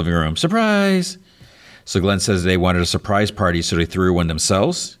 Then in the living room, surprise. So Glenn says they wanted a surprise party, so they threw one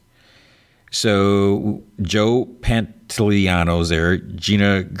themselves. So Joe Pantoliano's there,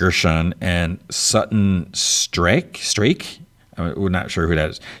 Gina Gershon, and Sutton Strake. We're not sure who that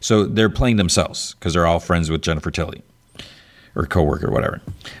is. So they're playing themselves because they're all friends with Jennifer Tilly or coworker or whatever.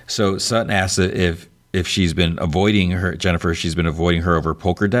 So Sutton asks if she's been avoiding her, Jennifer, she's been avoiding her over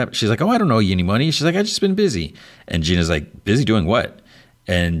poker debt. She's like, oh, I don't owe you any money. She's like, I've just been busy. And Gina's like, busy doing what?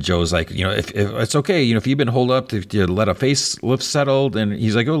 And Joe's like, if it's okay, if you've been holed up, if you let a facelift settled, and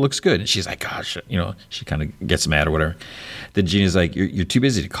he's like, oh, it looks good. And she's like, gosh, she kind of gets mad or whatever. Then Gina's like, you're too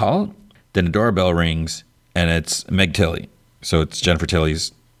busy to call? Then the doorbell rings, and it's Meg Tilly. So it's Jennifer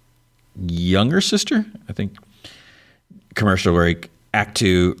Tilly's younger sister, I think. Commercial break, Act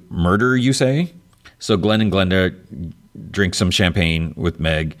 2, murder, you say? So Glenn and Glenda drink some champagne with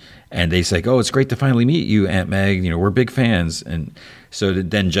Meg, and they say, oh, it's great to finally meet you, Aunt Meg. We're big fans. And so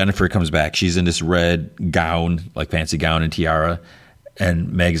then Jennifer comes back. She's in this red gown, like fancy gown and tiara.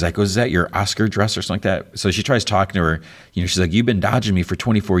 And Meg's like, oh, is that your Oscar dress or something like that? So she tries talking to her. She's like, you've been dodging me for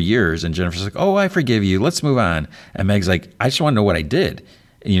 24 years. And Jennifer's like, oh, I forgive you. Let's move on. And Meg's like, I just want to know what I did.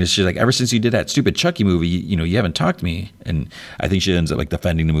 And, she's like, ever since you did that stupid Chucky movie, you haven't talked to me. And I think she ends up like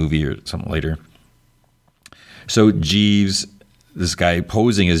defending the movie or something later. So Jeeves, this guy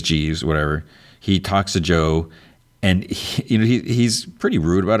posing as Jeeves, whatever, he talks to Joe, and he's pretty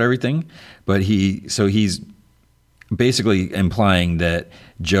rude about everything, but he's basically implying that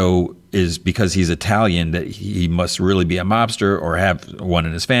Joe is, because he's Italian, that he must really be a mobster or have one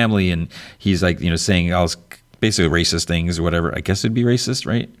in his family, and he's like, saying all basically racist things or whatever. I guess it'd be racist,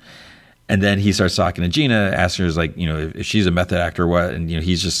 right? And then he starts talking to Gina, asking her, like, if she's a method actor or what, and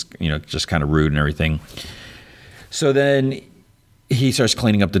he's just kind of rude and everything. So then he starts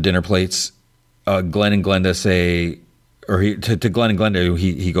cleaning up the dinner plates, Glenn and Glenda say, or to Glenn and Glenda,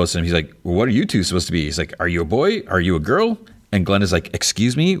 he goes to him. He's like, well, "What are you two supposed to be?" He's like, "Are you a boy? Are you a girl?" And Glenda's like,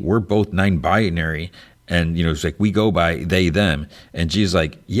 "Excuse me, we're both non-binary." And it's like, we go by they them. And G's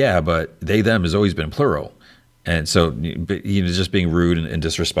like, "Yeah, but they them has always been plural." And so, just being rude and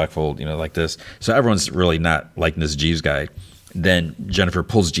disrespectful, like this. So everyone's really not liking this Jeeves guy. Then Jennifer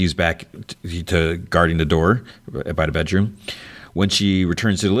pulls Jeeves back to guarding the door by the bedroom. When she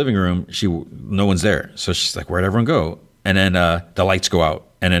returns to the living room, no one's there. So she's like, "Where'd everyone go?" And then the lights go out,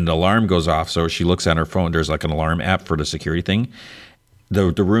 and then the alarm goes off. So she looks at her phone. There's like an alarm app for the security thing.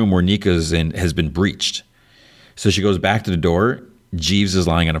 The room where Nika's in has been breached. So she goes back to the door. Jeeves is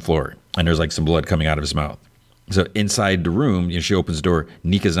lying on the floor, and there's like some blood coming out of his mouth. So inside the room, she opens the door.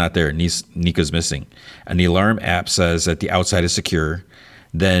 Nika's not there. Nika's missing. And the alarm app says that the outside is secure.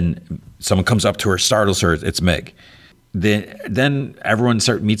 Then someone comes up to her, startles her. It's Meg. Then everyone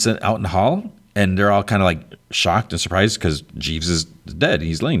meets out in the hall, and they're all kind of like shocked and surprised because Jeeves is dead.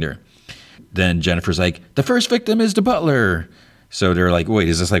 He's laying there. Then Jennifer's like, "The first victim is the butler." So they're like, "Wait,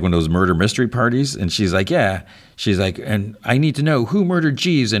 is this like one of those murder mystery parties?" And she's like, "Yeah." She's like, "And I need to know who murdered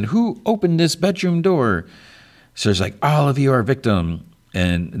Jeeves and who opened this bedroom door." So it's like, "All of you are a victim."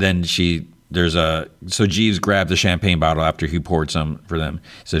 And then so Jeeves grabbed the champagne bottle after he poured some for them.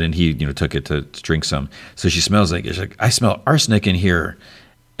 So then he, took it to drink some. So she smells like, she's like, "I smell arsenic in here."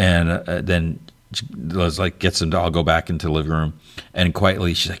 And then she gets them to all go back into the living room. And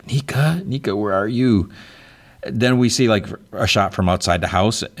quietly, she's like, Nika, where are you?" Then we see like a shot from outside the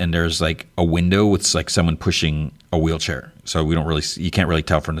house, and there's like a window with like someone pushing a wheelchair. So you can't really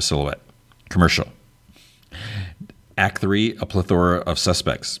tell from the silhouette. Commercial. Act 3, a plethora of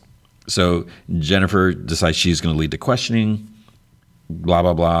suspects. So Jennifer decides she's going to lead the questioning, blah,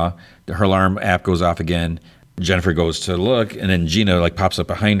 blah, blah. Her alarm app goes off again. Jennifer goes to look, and then Gina like pops up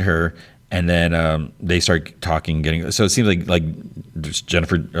behind her, and then they start talking, so it seems like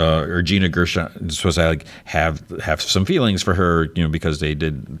Jennifer or Gina Gershon is supposed to like have some feelings for her, because they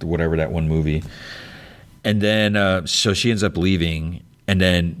did whatever that one movie. And then so she ends up leaving, and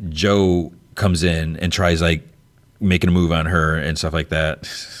then Joe comes in and tries like making a move on her and stuff like that.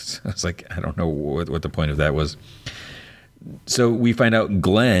 So it's like, I don't know what the point of that was. So we find out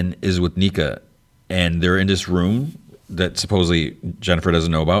Glenn is with Nika, and they're in this room that supposedly Jennifer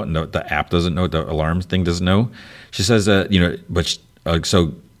doesn't know about, and the app doesn't know, the alarm thing doesn't know. She says that,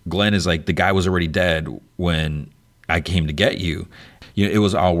 so Glenn is like, "The guy was already dead when I came to get you. It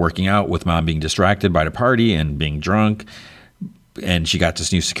was all working out with Mom being distracted by the party and being drunk, and she got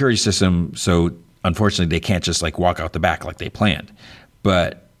this new security system. So unfortunately, they can't just like walk out the back like they planned,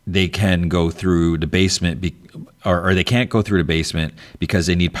 but they can go through the basement, or they can't go through the basement because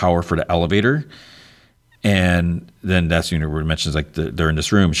they need power for the elevator." And then that's where it mentions like they're in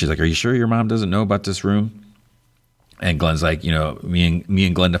this room. She's like, "Are you sure your mom doesn't know about this room?" And Glenn's like, me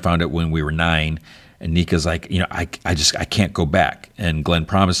and Glenda found it when we were 9. And Nika's like, I can't go back. And Glenn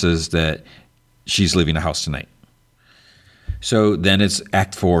promises that she's leaving the house tonight. So then it's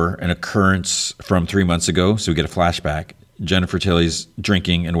Act 4, an occurrence from 3 months ago. So we get a flashback. Jennifer Tilly's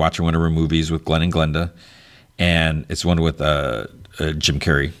drinking and watching one of her movies with Glenn and Glenda. And it's one with Jim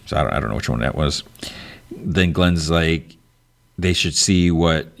Carrey. So I don't know which one that was. Then Glenn's like, they should see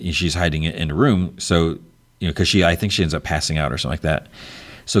what she's hiding in the room. So, because I think she ends up passing out or something like that.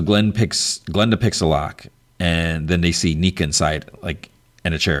 So Glenda picks a lock, and then they see Nika inside, like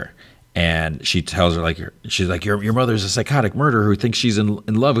in a chair. And she tells her, she's like, your mother's a psychotic murderer who thinks she's in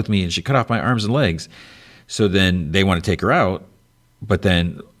love with me, and she cut off my arms and legs. So then they want to take her out, but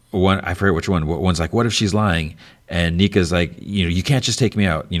then I forget which one. One's like, "What if she's lying?" And Nika's like, "You can't just take me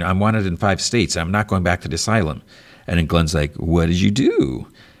out. I'm wanted in 5 states. I'm not going back to the asylum." And then Glenn's like, "What did you do?"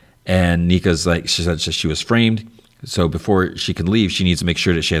 And Nika's like, she said she was framed. So before she can leave, she needs to make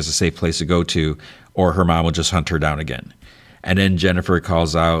sure that she has a safe place to go to, or her mom will just hunt her down again. And then Jennifer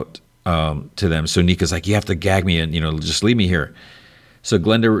calls out to them. So Nika's like, "You have to gag me and, just leave me here." So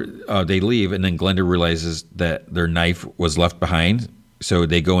Glenda, they leave, and then Glenda realizes that their knife was left behind. So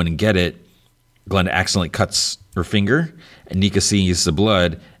they go in and get it. Glenda accidentally cuts her finger, and Nika sees the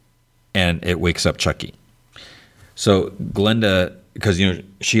blood, and it wakes up Chucky. So Glenda, because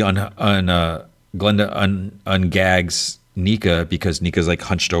Glenda ungags Nika because Nika's like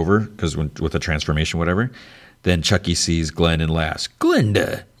hunched over because with the transformation, whatever. Then Chucky sees Glenn and laughs.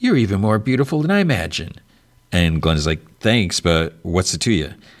 "Glenda, you're even more beautiful than I imagined." And Glenda's like, "Thanks, but what's it to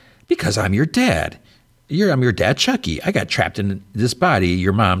you?" "Because I'm your dad. I'm your dad, Chucky. I got trapped in this body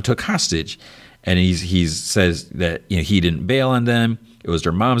your mom took hostage." And he says that he didn't bail on them. It was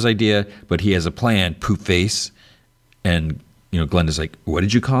their mom's idea, but he has a plan, poop face. And Glenda's like, what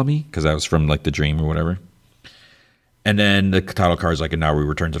did you call me? Because that was from like the dream or whatever. And then the title card is like, and now we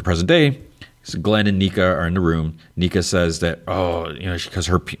return to the present day. So Glenn and Nika are in the room. Nika says that, because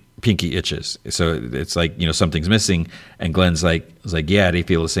her pinky itches. So it's like, something's missing. And Glenn's like, yeah, they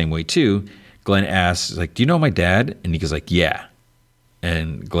feel the same way too. Glenn asks, like, do you know my dad? And Nika's like, yeah.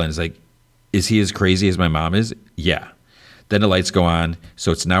 And Glenn's like, is he as crazy as my mom is? Yeah. Then the lights go on.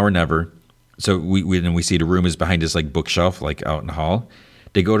 So it's now or never. So we see the room is behind this like bookshelf, like out in the hall.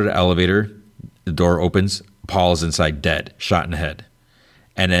 They go to the elevator. The door opens. Paul is inside dead, shot in the head.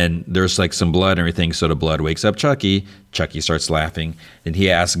 And then there's like some blood and everything. So the blood wakes up Chucky. Chucky starts laughing. And he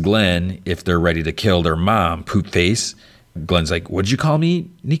asks Glenn if they're ready to kill their mom, poop face. Glenn's like, what'd you call me,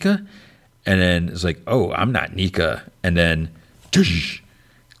 Nika? And then it's like, oh, I'm not Nika. And then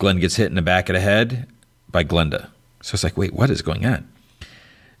Glenn gets hit in the back of the head by Glenda. So it's like, wait, what is going on?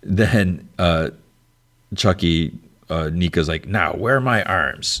 Then Chucky, Nika's like, now, where are my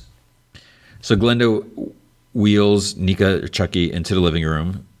arms? So Glenda wheels Nika or Chucky into the living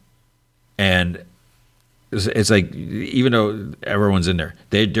room, and it's like, even though everyone's in there,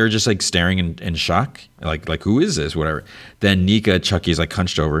 they're just like staring in shock, like who is this, whatever. Then Nika, Chucky's like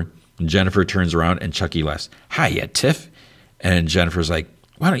hunched over, and Jennifer turns around and Chucky laughs, hiya, Tiff. And Jennifer's like,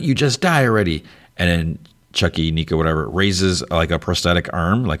 why don't you just die already? And then Chucky, Nika, whatever, raises like a prosthetic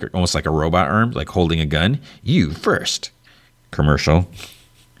arm, like almost like a robot arm, like holding a gun. You first. Commercial.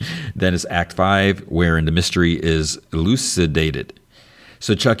 Then it's Act 5, wherein the mystery is elucidated.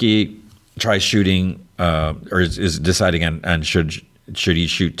 So Chucky tries shooting, or is deciding on should he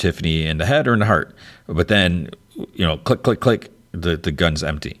shoot Tiffany in the head or in the heart. But then, click, click, click, the gun's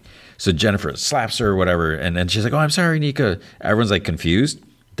empty. So Jennifer slaps her or whatever, and then she's like, oh, I'm sorry, Nika. Everyone's like confused.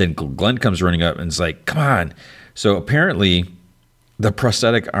 Then Glenn comes running up and is like, come on. So apparently the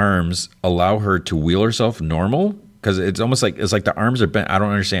prosthetic arms allow her to wheel herself normal, because it's almost like the arms are bent. I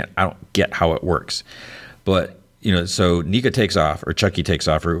don't understand. I don't get how it works. But, so Nika takes off, or Chucky takes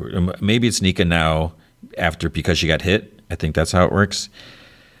off, or maybe it's Nika now because she got hit. I think that's how it works.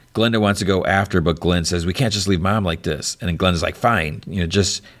 Glenda wants to go after, but Glenn says, we can't just leave Mom like this. And then Glen's like, fine,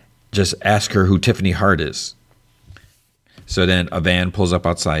 just ask her who Tiffany Hart is. So then a van pulls up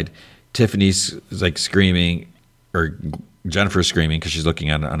outside. Tiffany's like screaming, or Jennifer's screaming because she's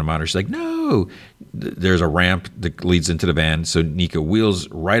looking on a monitor. She's like, no. There's a ramp that leads into the van. So Nika wheels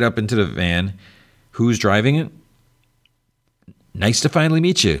right up into the van. Who's driving it? Nice to finally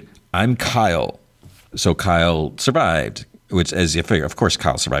meet you. I'm Kyle. So Kyle survived, which, as you figure, of course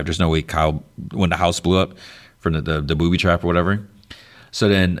Kyle survived. There's no way Kyle, when the house blew up from the booby trap or whatever. So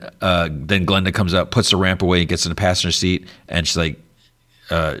then Glenda comes up, puts the ramp away, and gets in the passenger seat, and she's like,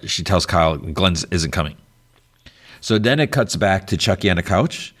 she tells Kyle Glenn isn't coming. So then it cuts back to Chucky on the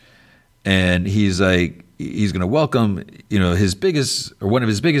couch, and he's like, he's going to welcome, one of his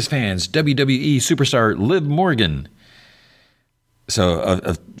biggest fans, WWE superstar Liv Morgan. So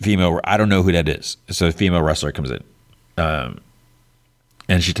a female, I don't know who that is. So a female wrestler comes in, and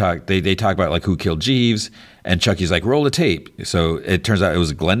they talk about like who killed Jeeves, and Chucky's like, roll the tape. So it turns out it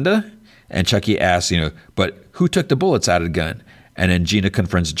was Glenda, and Chucky asks, but who took the bullets out of the gun? And then Gina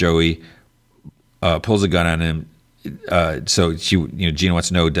confronts Joey, pulls a gun on him. So Gina wants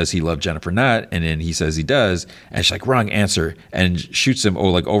to know, does he love Jennifer or not? And then he says he does, and she's like, wrong answer, and shoots him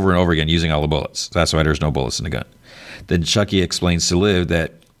over and over again using all the bullets. So that's why there's no bullets in the gun. Then Chucky explains to Liv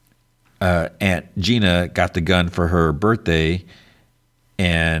that Aunt Gina got the gun for her birthday,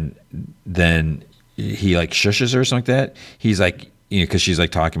 and then he like shushes her or something like that. He's like, because she's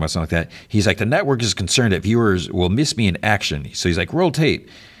like talking about something like that. He's like, the network is concerned that viewers will miss me in action. So he's like, roll tape.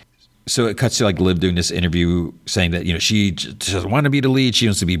 So it cuts to like Liv doing this interview saying that, she doesn't want to be the lead. She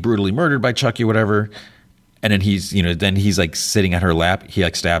wants to be brutally murdered by Chucky, whatever. And then he's like sitting at her lap. He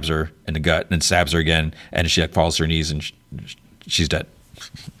like stabs her in the gut and then stabs her again. And she like falls to her knees and she's dead.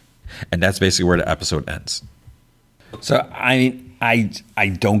 And that's basically where the episode ends. So I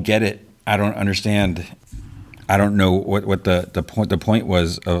don't get it. I don't understand. I don't know what the point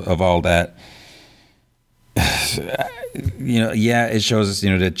was of all that. It shows us,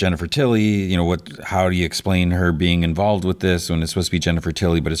 that Jennifer Tilly, how do you explain her being involved with this when it's supposed to be Jennifer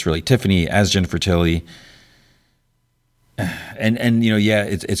Tilly, but it's really Tiffany as Jennifer Tilly. And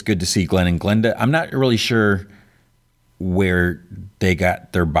it's good to see Glenn and Glenda. I'm not really sure where they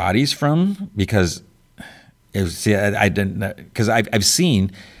got their bodies from, because I didn't, because I've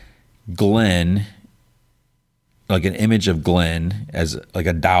seen Glenn, like an image of Glenn as like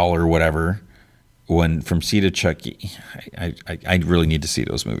a doll or whatever, when from C to Chucky. I really need to see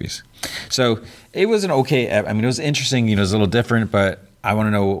those movies. So it was an okay. I mean, it was interesting. It was a little different, but I want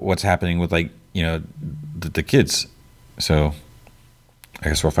to know what's happening with the kids. So I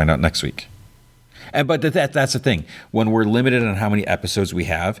guess we'll find out next week. But that's the thing. When we're limited on how many episodes we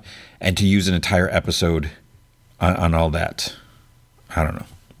have, and to use an entire episode on all that, I don't know.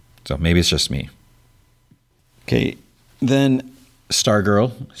 So maybe it's just me. Okay, then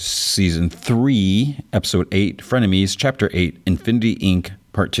Stargirl, Season 3, Episode 8, Frenemies, Chapter 8, Infinity Inc.,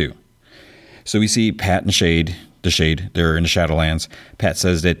 Part 2. So we see Pat and Shade, they're in the Shadowlands. Pat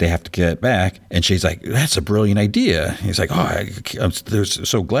says that they have to get back, and Shade's like, that's a brilliant idea. He's like, I'm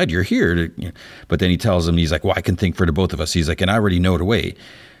so glad you're here. But then he tells him, he's like, well, I can think for the both of us. He's like, and I already know the way.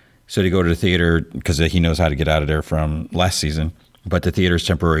 So they go to the theater because he knows how to get out of there from last season, but the theater's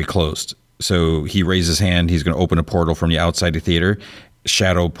temporarily closed. So he raises his hand. He's going to open a portal from the outside the theater.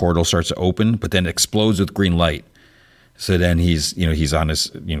 Shadow portal starts to open, but then explodes with green light. So then he's on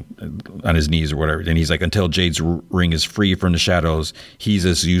his knees or whatever. And he's like, until Jade's ring is free from the shadows, he's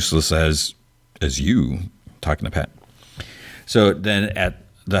as useless as you, talking to Pat. So then at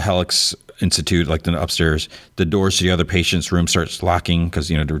the Helix Institute, like the upstairs, the doors to the other patient's room starts locking because,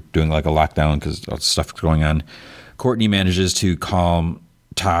 they're doing like a lockdown because all the stuff going on. Courtney manages to calm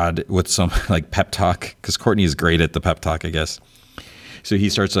Todd with some like pep talk because Courtney is great at the pep talk, I guess. So he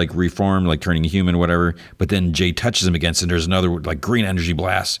starts like reform, like turning human, whatever. But then Jade touches him against, and there's another like green energy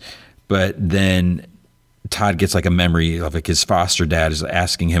blast. But then Todd gets like a memory of like his foster dad is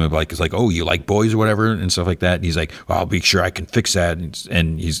asking him about like, oh, you like boys or whatever and stuff like that. And he's like, well, I'll be sure I can fix that.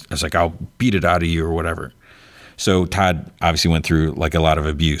 And it's like, I'll beat it out of you or whatever. So Todd obviously went through like a lot of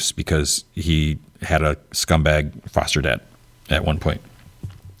abuse because he had a scumbag foster dad at one point.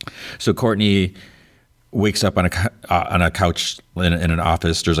 So Courtney wakes up on a couch in an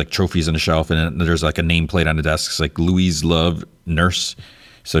office. There's like trophies on the shelf, and there's like a nameplate on the desk. It's like Louise Love Nurse.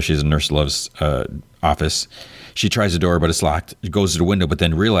 So she's in Nurse Love's office. She tries the door, but it's locked. She goes to the window, but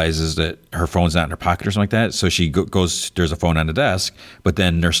then realizes that her phone's not in her pocket or something like that. So she goes, there's a phone on the desk, but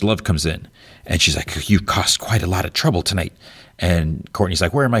then Nurse Love comes in, and she's like, you caused quite a lot of trouble tonight. And Courtney's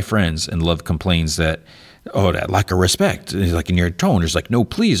like, where are my friends? And Love complains that, that lack of respect. And he's like, in your tone, there's like, no,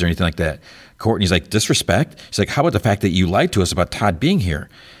 please, or anything like that. Courtney's like, disrespect? She's like, how about the fact that you lied to us about Todd being here?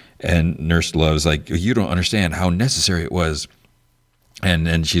 And Nurse Love's like, you don't understand how necessary it was.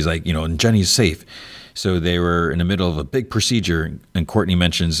 And she's like, and Jenny's safe. So they were in the middle of a big procedure, and Courtney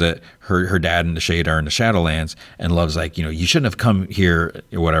mentions that her dad and the Shade are in the Shadowlands, and Love's like, you shouldn't have come here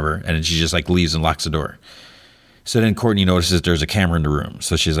or whatever. And then she just like leaves and locks the door. So then Courtney notices there's a camera in the room.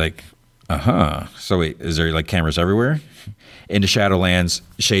 So she's like, So wait, is there like cameras everywhere? In the Shadowlands,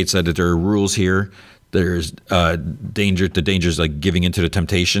 Shade said that there are rules here. There's danger. The danger is like giving into the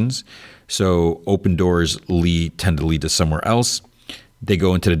temptations. So open doors tend to lead to somewhere else. They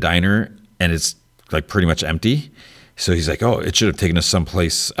go into the diner, and it's like pretty much empty. So he's like, it should have taken us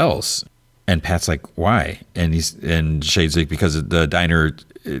someplace else. And Pat's like, why? And Shade's like, because the diner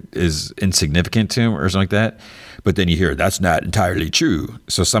is insignificant to him or something like that. But then you hear, that's not entirely true.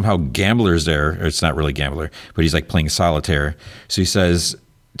 So somehow Gambler's there, or it's not really Gambler, but he's like playing solitaire. So he says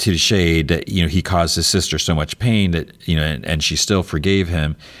to Shade that, he caused his sister so much pain that, and she still forgave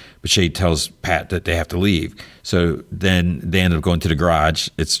him. But Shade tells Pat that they have to leave. So then they end up going to the garage.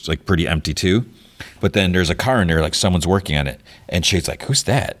 It's like pretty empty too. But then there's a car in there, like someone's working on it. And Shade's like, who's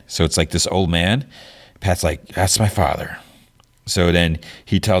that? So it's like this old man. Pat's like, that's my father. So then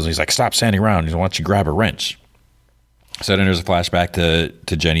he tells him, he's like, stop standing around. Why don't you grab a wrench? So then there's a flashback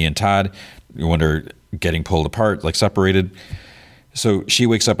to Jenny and Todd. When they're getting pulled apart, like separated. So she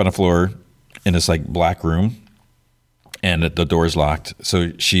wakes up on the floor in this like black room, and the door is locked.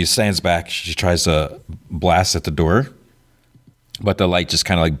 So she stands back. She tries to blast at the door, but the light just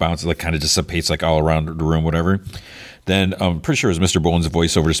kind of like bounces, like kind of dissipates like all around the room, whatever. Then I'm pretty sure it was Mr. Bones'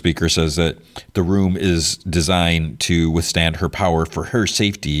 voice over the speaker says that the room is designed to withstand her power for her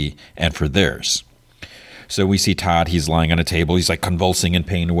safety and for theirs. So we see Todd, he's lying on a table. He's like convulsing in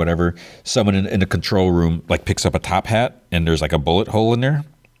pain or whatever. Someone in the control room like picks up a top hat, and there's like a bullet hole in there.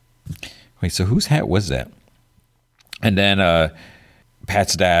 Wait, so whose hat was that? And then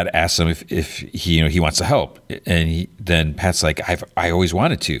Pat's dad asks him if he wants to help. And then Pat's like, I always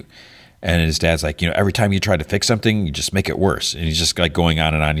wanted to. And his dad's like, every time you try to fix something, you just make it worse. And he's just like going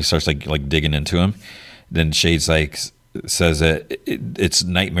on and on. He starts like digging into him. Then Shade's like, says that it's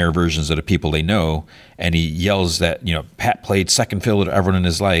nightmare versions of the people they know, and he yells that Pat played second fiddle to everyone in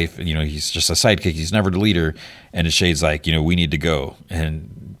his life, and he's just a sidekick, he's never the leader. And the Shade's like, we need to go.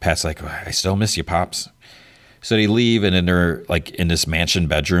 And Pat's like, I still miss you, Pops. So they leave, and then they're like in this mansion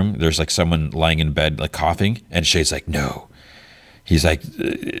bedroom. There's like someone lying in bed like coughing, and Shade's like, no. He's like,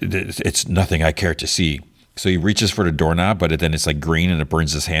 it's nothing I care to see. So he reaches for the doorknob, but then it's like green and it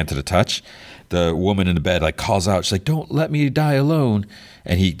burns his hand to the touch. The woman in the bed like calls out. She's like, "Don't let me die alone."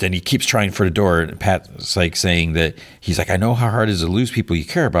 And he keeps trying for the door. And Pat's like saying that he's like, "I know how hard it is to lose people you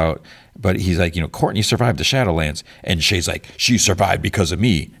care about." But he's like, Courtney survived the Shadowlands. And Shay's like, "She survived because of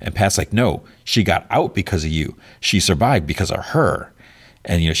me." And Pat's like, "No, she got out because of you. She survived because of her."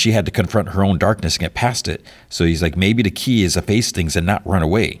 And, she had to confront her own darkness and get past it. So he's like, maybe the key is to face things and not run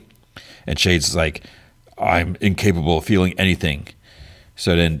away. And Shade's like, "I'm incapable of feeling anything."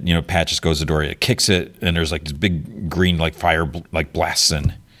 So then, Pat just goes to the door, kicks it, and there's like this big green like fire like blasts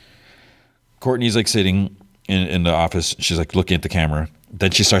in. Courtney's like sitting in the office. She's like looking at the camera. Then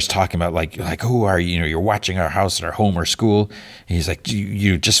she starts talking about like who are you? You're watching our house or our home or school. And he's like,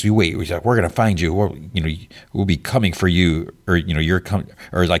 you just wait. He's like, "We're gonna find you. We'll be coming for you, or you're coming,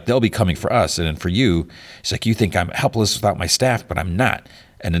 or like they'll be coming for us." And then for you, he's like, "You think I'm helpless without my staff, but I'm not."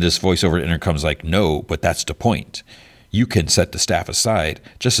 And then this voice over the intercom's like, "No, but that's the point. You can set the staff aside,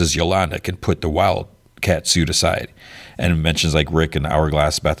 just as Yolanda can put the Wildcat suit aside." And it mentions like Rick and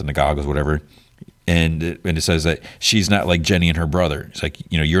Hourglass, Beth and the goggles, whatever. And it says that she's not like Jenny and her brother. It's like,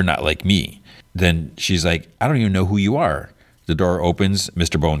 "You're not like me." Then she's like, "I don't even know who you are." The door opens.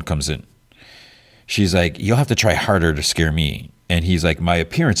 Mr. Bone comes in. She's like, "You'll have to try harder to scare me." And he's like, "My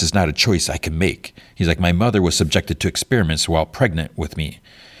appearance is not a choice I can make." He's like, "My mother was subjected to experiments while pregnant with me.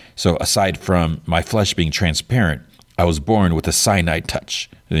 So aside from my flesh being transparent, I was born with a cyanide touch."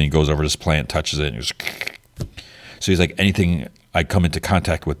 And then he goes over to this plant, touches it, and he goes, so he's like, "Anything I come into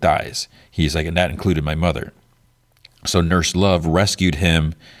contact with dies." He's like, and that included my mother. So Nurse Love rescued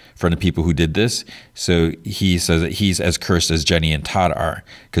him from the people who did this. So he says that he's as cursed as Jenny and Todd are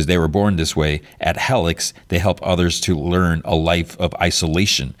because they were born this way. At Helix, they help others to learn a life of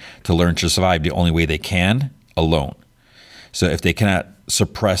isolation, to learn to survive the only way they can, alone. So if they cannot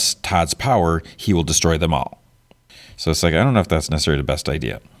suppress Todd's power, he will destroy them all. So it's like, I don't know if that's necessarily the best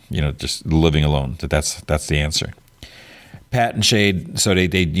idea, just living alone, that's the answer. Pat and Shade, so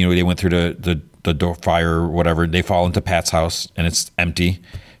they went through the door fire or whatever. They fall into Pat's house and it's empty.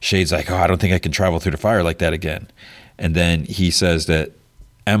 Shade's like, "Oh, I don't think I can travel through the fire like that again." And then he says that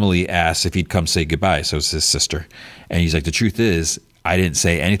Emily asked if he'd come say goodbye. So it's his sister. And he's like, "The truth is, I didn't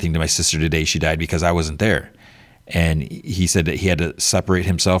say anything to my sister the day she died because I wasn't there." And he said that he had to separate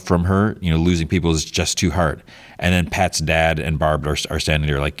himself from her. Losing people is just too hard. And then Pat's dad and Barb are standing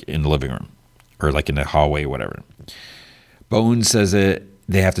there like in the living room or like in the hallway or whatever. Bones says that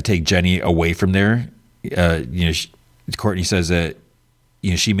they have to take Jenny away from there. Courtney says that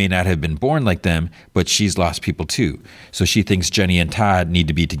she may not have been born like them, but she's lost people too. So she thinks Jenny and Todd need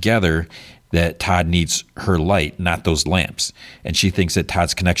to be together, that Todd needs her light, not those lamps. And she thinks that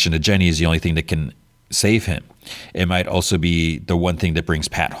Todd's connection to Jenny is the only thing that can save him. It might also be the one thing that brings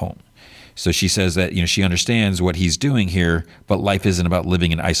Pat home. So she says that, she understands what he's doing here, but life isn't about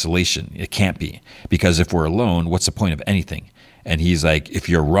living in isolation. It can't be, because if we're alone, what's the point of anything? And he's like, "If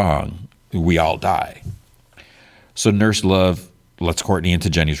you're wrong, we all die." So Nurse Love lets Courtney into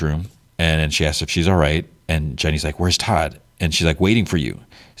Jenny's room, and then she asks if she's all right. And Jenny's like, "Where's Todd?" And she's like, "Waiting for you.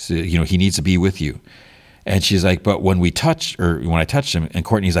 So, he needs to be with you." And she's like, "But when I touched him," and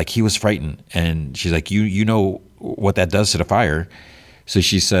Courtney's like, "He was frightened." And she's like, you know what that does to the fire." So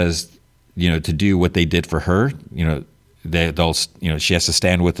she says, to do what they did for her, they'll she has to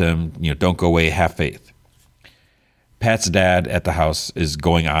stand with him, don't go away, have faith. Pat's dad at the house is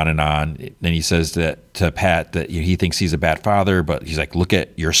going on and on. Then he says that to Pat that he thinks he's a bad father, but he's like, "Look at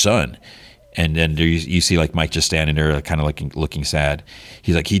your son." And then you see like Mike just standing there, like, kind of looking sad.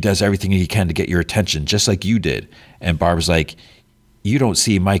 He's like, "He does everything he can to get your attention, just like you did." And Barb's like, "You don't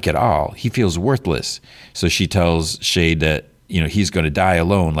see Mike at all. He feels worthless." So she tells Shade that, he's going to die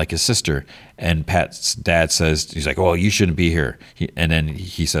alone like his sister. And Pat's dad says, he's like, "Oh, you shouldn't be here." And then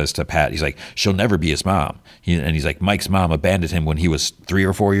he says to Pat, he's like, "She'll never be his mom." And he's like, "Mike's mom abandoned him when he was 3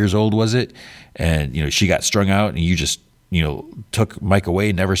 or 4 years old, was it? And, she got strung out and you just, took Mike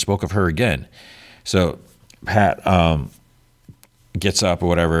away, never spoke of her again." So Pat gets up or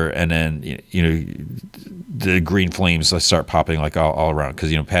whatever, and then, the green flames start popping like all around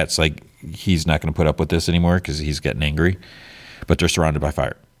because, Pat's like, he's not going to put up with this anymore because he's getting angry, but they're surrounded by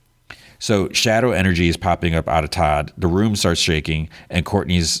fire. So shadow energy is popping up out of Todd. The room starts shaking, and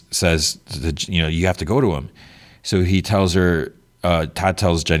Courtney says, "You have to go to him." So he tells her, Todd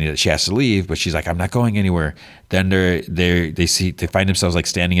tells Jenny that she has to leave, but she's like, "I'm not going anywhere." Then they find themselves like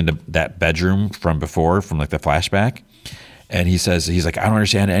standing in that bedroom from before, from like the flashback. And he's like, I don't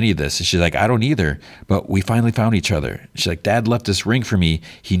understand any of this. And she's like, I don't either. But we finally found each other. She's like, Dad left this ring for me.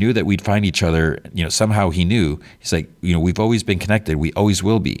 He knew that we'd find each other. Somehow he knew. He's like, we've always been connected. We always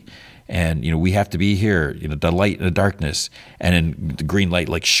will be. And, we have to be here, the light in the darkness. And then the green light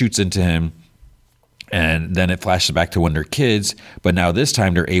like shoots into him. And then it flashes back to when they're kids. But now this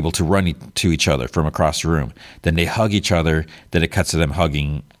time they're able to run to each other from across the room. Then they hug each other. Then it cuts to them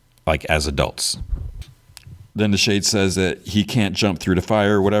hugging like as adults. Then the Shade says that he can't jump through the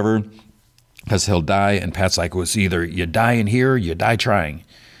fire or whatever because he'll die. And Pat's like, well, it's either you die in here or you die trying.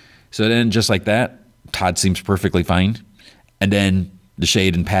 So then just like that, Todd seems perfectly fine. And then the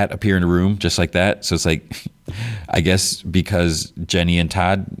Shade and Pat appear in the room just like that. So it's like, I guess because Jenny and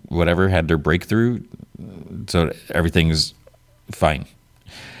Todd, whatever, had their breakthrough. So everything's fine.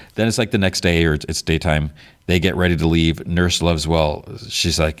 Then it's like the next day or it's daytime. They get ready to leave. Nurse Loves Well,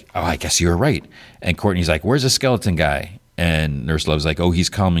 she's like, oh, I guess you were right. And Courtney's like, where's the skeleton guy? And Nurse Love's like, oh, he's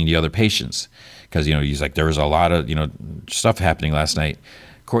calming the other patients. Because, he's like, there was a lot of, stuff happening last night.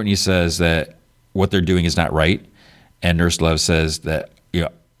 Courtney says that what they're doing is not right. And Nurse Love says that,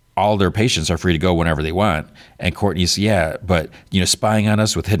 all their patients are free to go whenever they want. And Courtney's, yeah, but, spying on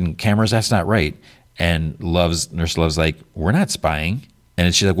us with hidden cameras, that's not right. And Nurse Love's like, we're not spying.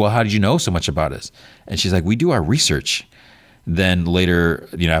 And she's like, well, how did you know so much about us? And she's like, we do our research. Then later,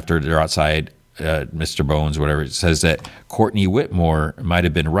 after they're outside, Mr. Bones, whatever, says that Courtney Whitmore might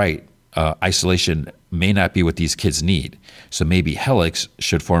have been right. Isolation may not be what these kids need. So maybe Helix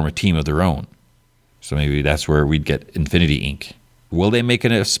should form a team of their own. So maybe that's where we'd get Infinity Inc. Will they make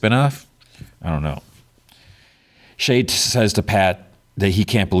it a spinoff? I don't know. Shade says to Pat that he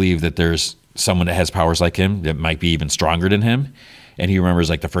can't believe that there's someone that has powers like him that might be even stronger than him. And he remembers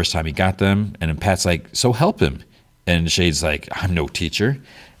like the first time he got them. And then Pat's like, so help him. And Shade's like, I'm no teacher.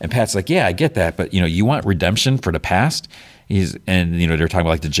 And Pat's like, yeah, I get that. But, you want redemption for the past? They're talking about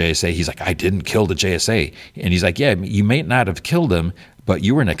like the JSA. He's like, I didn't kill the JSA. And he's like, yeah, you may not have killed them, but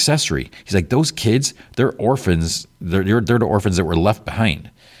you were an accessory. He's like, those kids, they're orphans. They're the orphans that were left behind.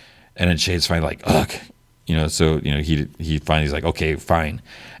 And then Shade's finally like, ugh. He finally's like, okay, fine.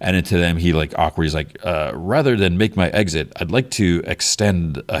 And then to them, he like awkward. He's like, rather than make my exit, I'd like to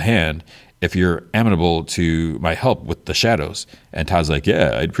extend a hand if you're amenable to my help with the shadows. And Todd's like,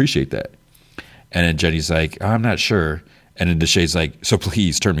 yeah, I'd appreciate that. And then Jenny's like, I'm not sure. And then the Shade's like, so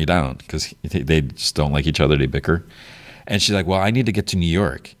please turn me down, because they just don't like each other. They bicker. And she's like, well, I need to get to New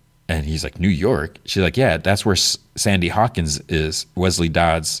York. And he's like, New York? She's like, yeah, that's where Sandy Hawkins is, Wesley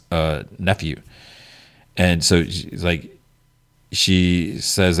Dodd's nephew. And so she's like, she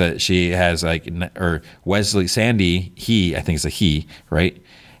says that she has like, or Wesley, Sandy, I think it's a he, right,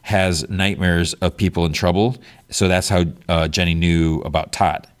 has nightmares of people in trouble. So that's how Jenny knew about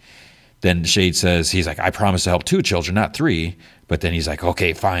Todd. Then Shade says, he's like, I promise to help 2 children, not 3. But then he's like,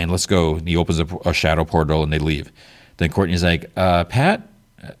 okay, fine, let's go. And he opens a shadow portal and they leave. Then Courtney's like, Pat,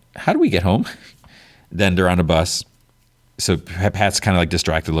 how do we get home? Then they're on a bus. So Pat's kind of like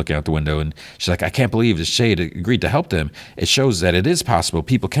distracted looking out the window. And she's like, I can't believe the Shade agreed to help them. It shows that it is possible.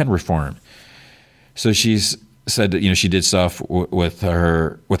 People can reform. So she's said that, she did stuff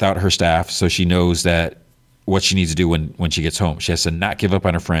without her staff. So she knows that what she needs to do when she gets home. She has to not give up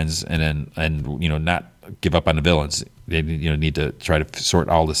on her friends and not give up on the villains. They need to try to sort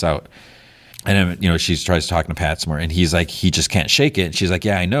all this out. And then, she tries talking to Pat some more, and he's like, he just can't shake it. And she's like,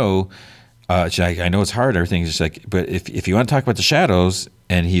 yeah, I know. She's like, I know it's hard. Everything's just like, but if you want to talk about the shadows,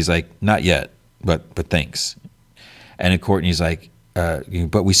 and he's like, not yet, but thanks. And then Courtney's like,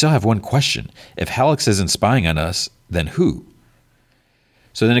 but we still have one question. If Helix isn't spying on us, then who?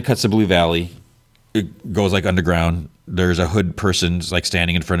 So then it cuts to Blue Valley. It goes like underground. There's a hood person like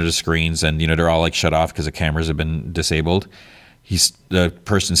standing in front of the screens, and they're all like shut off because the cameras have been disabled. He's the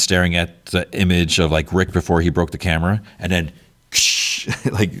person staring at the image of like Rick before he broke the camera, and then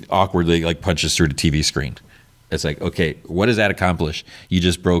like awkwardly like punches through the TV screen. It's like, okay, what does that accomplish? You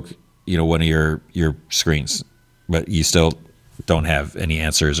just broke one of your screens, but you still don't have any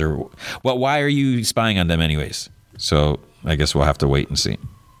answers, or well, why are you spying on them anyways? So I guess we'll have to wait and see.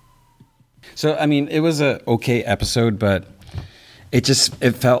 So, I mean, it was a okay episode, but it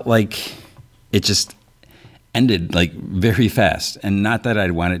felt like it just ended like very fast. And not that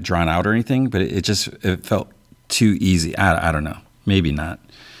I'd want it drawn out or anything, but it felt too easy. I don't know. Maybe not.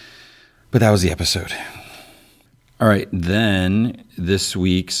 But that was the episode. All right. Then this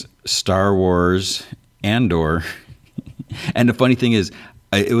week's Star Wars Andor. And the funny thing is,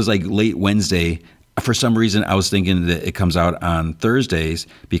 it was like late Wednesday. For some reason, I was thinking that it comes out on Thursdays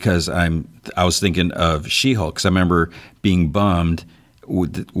because I was thinking of She-Hulk. Because I remember being bummed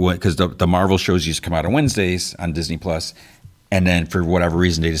because the Marvel shows used to come out on Wednesdays on Disney Plus, And then for whatever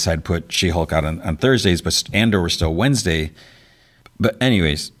reason, they decided to put She-Hulk out on Thursdays, but Andor was still Wednesday. But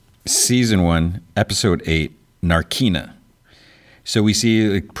anyways, season 1, episode 8, Narkina. So we see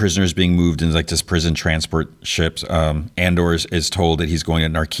like, prisoners being moved in like this prison transport ships. Andor is told that he's going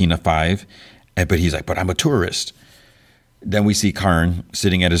to Narkina 5, but he's like, but I'm a tourist. Then we see Karn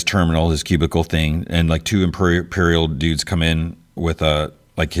sitting at his terminal, his cubicle thing, and like 2 Imperial dudes come in with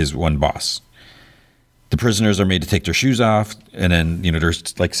like his one boss. The prisoners are made to take their shoes off, and then they're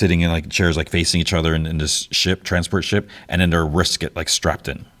like sitting in like chairs, like facing each other in this transport ship, and then their wrists get like strapped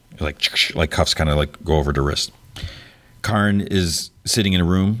in, like cuffs kind of like go over the wrist. Karn is sitting in a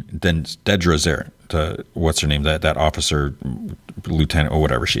room. Then Dedra's there. What's her name? That officer, lieutenant, or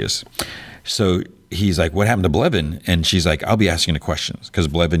whatever she is. So he's like, "What happened to Blevin?" And she's like, "I'll be asking the questions," because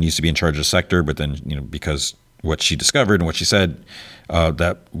Blevin used to be in charge of the sector, but then because what she discovered and what she said,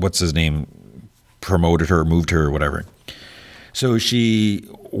 that what's his name promoted her, moved her, or whatever. So she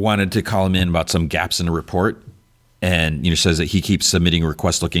wanted to call him in about some gaps in the report, and says that he keeps submitting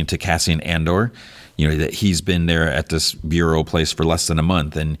requests looking to Cassian Andor. That he's been there at this bureau place for less than a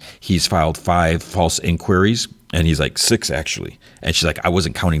month, and he's filed 5 false inquiries, and he's like 6 actually. And she's like, I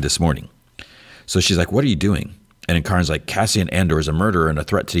wasn't counting this morning. So she's like, what are you doing? And then Karn's like, Cassian Andor is a murderer and a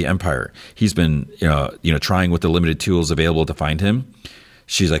threat to the Empire. He's been, trying with the limited tools available to find him.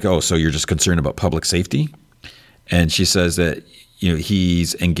 She's like, oh, so you're just concerned about public safety? And she says that,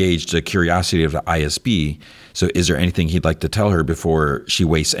 he's engaged the curiosity of the ISB. So is there anything he'd like to tell her before she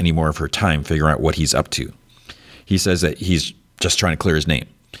wastes any more of her time figuring out what he's up to? He says that he's just trying to clear his name.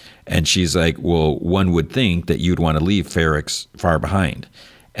 And she's like, well, one would think that you'd want to leave Ferrix far behind.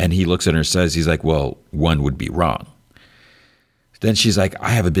 And he looks at her and says, he's like, well, one would be wrong. Then she's like, I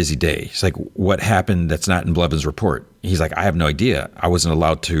have a busy day. She's like, what happened that's not in Blevin's report? He's like, I have no idea. I wasn't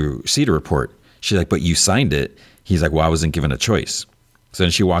allowed to see the report. She's like, but you signed it. He's like, well, I wasn't given a choice. So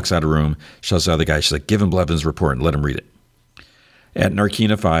then she walks out of the room, shows the other guy. She's like, give him Blevin's report and let him read it. At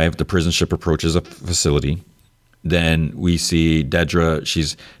Narkina 5, the prison ship approaches a facility. Then we see Dedra.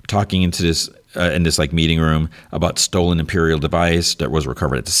 She's talking into this in this like meeting room about stolen Imperial device that was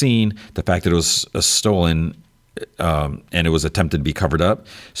recovered at the scene. The fact that it was stolen and it was attempted to be covered up.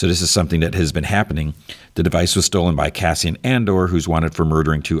 So this is something that has been happening. The device was stolen by Cassian Andor, who's wanted for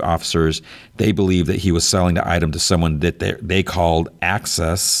murdering 2 officers. They believe that he was selling the item to someone that they called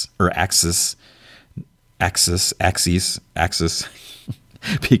Axis,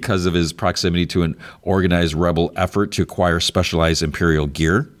 because of his proximity to an organized rebel effort to acquire specialized Imperial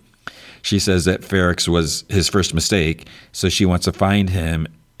gear. She says that Ferrix was his first mistake, so she wants to find him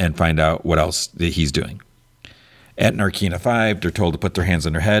and find out what else that he's doing. At Narkina 5, they're told to put their hands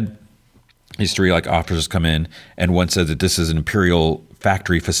on their head. These 3 like officers come in, and one says that this is an Imperial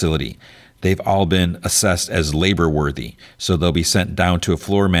factory facility. They've all been assessed as labor worthy, so they'll be sent down to a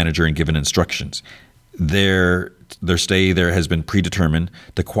floor manager and given instructions. Their stay there has been predetermined.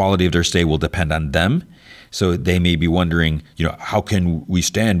 The quality of their stay will depend on them. So they may be wondering, how can we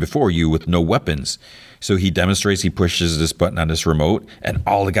stand before you with no weapons? So he demonstrates, he pushes this button on this remote, and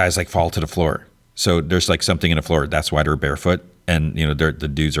all the guys like fall to the floor. So there's like something in the floor. That's why they're barefoot. And,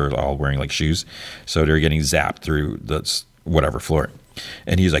 the dudes are all wearing like shoes. So they're getting zapped through the whatever floor.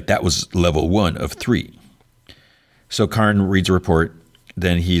 And he's like, that was level 1 of 3. So Karn reads a report.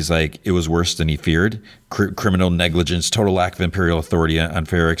 Then he's like, it was worse than he feared. Criminal negligence, total lack of Imperial authority on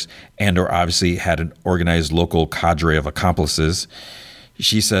Ferrix. Andor obviously had an organized local cadre of accomplices.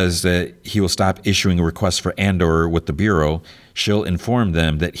 She says that he will stop issuing requests for Andor with the Bureau. She'll inform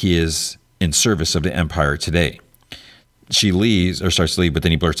them that he is in service of the Empire today. She leaves, or starts to leave, but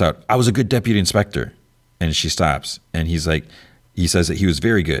then he blurts out, I was a good deputy inspector. And she stops. And he says that he was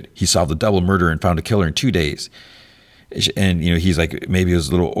very good. He solved a double murder and found a killer in 2 days. And, he's like, maybe it was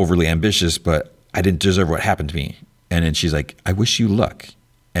a little overly ambitious, but I didn't deserve what happened to me. And then she's like, I wish you luck.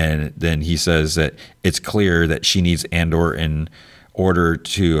 And then he says that it's clear that she needs Andor in order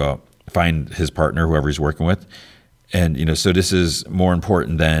to find his partner, whoever he's working with. And, so this is more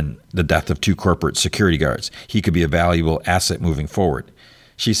important than the death of 2 corporate security guards. He could be a valuable asset moving forward.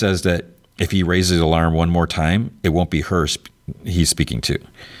 She says that if he raises the alarm one more time, it won't be her he's speaking to.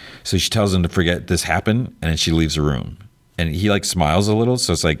 So she tells him to forget this happened, and then she leaves the room. And he like smiles a little,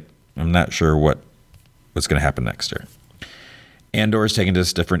 so it's like, I'm not sure what's going to happen next here. Andor is taken to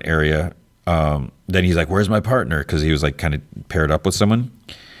this different area. Then he's like, where's my partner? Because he was like kind of paired up with someone.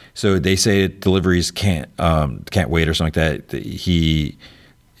 So they say deliveries can't wait or something like that. He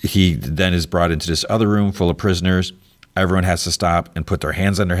then is brought into this other room full of prisoners. Everyone has to stop and put their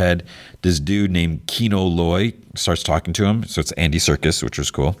hands on their head. This dude named Kino Loy starts talking to him. So it's Andy Serkis, which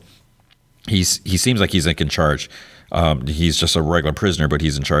was cool. He seems like he's like in charge He's just a regular prisoner, but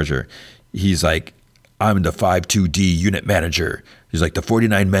he's in charge here. He's like, I'm the 52D unit manager. He's like, the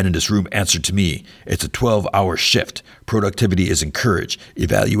 49 men in this room answer to me. It's a 12-hour shift. Productivity is encouraged.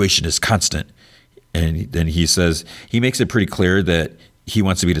 Evaluation is constant. And then he says, he makes it pretty clear that he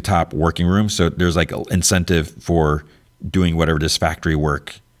wants to be the top working room. So there's like an incentive for doing whatever this factory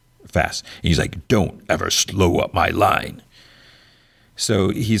work fast. And he's like, don't ever slow up my line. So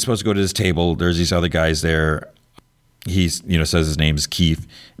he's supposed to go to this table. There's these other guys there. He's, says his name is Keith,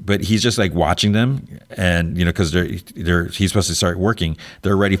 but he's just like watching them, and because he's supposed to start working,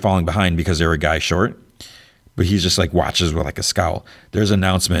 they're already falling behind because they're a guy short. But he's just like watches with like a scowl. There's an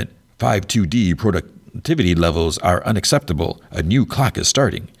announcement: 52D productivity levels are unacceptable. A new clock is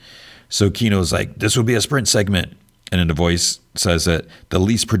starting. So Kino's like, this will be a sprint segment, and then the voice says that the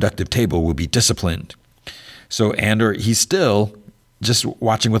least productive table will be disciplined. So Andor, he's still just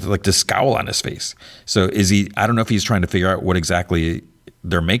watching with like this scowl on his face. So is he, I don't know if he's trying to figure out what exactly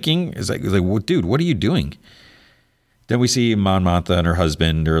they're making. Is like, well, dude, what are you doing? Then we see Mon Mothma and her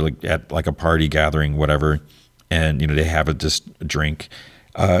husband, they're like at like a party gathering, whatever. And, they have a drink.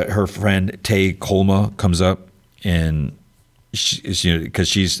 Her friend Tay Kolma comes up, and because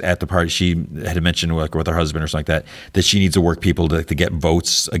she's at the party, she had mentioned like with her husband or something like that she needs to work people to get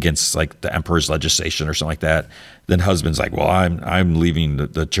votes against like the emperor's legislation or something like that. Then husband's like, well, I'm leaving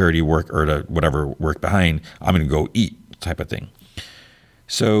the charity work or the whatever work behind. I'm going to go eat, type of thing.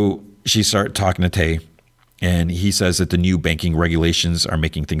 So she started talking to Tay, and he says that the new banking regulations are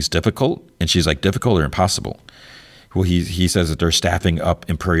making things difficult. And she's like, difficult or impossible? Well, he says that they're staffing up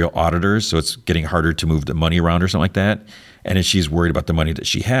imperial auditors, so it's getting harder to move the money around or something like that. And then she's worried about the money that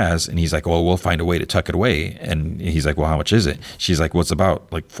she has. And he's like, well, we'll find a way to tuck it away. And he's like, well, how much is it? She's like, well, it's about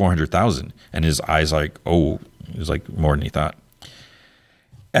like 400,000. And his eyes like, oh, it was like more than he thought.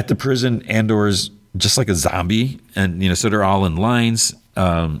 At the prison, Andor's just like a zombie. And, so they're all in lines.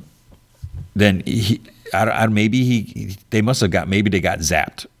 Then maybe they got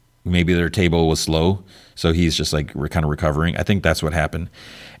zapped. Maybe their table was slow. So he's just like kind of recovering. I think that's what happened.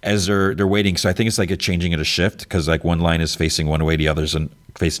 As they're waiting, so I think it's like a changing of a shift, because like one line is facing one way, the other's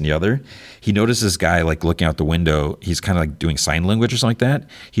facing the other. He notices this guy like looking out the window. He's kind of like doing sign language or something like that.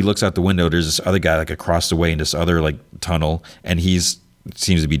 He looks out the window. There's this other guy like across the way in this other like tunnel, and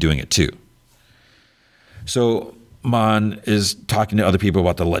seems to be doing it too. So Mon is talking to other people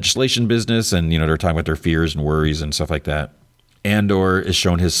about the legislation business, and they're talking about their fears and worries and stuff like that. Andor is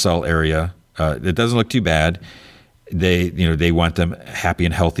shown his cell area. It doesn't look too bad. They want them happy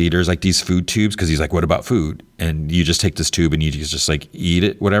and healthy. There's like these food tubes, because he's like, what about food? And you just take this tube and you just like eat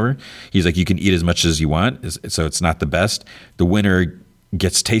it, whatever. He's like, you can eat as much as you want. So it's not the best. The winner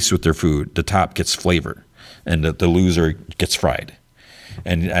gets taste with their food. The top gets flavor, and the loser gets fried.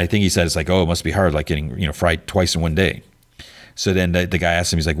 And I think he said, it's like, oh, it must be hard, like getting, fried twice in one day. So then the guy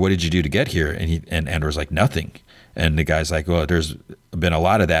asked him, he's like, what did you do to get here? And Andor's like, nothing. And the guy's like, well, there's been a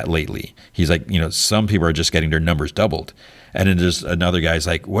lot of that lately. He's like, some people are just getting their numbers doubled. And then there's another guy's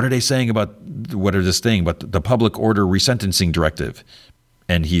like, what are they saying about the public order resentencing directive?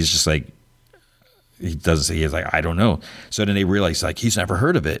 And he's just like, he's like, I don't know. So then they realize like, he's never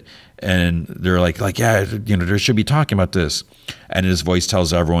heard of it. And they're like, yeah, there should be talking about this. And his voice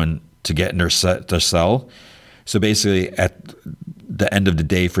tells everyone to get in their cell. So basically at the end of the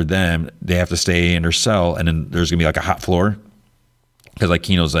day for them, they have to stay in their cell, and then there's gonna be like a hot floor, because like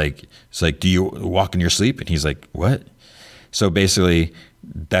Kino's like, it's like, do you walk in your sleep? And he's like, what? So basically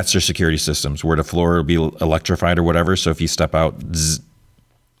that's their security systems, where the floor will be electrified or whatever. So if you step out, zzz.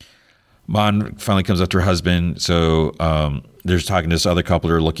 Mon finally comes up to her husband. So they're talking to this other couple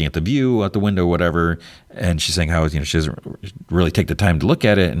who are looking at the view out the window, whatever, and she's saying how she doesn't really take the time to look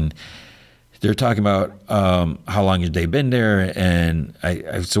at it. And they're talking about how long had they been there, and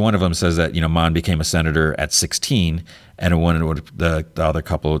so one of them says that Mon became a senator at 16, and one of the other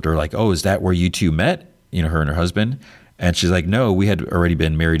couple, they're like, oh, is that where you two met? Her and her husband, and she's like, no, we had already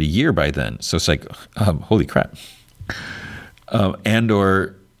been married a year by then. So it's like, holy crap.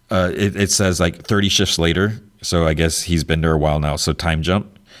 Andor, it says like 30 shifts later, so I guess he's been there a while now. So time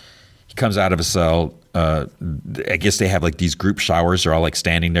jump. He comes out of a cell. I guess they have like these group showers. They're all like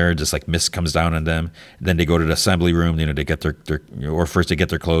standing there, just like mist comes down on them. Then they go to the assembly room, to get their or first they get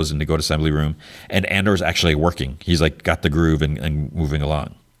their clothes and they go to assembly room. And Andor's actually working. He's like got the groove and moving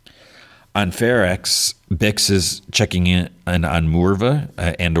along. On Ferrex, Bix is checking in on Murva,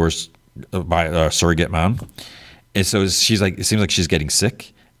 Andor's surrogate mom. And so she's like, it seems like she's getting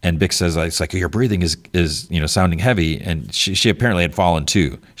sick. And Bix says, it's like, your breathing is sounding heavy. And she apparently had fallen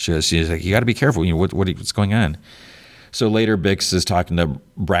too. She's like, you got to be careful. What's going on? So later, Bix is talking to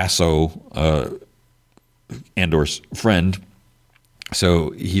Brasso, Andor's friend.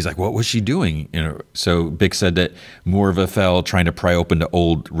 So he's like, what was she doing? So Bix said that Morva fell trying to pry open the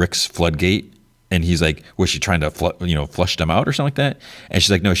old Rick's floodgate. And he's like, was she trying to flush them out or something like that? And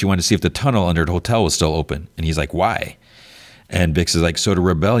she's like, no, she wanted to see if the tunnel under the hotel was still open. And he's like, why? And Bix is like, so the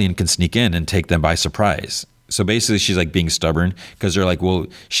rebellion can sneak in and take them by surprise. So basically she's like being stubborn because they're like, well,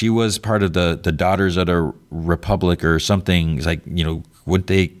 she was part of the Daughters of the Republic or something. It's like, wouldn't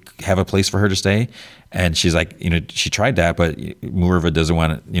they have a place for her to stay? And she's like, she tried that, but Morva doesn't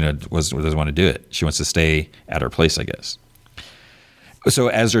want to, doesn't want to do it. She wants to stay at her place, I guess. So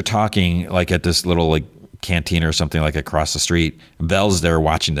as they're talking, like at this little like canteen or something like across the street, Vel's there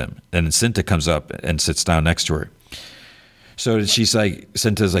watching them. And Cinta comes up and sits down next to her. So she's like,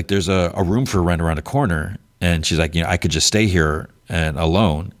 Cinta's like, there's a room for rent around the corner. And she's like, I could just stay here and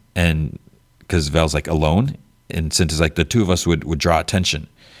alone. And because Vel's like, alone? And Cinta's like, the two of us would draw attention.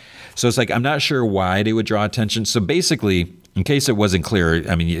 So it's like, I'm not sure why they would draw attention. So basically, in case it wasn't clear,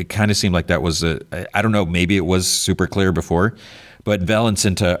 I mean, it kind of seemed like that was I don't know, maybe it was super clear before, but Vel and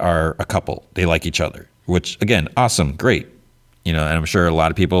Cinta are a couple. They like each other, which again, awesome, great. And I'm sure a lot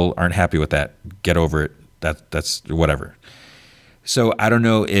of people aren't happy with that. Get over it. That's whatever. So I don't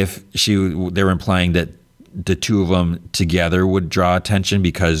know if they were implying that the two of them together would draw attention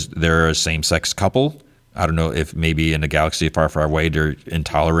because they're a same-sex couple. I don't know if maybe in a galaxy far, far away they're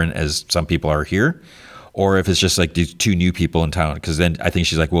intolerant as some people are here, or if it's just like these two new people in town. Because then I think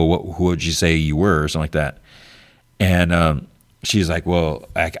she's like, well, who would you say you were, or something like that. And she's like, well,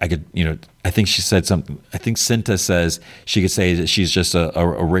 I could, I think she said something. I think Cinta says she could say that she's just a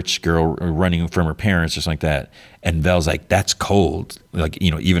rich girl running from her parents or something like that. And Vel's like, that's cold, like,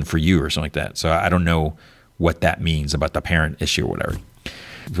 even for you or something like that. So I don't know what that means about the parent issue or whatever.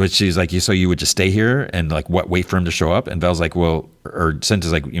 But she's like, so you would just stay here and like wait for him to show up? And Vel's like, well, or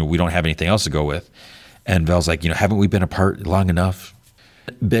Cinta's like, we don't have anything else to go with. And Vel's like, haven't we been apart long enough?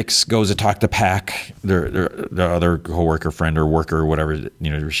 Bix goes to talk to Pac, the other coworker, friend or worker or whatever,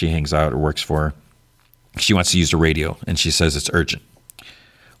 she hangs out or works for. She wants to use the radio and she says it's urgent.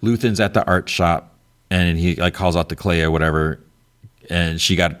 Luthen's at the art shop and he like calls out to Clea or whatever. And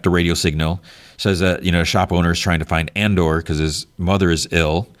she got the radio signal, says that, shop owner is trying to find Andor because his mother is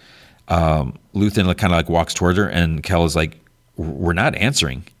ill. Luthen kind of like walks towards her and Kel is like, we're not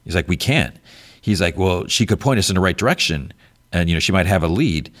answering. He's like, we can't. He's like, well, she could point us in the right direction. And, she might have a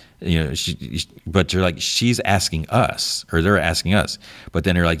lead, but they're like, she's asking us, or they're asking us. But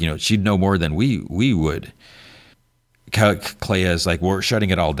then they're like, she'd know more than we would. Clea is like, we're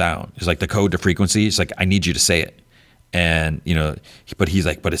shutting it all down. It's like the code to frequency. It's like, I need you to say it. And, but he's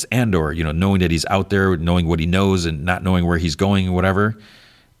like, but it's Andor, knowing that he's out there, knowing what he knows and not knowing where he's going or whatever.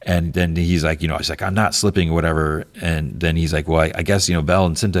 And then he's like, he's like, I'm not slipping or whatever. And then he's like, well, I guess, Vel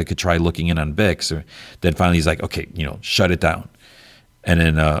and Cinta could try looking in on Bix. Or then finally he's like, okay, shut it down. And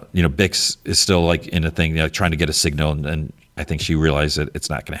then, Bix is still like in a thing, trying to get a signal. And I think she realized that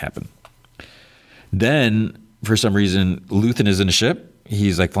it's not going to happen. Then for some reason, Luthen is in a ship.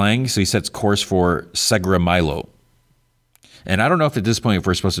 He's like flying. So he sets course for Segra Milo. And I don't know if at this point if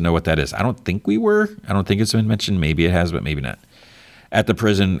we're supposed to know what that is. I don't think we were. I don't think it's been mentioned. Maybe it has, but maybe not. At the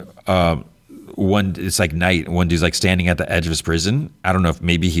prison, it's like night. One dude's like standing at the edge of his prison. I don't know if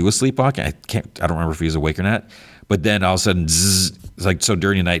maybe he was sleepwalking. I don't remember if he was awake or not. But then all of a sudden, zzz, it's like so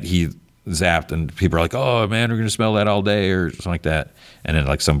during the night he zapped, and people are like, "Oh man, we're gonna smell that all day," or something like that. And then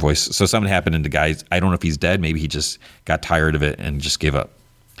like some voice. So something happened, and the guy. I don't know if he's dead. Maybe he just got tired of it and just gave up.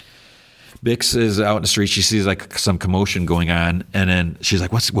 Bix is out in the street. She sees like some commotion going on, and then she's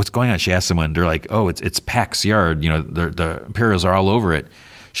like, "What's going on?" She asks someone. They're like, "Oh, it's Pac's yard. The Imperials are all over it."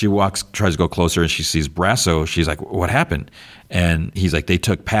 She tries to go closer, and she sees Brasso. She's like, "What happened?" And he's like, "They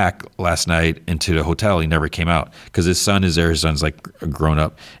took Pac last night into the hotel. He never came out because his son is there. His son's like grown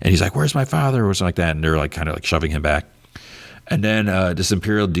up, and he's like, 'Where's my father?' or something like that." And they're like kind of like shoving him back. And then this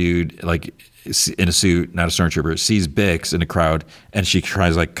Imperial dude, like in a suit, not a stormtrooper, sees Bix in the crowd, and she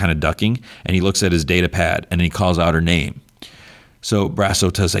tries like kind of ducking, and he looks at his data pad, and then he calls out her name. So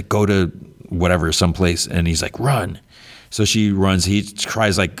Brasso tells like, go to whatever, someplace, and he's like, run. So she runs. He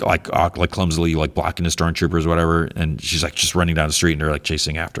tries like clumsily, like blocking the stormtroopers, whatever, and she's like just running down the street, and they're like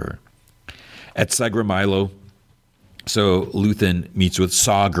chasing after her. At Segra Milo, so Luthen meets with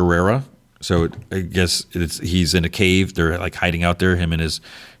Saw Gerrera. So I guess he's in a cave. They're like hiding out there, him and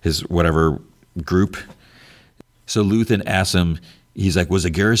his whatever group. So Luthen asks him, he's like, was the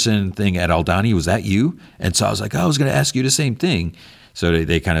garrison thing at Aldhani, was that you? And so I was like, I was going to ask you the same thing. So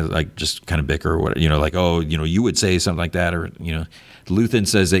they kind of like just kind of bicker or whatever, like, oh, you would say something like that. Or, Luthen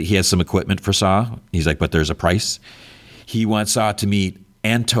says that he has some equipment for Saw. He's like, but there's a price. He wants Saw to meet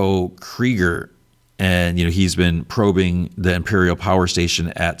Anto Krieger. and he's been probing the Imperial power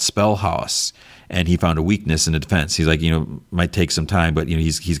station at Spellhaus, and he found a weakness in the defense. He's like, might take some time, but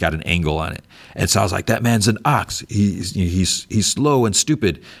he's got an angle on it. And Saw's like, that man's an ox. He's slow and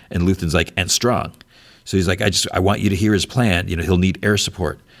stupid. And Luthen's like, and strong. So he's like, I want you to hear his plan. He'll need air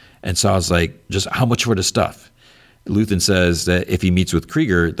support. And Saw's like, just how much for the stuff? Luthen says that if he meets with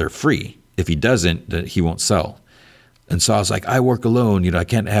Krieger, they're free. If he doesn't, that he won't sell. And Saw's like, I work alone. I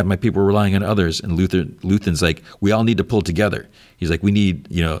can't have my people relying on others. And Luthen's like, we all need to pull together. He's like, we need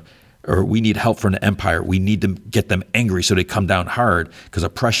help from the Empire. We need to get them angry so they come down hard, because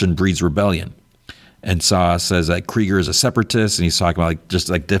oppression breeds rebellion. And Saw says that Krieger is a separatist, and he's talking about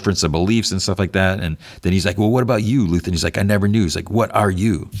just difference of beliefs and stuff like that. And then he's like, well, what about you, Luthen? He's like, I never knew. He's like, what are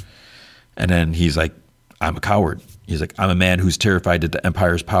you? And then he's like, I'm a coward. He's like, I'm a man who's terrified that the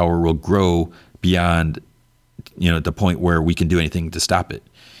Empire's power will grow beyond the point where we can do anything to stop it.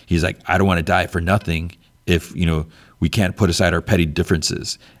 He's like, I don't want to die for nothing if, we can't put aside our petty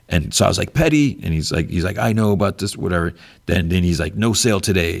differences. And Saw's like, petty? And he's like, I know about this, whatever. Then he's like, no sale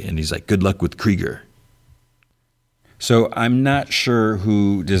today. And he's like, good luck with Krieger. So I'm not sure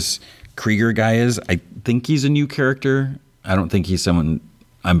who this Krieger guy is. I think he's a new character. I don't think he's someone,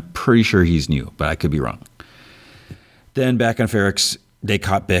 I'm pretty sure he's new, but I could be wrong. Then back on Ferrix, they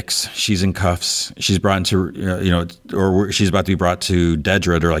caught Bix. She's in cuffs. She's brought into, or she's about to be brought to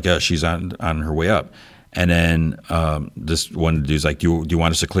Dedra. They're like, oh, she's on her way up. And then this one dude's like, do you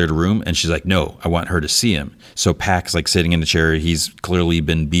want us to clear the room? And she's like, no, I want her to see him. So Pax sitting in the chair. He's clearly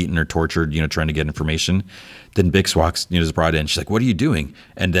been beaten or tortured, trying to get information. Then Bix walks, is brought in. She's like, what are you doing?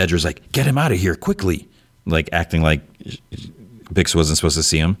 And Dedra's like, get him out of here quickly. Acting like Bix wasn't supposed to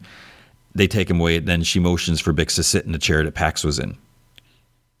see him. They take him away. Then she motions for Bix to sit in the chair that Pax was in.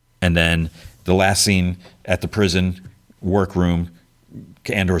 And then the last scene at the prison workroom,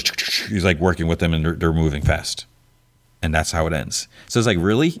 Andor's he's working with them, and they're moving fast. And that's how it ends. So it's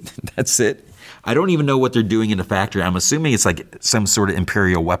really? That's it? I don't even know what they're doing in the factory. I'm assuming it's some sort of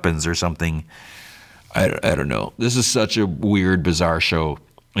Imperial weapons or something. I don't know. This is such a weird, bizarre show.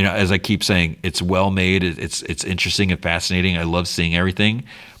 As I keep saying, it's well made. It's interesting and fascinating. I love seeing everything,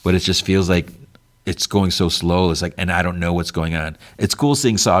 but it just feels like it's going so slow. It's and I don't know what's going on. It's cool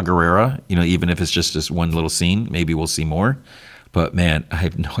seeing Saw Gerrera, even if it's just this one little scene. Maybe we'll see more. But man, I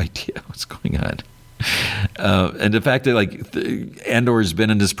have no idea what's going on. And the fact that Andor's been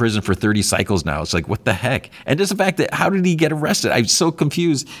in this prison for 30 cycles now, it's what the heck? And just the fact that how did he get arrested? I'm so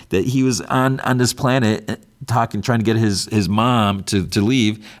confused that he was on this planet trying to get his mom to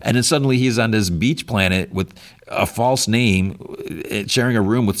leave, and then suddenly he's on this beach planet with a false name, sharing a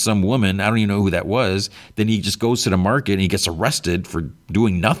room with some woman. I don't even know who that was. Then he just goes to the market and he gets arrested for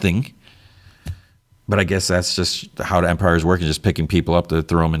doing nothing. But I guess that's just how the Empire is working, just picking people up to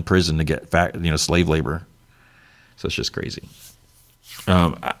throw them in prison to get slave labor. So it's just crazy.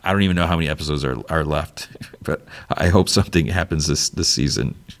 I don't even know how many episodes are left, but I hope something happens this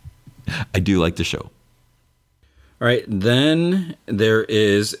season. I do like the show. All right, then there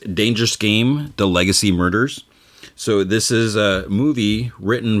is Dangerous Game, The Legacy Murders. So this is a movie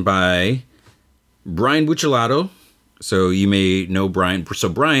written by Brian Buccellato. So you may know Brian. So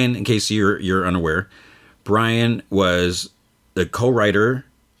Brian, in case you're unaware, Brian was the co-writer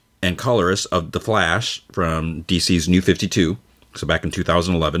and colorist of The Flash from DC's New 52, so back in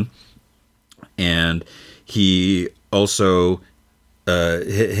 2011. And he also,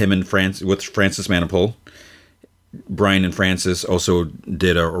 him and with Francis Manapul, Brian and Francis also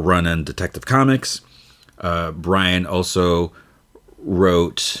did a run on Detective Comics. Brian also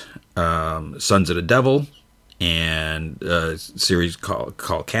wrote Sons of the Devil, and a series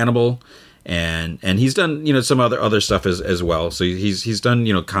called Cannibal, and he's done some other stuff as well. So he's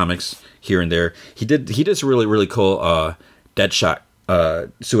done comics here and there. He did this really cool Deadshot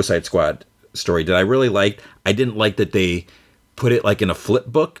Suicide Squad story that I really liked. I didn't like that they put it in a flip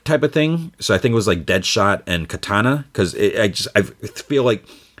book type of thing. So I think it was Deadshot and Katana, because I feel like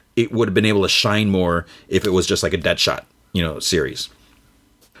it would have been able to shine more if it was just a Deadshot series.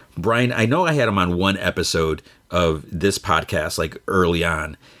 Brian, I know I had him on one episode of this podcast, early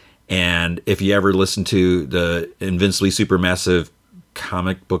on. And if you ever listen to the Invincibly Supermassive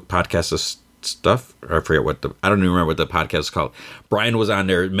comic book podcast stuff, or I forget I don't even remember what the podcast is called. Brian was on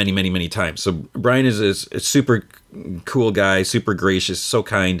there many, many, many times. So Brian is a super cool guy, super gracious, so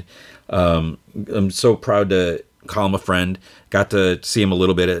kind. I'm so proud to call him a friend. Got to see him a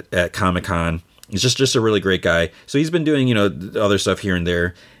little bit at Comic-Con. He's just a really great guy. So he's been doing, other stuff here and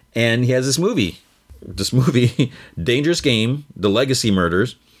there. And he has this movie, Dangerous Game, The Legacy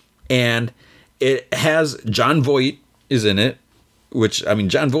Murders. And it has John Voight is in it. which, I mean,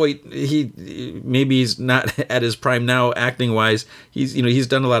 Jon Voight, maybe he's not at his prime now acting wise. He's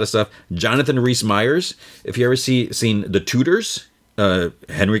done a lot of stuff. Jonathan Rhys Meyers, if you ever seen The Tudors,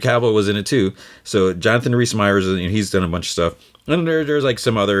 Henry Cavill was in it too. So Jonathan Rhys Meyers, he's done a bunch of stuff. And there's like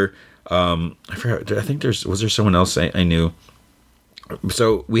some other, I forgot, I think was there someone else I knew?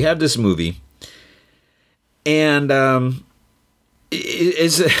 So we have this movie, and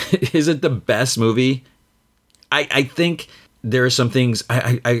is it the best movie? I think there are some things.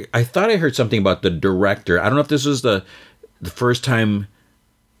 I thought I heard something about the director. I don't know if this was the first time,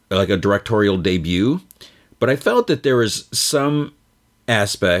 like a directorial debut, but I felt that there was some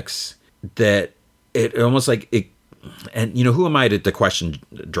aspects that it almost like it. And who am I to question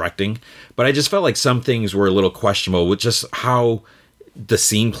directing? But I just felt like some things were a little questionable with just how the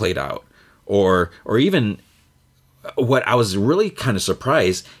scene played out, or even what I was really kind of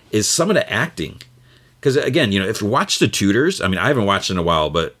surprised is some of the acting. Because again, if you watch The Tudors, I mean, I haven't watched it in a while,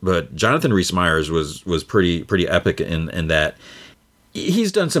 but Jonathan Rhys Meyers was pretty epic in that.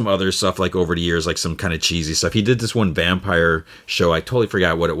 He's done some other stuff like over the years, like some kind of cheesy stuff. He did this one vampire show. I totally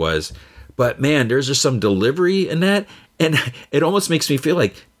forgot what it was. But man, there's just some delivery in that. And it almost makes me feel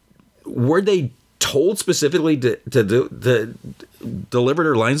like, were they told specifically to deliver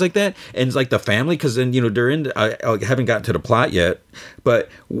their lines like that? And it's like the family, because then, they're in, I haven't gotten to the plot yet, but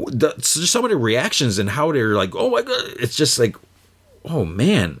some of the reactions and how they're like, oh my God, it's just like, oh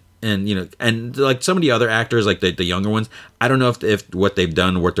man. And, and like some of the other actors, like the younger ones, I don't know if what they've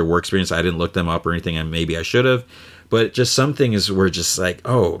done, what their work experience, I didn't look them up or anything, and maybe I should have. But just some things were just like,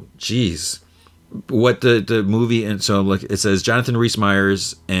 oh, geez. What the movie, and so like it says, Jonathan Rhys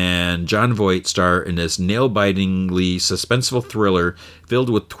Meyers and Jon Voight star in this nail-bitingly suspenseful thriller filled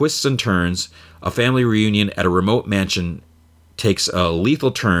with twists and turns. A family reunion at a remote mansion takes a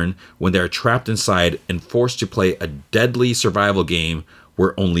lethal turn when they are trapped inside and forced to play a deadly survival game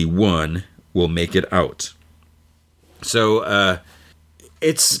where only one will make it out. So,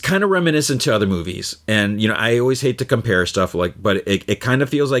 it's kind of reminiscent to other movies. And, I always hate to compare stuff but it kind of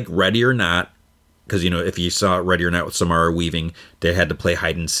feels like Ready or Not. Because, if you saw Ready or Not with Samara Weaving, they had to play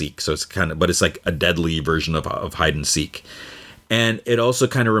hide and seek. So it's but it's like a deadly version of hide and seek. And it also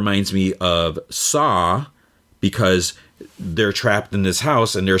kind of reminds me of Saw, because they're trapped in this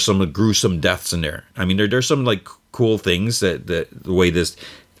house and there's some gruesome deaths in there. I mean, there's some like cool things that the way this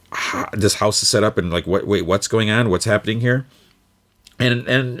house is set up, and like, what's going on? What's happening here?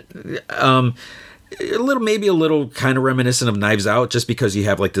 And maybe a little kind of reminiscent of Knives Out, just because you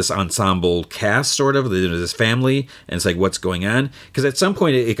have like this ensemble cast, sort of this family, and it's like, what's going on? Because at some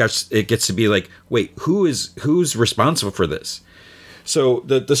point it gets to be like, wait, who's responsible for this? So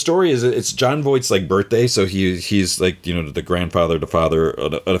the story is, it's Jon Voight's like birthday, so he's like the grandfather, the father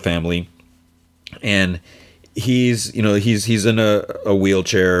of the family, and he's in a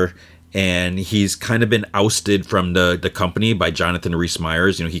wheelchair. And he's kind of been ousted from the company by Jonathan Rhys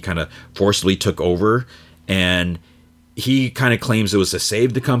Meyers. He kind of forcibly took over, and he kind of claims it was to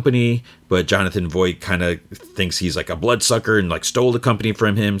save the company, but Jonathan Voight kind of thinks he's like a bloodsucker and like stole the company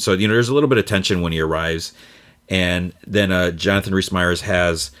from him. So, there's a little bit of tension when he arrives. And then Jonathan Rhys Meyers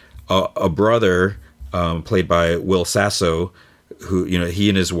has a brother played by Will Sasso, who, he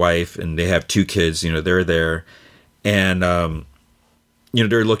and his wife, and they have 2 kids, they're there. And,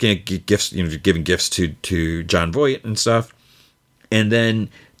 they're looking at gifts, giving gifts to Jon Voight and stuff. And then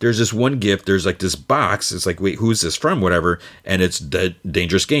there's this one gift, there's like this box. It's like, wait, who's this from? Whatever. And it's The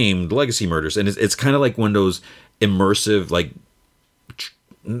Dangerous Game, The Legacy Murders. And it's kind of like one of those immersive, like,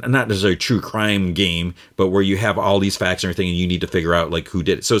 not necessarily true crime game, but where you have all these facts and everything, and you need to figure out like who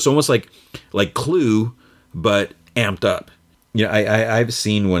did it. So it's almost like Clue, but amped up. I've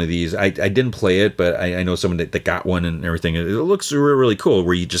seen one of these. I didn't play it, but I know someone that got one and everything. It looks really, really cool,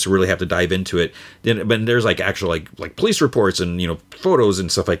 where you just really have to dive into it. But there's like actual like police reports and photos and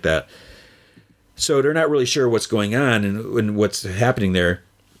stuff like that. So they're not really sure what's going on and what's happening there.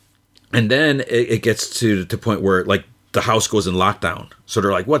 And then it gets to the point where like the house goes in lockdown. So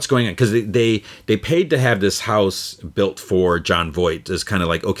they're like, what's going on? Because they paid to have this house built for Jon Voight. It's kind of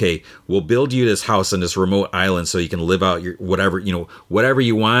like, okay, we'll build you this house on this remote island so you can live out your whatever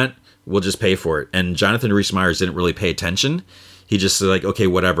you want. We'll just pay for it. And Jonathan Rhys Meyers didn't really pay attention. He just said like, okay,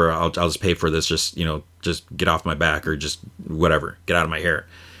 whatever, I'll just pay for this. Just get off my back, or just whatever, get out of my hair.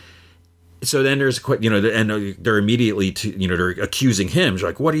 So then there's and they're immediately they're accusing him. They're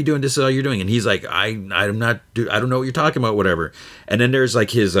like, what are you doing? This is all you're doing. And he's like, I don't know what you're talking about, whatever. And then there's like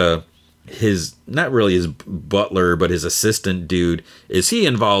his not really his butler, but his assistant dude. Is he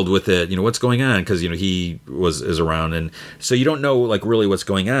involved with it? What's going on? Because he is around, and so you don't know like really what's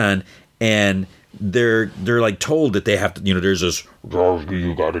going on. And they're like told that they have to, there's this, "Oh,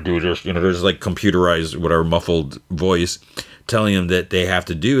 you got to do this," there's like computerized, whatever, muffled voice telling them that they have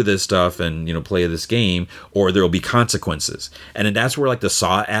to do this stuff and play this game, or there'll be consequences. And then that's where like the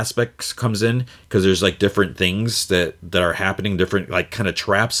Saw aspects comes in, because there's like different things that are happening, different like kind of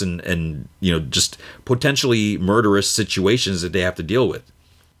traps and just potentially murderous situations that they have to deal with.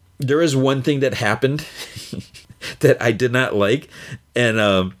 There is one thing that happened that I did not like, and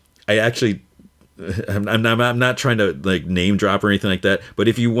I actually, I'm not trying to like name drop or anything like that, but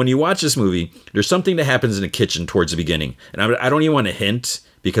when you watch this movie, there's something that happens in the kitchen towards the beginning, and I don't even want to hint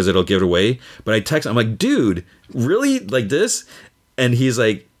because it'll give it away. But I'm like, dude, really, like this? And he's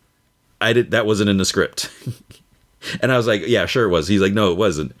like, that wasn't in the script. And I was like, yeah, sure it was. He's like, no, it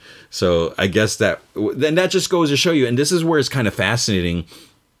wasn't. So I guess then that just goes to show you, and this is where it's kind of fascinating.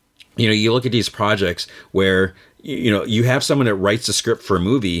 You look at these projects where, you have someone that writes the script for a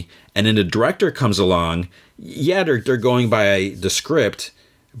movie, and then the director comes along. Yeah, they're going by the script,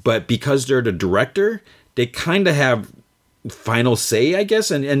 but because they're the director, they kind of have final say, I guess.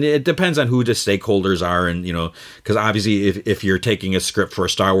 And it depends on who the stakeholders are. And, because obviously if you're taking a script for a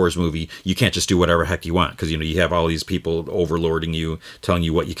Star Wars movie, you can't just do whatever heck you want, because, you have all these people overlording you, telling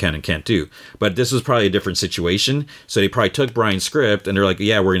you what you can and can't do. But this was probably a different situation. So they probably took Brian's script and they're like,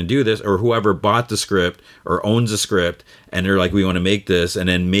 yeah, we're going to do this. Or whoever bought the script or owns the script, and they're like, we want to make this. And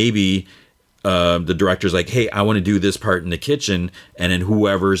then maybe the director's like, hey, I want to do this part in the kitchen. And then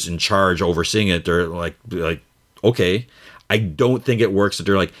whoever's in charge overseeing it, they're like, okay. I don't think it works that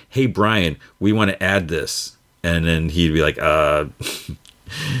they're like, hey, Brian, we want to add this. And then he'd be like,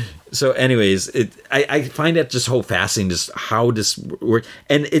 So anyways, I find that just so fascinating, just how this works.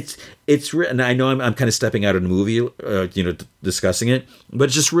 And it's written, I know I'm kind of stepping out of the movie, discussing it, but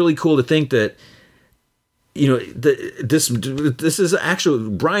it's just really cool to think that, this is actually,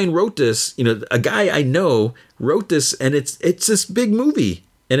 Brian wrote this, a guy I know wrote this, and it's this big movie.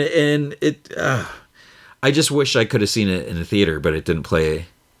 And I just wish I could have seen it in a theater, but it didn't play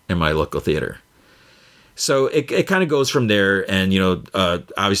in my local theater. So it kind of goes from there. And,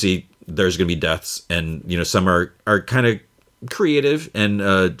 obviously there's going to be deaths, and, some are kind of creative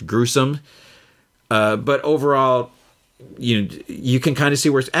and gruesome. But overall, you can kind of see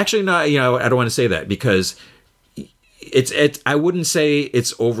where it's actually not, I don't want to say that, because I wouldn't say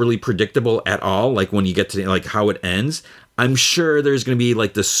it's overly predictable at all. Like when you get to like how it ends, I'm sure there's going to be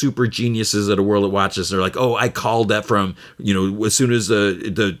like the super geniuses of the world that watch this. They're like, oh, I called that from, as soon as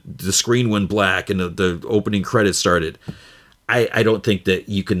the screen went black and the opening credits started. I don't think that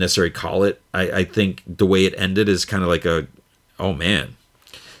you can necessarily call it. I think the way it ended is kind of like oh man.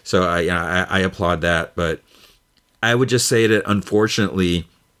 So I applaud that. But I would just say that unfortunately,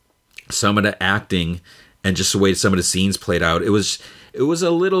 some of the acting and just the way some of the scenes played out, it was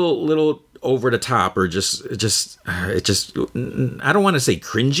a little over the top, or just I don't want to say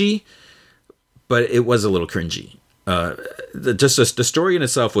cringy, but it was a little cringy. The story in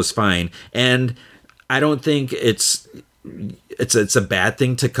itself was fine, and I don't think it's a bad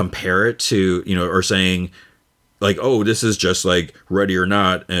thing to compare it to, or saying like, oh, this is just like Ready or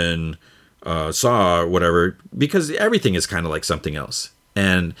Not and Saw or whatever, because everything is kind of like something else.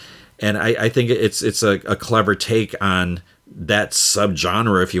 And I think it's a clever take on that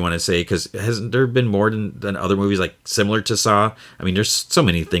subgenre, if you want to say, because hasn't there been more than other movies like similar to Saw? I mean, there's so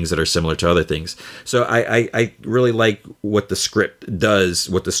many things that are similar to other things. So I really like what the script does,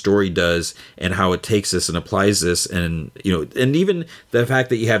 what the story does, and how it takes this and applies this, and and even the fact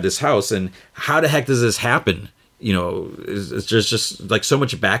that you have this house, and how the heck does this happen? It's just like so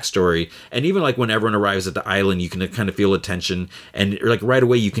much backstory. And even like when everyone arrives at the island, you can kind of feel the tension, and like right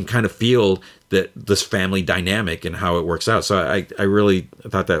away you can kind of feel that this family dynamic and how it works out. So I really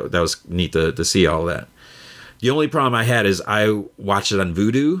thought that was neat to see all that. The only problem I had is I watched it on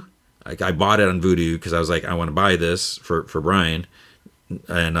Vudu. Like I bought it on Vudu because I was like, I want to buy this for Brian.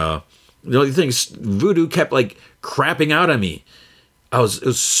 And the only thing is, Vudu kept like crapping out on me. It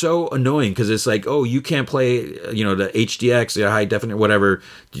was so annoying, because it's like, oh, you can't play, the HDX, the high definite, whatever.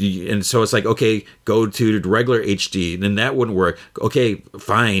 And so it's like, okay, go to the regular HD. And then that wouldn't work. Okay,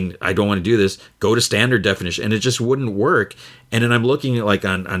 fine. I don't want to do this. Go to standard definition. And it just wouldn't work. And then I'm looking at like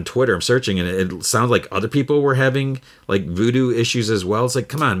on Twitter, I'm searching, and it sounds like other people were having like Vudu issues as well. It's like,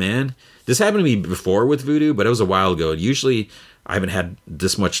 come on, man. This happened to me before with Vudu, but it was a while ago. Usually I haven't had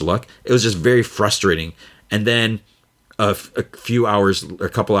this much luck. It was just very frustrating. And then a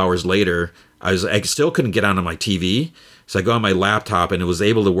couple hours later, I still couldn't get onto my TV. So I go on my laptop, and it was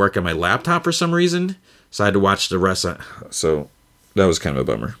able to work on my laptop for some reason. So I had to watch the rest. So that was kind of a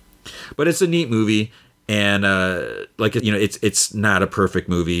bummer. But it's a neat movie, and it's not a perfect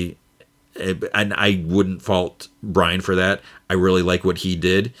movie. and I wouldn't fault Brian for that. I really like what he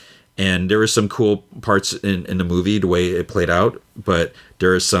did. And there were some cool parts in the movie, the way it played out. But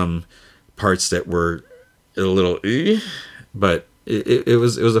there are some parts that were a little, but it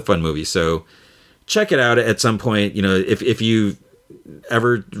was a fun movie. So check it out at some point. If you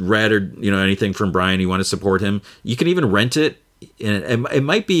ever read or anything from Brian, you want to support him, you can even rent it. And it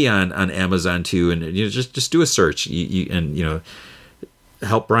might be on Amazon too. And just do a search. And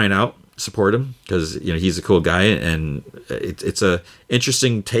help Brian out. Support him because he's a cool guy and it's a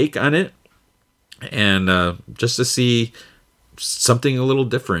interesting take on it, and just to see something a little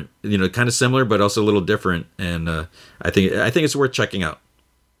different, kind of similar but also a little different, and I think it's worth checking out.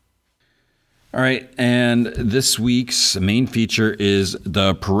 All right, and this week's main feature is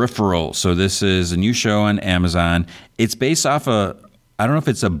The Peripheral. So this is a new show on Amazon. It's based off I don't know if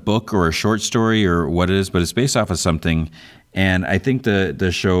it's a book or a short story or what it is, but it's based off of something. And I think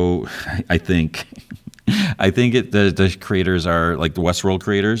the show, I think the creators are like the Westworld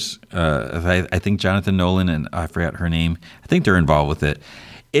creators. I think Jonathan Nolan and I forgot her name. I think they're involved with it.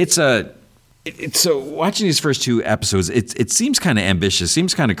 So watching these first 2 episodes, it seems kind of ambitious,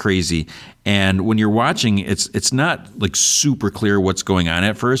 seems kind of crazy. And when you're watching, it's not like super clear what's going on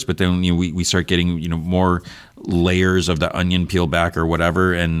at first, but then we start getting more layers of the onion peel back or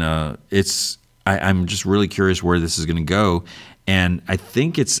whatever, and I'm just really curious where this is going to go. And I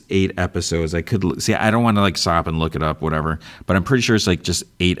think it's 8 episodes. I could see. I don't want to like stop and look it up, whatever. But I'm pretty sure it's like just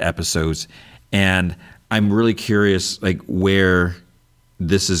 8 episodes. And I'm really curious, like where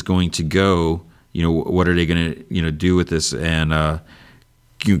this is going to go. What are they going to do with this? And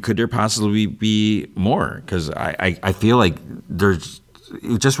could there possibly be more? Because I feel like there's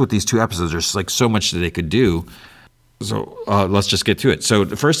just with these 2 episodes, there's like so much that they could do. So let's just get to it. So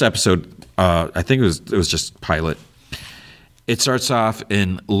the first episode, I think it was just pilot. It starts off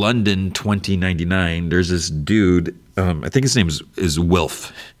in London, 2099. There's this dude. I think his name is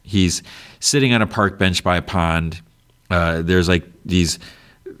Wilf. He's sitting on a park bench by a pond. There's like these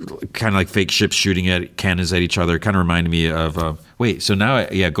kind of like fake ships shooting at cannons at each other. Kind of reminded me of. So now,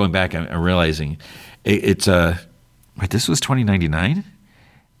 going back, I'm realizing it's this was 2099.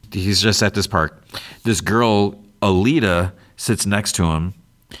 He's just at this park. This girl, Alita, sits next to him,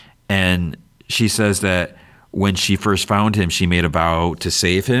 and she says that when she first found him, she made a vow to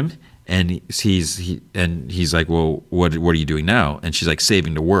save him, and he's like, well, what are you doing now? And she's like,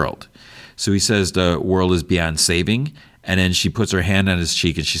 saving the world. So he says the world is beyond saving, and then she puts her hand on his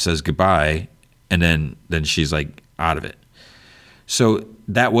cheek and she says goodbye, and then she's like out of it. So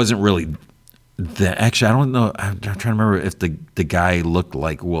that wasn't really. Actually, I don't know. I'm trying to remember if the guy looked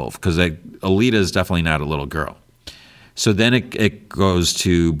like Wolf, because Alita is definitely not a little girl. So then it goes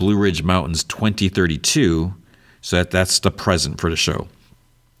to Blue Ridge Mountains 2032. So that's the present for the show.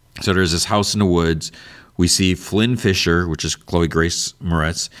 So there's this house in the woods. We see Flynn Fisher, which is Chloe Grace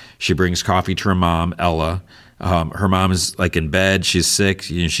Moretz. She brings coffee to her mom, Ella. Her mom is like in bed. She's sick.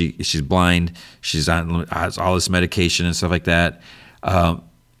 She's blind. She's on all this medication and stuff like that.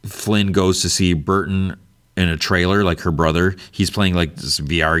 Flynn goes to see Burton in a trailer, like her brother. He's playing like this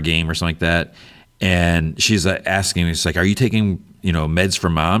VR game or something like that. And she's asking me, she's like, are you taking, meds for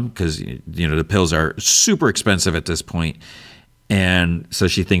mom? Because, the pills are super expensive at this point. And so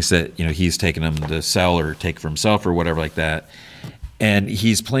she thinks that, he's taking them to sell or take for himself or whatever like that. And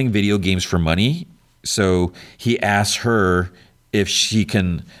he's playing video games for money. So he asks her if she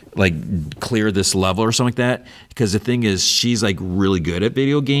can like clear this level or something like that. Because the thing is, she's like really good at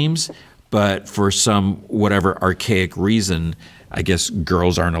video games, but for some whatever archaic reason, I guess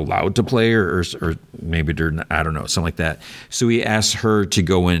girls aren't allowed to play, or maybe they're not, I don't know, something like that. So he asks her to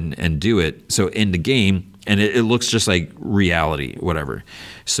go in and do it. So in the game, and it looks just like reality, whatever.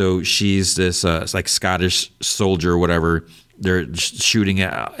 So she's this like Scottish soldier or whatever. They're shooting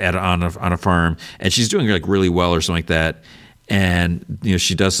on a farm, and she's doing like really well or something like that. And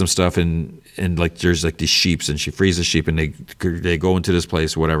she does some stuff, and like there's like these sheeps, and she frees the sheep, and they go into this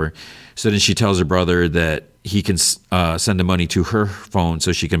place or whatever. So then she tells her brother that he can send the money to her phone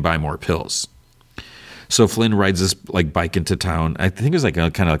so she can buy more pills. So Flynn rides this like bike into town. I think it was like kind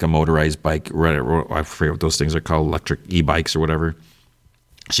of like a motorized bike. I forget what those things are called, electric e-bikes or whatever.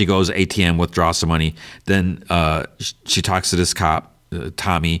 She goes ATM, withdraws some money. Then she talks to this cop,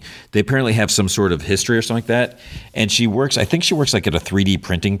 Tommy. They apparently have some sort of history or something like that. And I think she works like at a 3D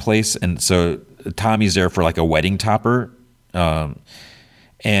printing place. And so Tommy's there for like a wedding topper.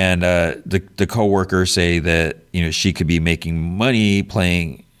 And the coworkers say that, she could be making money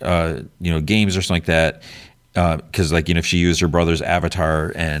playing, games or something like that. Because if she used her brother's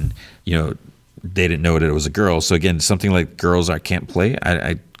avatar and, they didn't know that it was a girl. So again, something like girls can't play.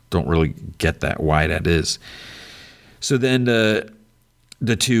 I don't really get that why that is. So then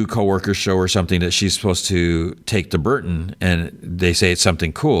the two coworkers show her something that she's supposed to take to Burton, and they say it's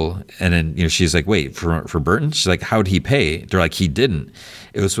something cool. And then she's like, "Wait, for Burton?" She's like, "How'd he pay?" They're like, "He didn't.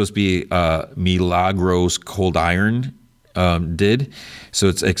 It was supposed to be Milagros Cold Iron did." So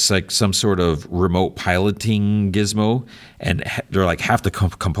it's like some sort of remote piloting gizmo, and they're like half the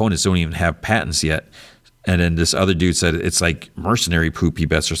components don't even have patents yet. And then this other dude said it's like mercenary poop, he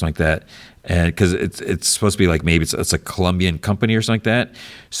bets, or something like that. And because it's supposed to be like maybe it's a Colombian company or something like that.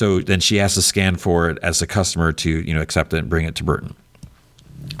 So then she has to scan for it as a customer to accept it and bring it to Burton.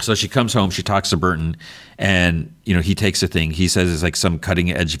 So she comes home, she talks to Burton, and he takes the thing. He says it's like some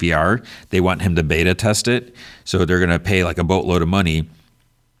cutting edge VR. They want him to beta test it, so they're gonna pay like a boatload of money.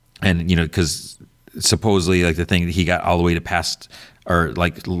 And because supposedly like the thing that he got all the way to past or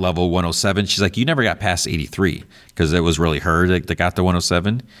like level 107, she's like, you never got past 83, because it was really her that got the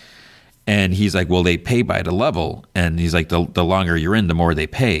 107. And he's like, well, they pay by the level. And he's like, the longer you're in, the more they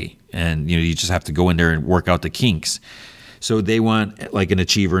pay. And you just have to go in there and work out the kinks. So they want like an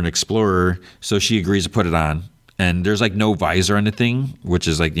achiever and explorer. So she agrees to put it on. And there's like no visor on the thing, which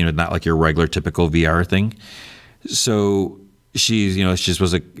is like, not like your regular typical VR thing. So she's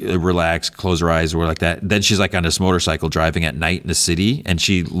supposed to relax, close her eyes, or like that. Then she's like on this motorcycle driving at night in the city, and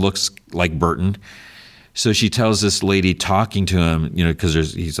she looks like Burton. So she tells this lady talking to him, because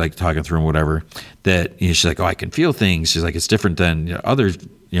he's like talking through him, whatever, that she's like, oh, I can feel things. She's like, it's different than other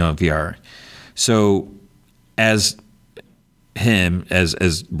VR. So as him,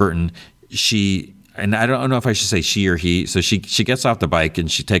 as Burton, she, and I don't know if I should say she or he. So she gets off the bike and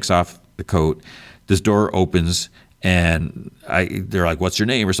she takes off the coat. This door opens. And they're like, what's your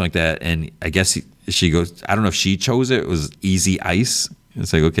name or something like that. And I guess she goes, I don't know if she chose it. It was Easy Ice.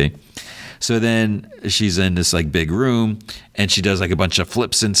 It's like, okay. So then she's in this like big room, and she does like a bunch of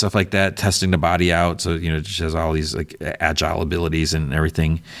flips and stuff like that, testing the body out. So, she has all these like agile abilities and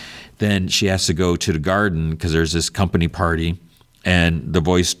everything. Then she has to go to the garden because there's this company party, and the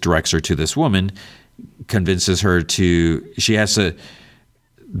voice directs her to this woman, convinces her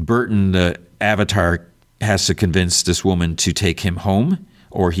Burton, the avatar, has to convince this woman to take him home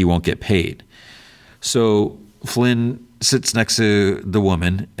or he won't get paid. So Flynn sits next to the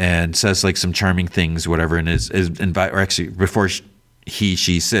woman and says like some charming things, whatever, and before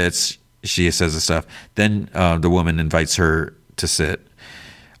she sits, she says the stuff. Then the woman invites her to sit.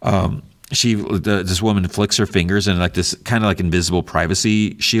 This woman flicks her fingers, and like this kind of like invisible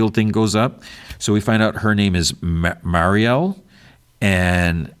privacy shield thing goes up. So we find out her name is Marielle,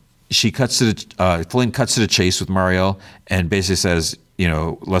 and Flynn cuts to the chase with Marielle and basically says,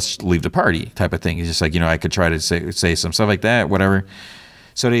 let's leave the party type of thing. He's just like, I could try to say some stuff like that, whatever.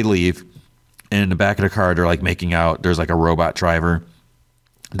 So they leave. And in the back of the car, they're like making out. There's like a robot driver.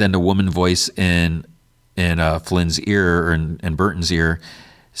 Then the woman voice in Flynn's ear or in Burton's ear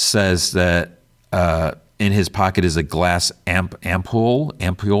says that in his pocket is a glass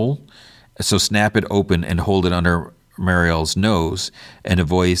ampule. So snap it open and hold it under Marielle's nose, and a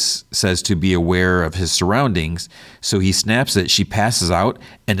voice says to be aware of his surroundings. So he snaps it, she passes out,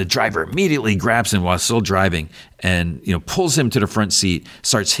 and the driver immediately grabs him while still driving and pulls him to the front seat,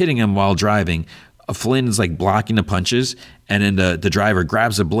 starts hitting him while driving. Flynn's like blocking the punches, and then the driver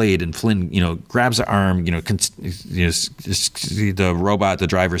grabs a blade, and Flynn grabs the arm, the robot, the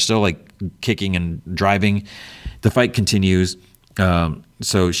driver still like kicking and driving. The fight continues.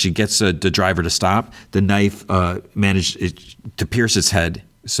 So she gets the driver to stop. The knife managed to pierce its head.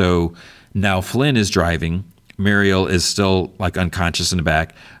 So now Flynn is driving. Marielle is still like unconscious in the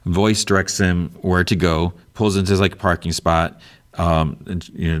back. Voice directs him where to go. Pulls into his like parking spot. And,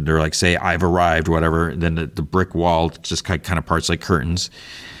 they're like, say, I've arrived, whatever. And then the brick wall just kind of parts like curtains.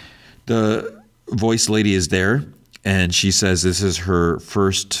 The voice lady is there, and she says this is her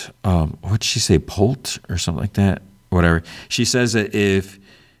first. What'd she say? Polt or something like that. Whatever. She says that if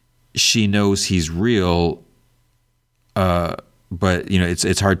she knows he's real, but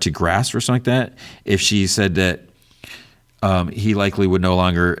it's hard to grasp or something like that. If she said that he likely would no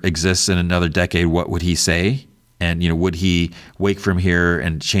longer exist in another decade, what would he say? And would he wake from here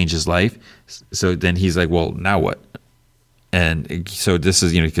and change his life? So then he's like, well, now what? And so this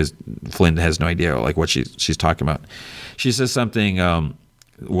is because Flynn has no idea like what she's talking about. She says something.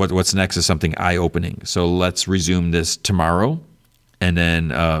 What's next is something eye-opening. So let's resume this tomorrow. And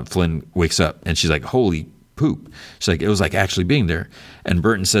then Flynn wakes up, and she's like, holy poop. She's like, it was like actually being there. And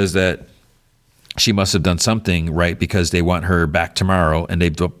Burton says that she must have done something right because they want her back tomorrow, and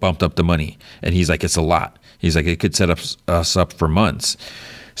they've bumped up the money. And he's like, it's a lot. He's like, it could set us up for months.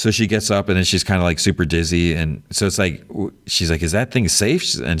 So she gets up and then she's kind of like super dizzy. And so it's like, she's like, is that thing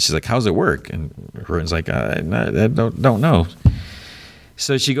safe? And she's like, how's it work? And Burton's like, I don't know.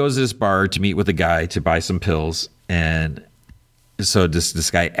 So she goes to this bar to meet with a guy to buy some pills. And so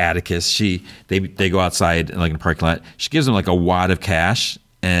this guy, Atticus, they go outside like in a parking lot. She gives him like a wad of cash.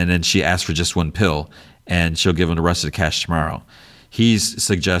 And then she asks for just one pill. And she'll give him the rest of the cash tomorrow. He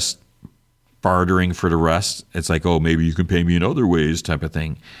suggests bartering for the rest. It's like, oh, maybe you can pay me in other ways type of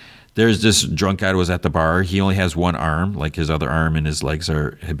thing. There's this drunk guy who was at the bar. He only has one arm, like his other arm and his legs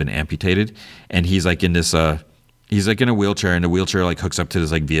have been amputated. And he's like in this, he's like in a wheelchair, and the wheelchair like hooks up to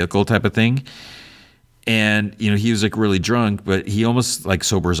this like vehicle type of thing. And, you know, he was like really drunk, but he almost like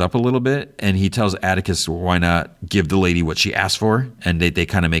sobers up a little bit. And he tells Atticus, why not give the lady what she asked for? And they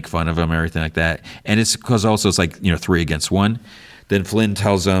kind of make fun of him and everything like that. And it's because also it's like, you know, 3 against 1. Then Flynn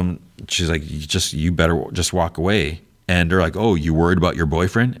tells him, she's like, you better just walk away. And they're like, oh, you worried about your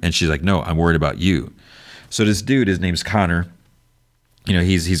boyfriend? And she's like, no, I'm worried about you. So this dude, his name's Connor. You know,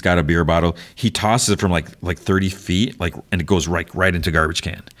 he's got a beer bottle. He tosses it from like 30 feet, and it goes right into garbage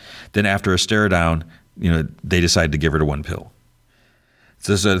can. Then after a stare down, you know, they decide to give her the one pill.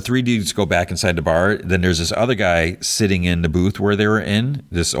 So the 3 dudes go back inside the bar. Then there's this other guy sitting in the booth where they were in.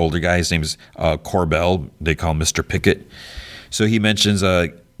 This older guy, his name is Corbell. They call him Mr. Pickett. So he mentions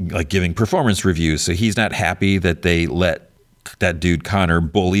like giving performance reviews. So he's not happy that they let that dude Connor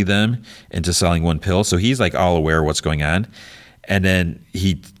bully them into selling one pill. So he's like all aware of what's going on. And then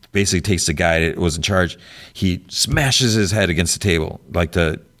he basically takes the guy that was in charge. He smashes his head against the table.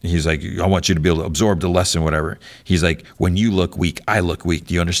 He's like, I want you to be able to absorb the lesson, whatever. He's like, when you look weak, I look weak.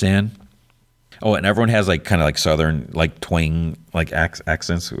 Do you understand? Oh, and everyone has like kind of like Southern like twang like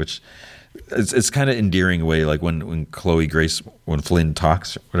accents, which it's kind of endearing way, like when Chloe Grace, when Flynn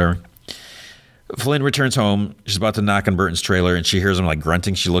talks, or whatever. Flynn returns home. She's about to knock on Burton's trailer, and she hears him like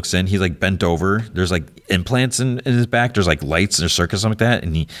grunting. She looks in. He's like bent over. There's like implants in his back. There's like lights and a circus, something like that,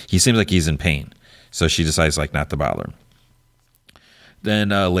 and he seems like he's in pain. So she decides like not to bother him. Then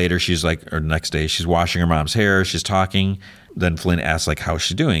later, she's like, or next day, she's washing her mom's hair. She's talking. Then Flynn asks like how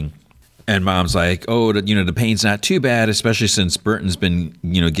she's doing. And mom's like, oh, the pain's not too bad, especially since Burton's been,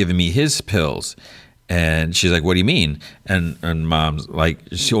 giving me his pills. And she's like, what do you mean? And mom's like,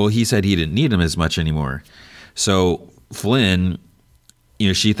 well, he said he didn't need them as much anymore. So Flynn,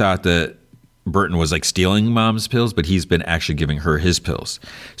 she thought that Burton was like stealing mom's pills, but he's been actually giving her his pills.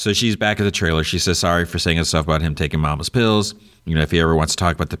 So she's back at the trailer. She says, sorry for saying stuff about him taking mama's pills. If he ever wants to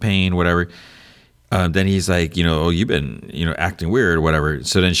talk about the pain, whatever. Then he's like, oh, you've been, acting weird or whatever.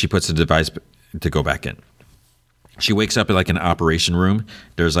 So then she puts the device to go back in. She wakes up in like an operation room.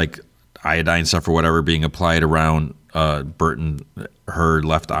 There's like iodine stuff or whatever being applied around Burton, her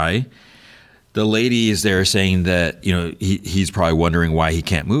left eye. The lady is there saying that, he's probably wondering why he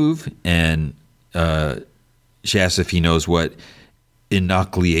can't move. And she asks if he knows what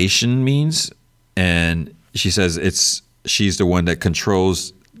inoculation means. And she says she's the one that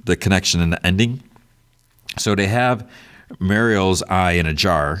controls the connection and the ending. So they have Muriel's eye in a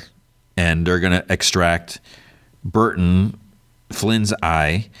jar, and they're going to extract Flynn's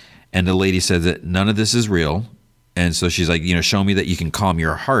eye. And the lady said that none of this is real. And so she's like, show me that you can calm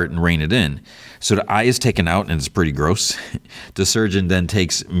your heart and rein it in. So the eye is taken out, and it's pretty gross. The surgeon then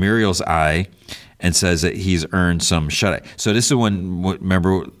takes Muriel's eye and says that he's earned some shut-eye. So this is when,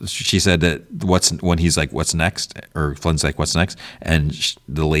 remember, she said that when he's like, what's next? Or Flynn's like, what's next? And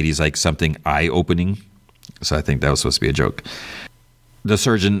the lady's like, something eye-opening. So I think that was supposed to be a joke. The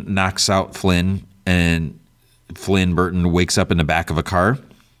surgeon knocks out Flynn, and Burton wakes up in the back of a car.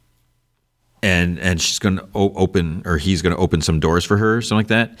 And she's going to open, or he's going to open some doors for her, something like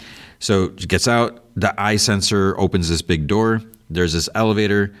that. So she gets out. The eye sensor opens this big door. There's this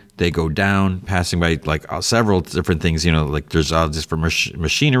elevator. They go down, passing by like several different things. Like there's all this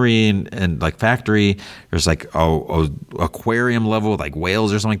machinery and like factory. There's like aquarium level, like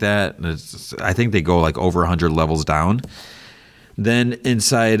whales or something like that. I think they go like over 100 levels down. Then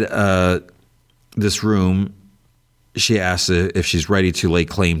inside this room, she asks if she's ready to lay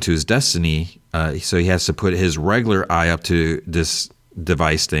claim to his destiny. So he has to put his regular eye up to this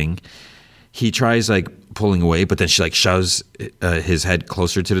device thing. He tries like pulling away, but then she like shoves his head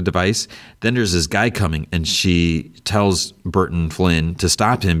closer to the device. Then there's this guy coming, and she tells Flynn to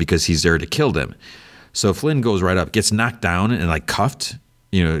stop him because he's there to kill them. So Flynn goes right up, gets knocked down and like cuffed.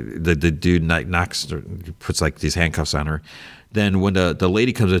 The dude puts like these handcuffs on her. Then when the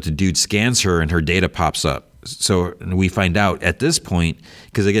lady comes up, the dude scans her and her data pops up. So we find out at this point,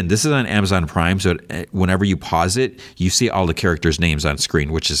 because again, this is on Amazon Prime, so whenever you pause it, you see all the characters' names on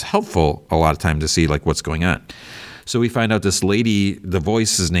screen, which is helpful a lot of time to see like what's going on. So we find out this lady, the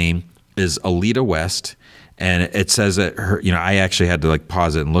voice's name is Alita West, and it says that her, I actually had to like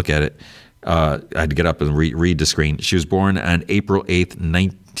pause it and look at it. I had to get up and read the screen. She was born on April 8th,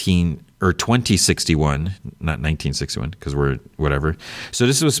 2061, not 1961, because we're whatever. So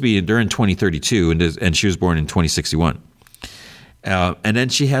this was supposed to be during 2032, and she was born in 2061. And then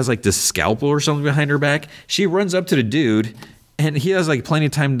she has like this scalpel or something behind her back. She runs up to the dude, and he has like plenty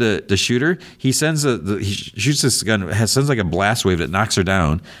of time to shoot her. He sends he shoots this gun, sends like a blast wave that knocks her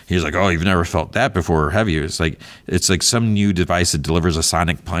down. He's like, "Oh, you've never felt that before, have you?" It's like some new device that delivers a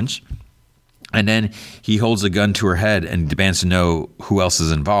sonic punch. And then he holds a gun to her head and demands to know who else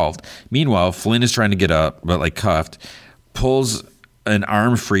is involved. Meanwhile, Flynn is trying to get up, but like cuffed, pulls an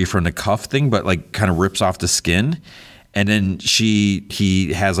arm free from the cuff thing, but like kind of rips off the skin. And then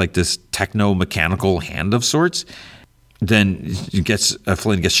he has like this techno-mechanical hand of sorts. Then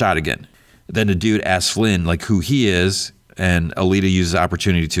Flynn gets shot again. Then the dude asks Flynn like who he is, and Alita uses the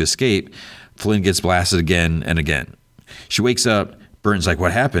opportunity to escape. Flynn gets blasted again and again. She wakes up. Burton's like,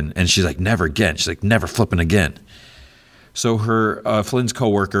 "What happened?" And she's like, "Never again." She's like, "Never flipping again." So her Flynn's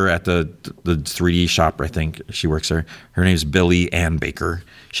coworker at the 3D shop, I think she works there. Her name's Billy Ann Baker.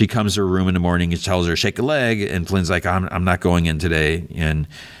 She comes to her room in the morning and tells her, "Shake a leg." And Flynn's like, I'm not going in today. And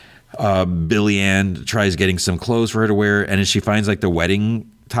Billy Ann tries getting some clothes for her to wear, and then she finds like the wedding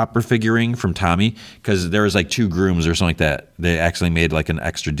topper figuring from Tommy, because there was like 2 grooms or something like that. They actually made like an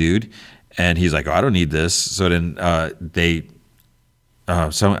extra dude, and he's like, "Oh, I don't need this." So then they.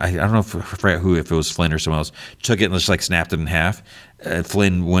 So I don't know if it was Flynn or someone else, took it and just like snapped it in half.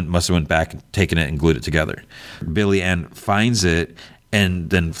 Flynn must have went back and taken it and glued it together. Billy Ann finds it, and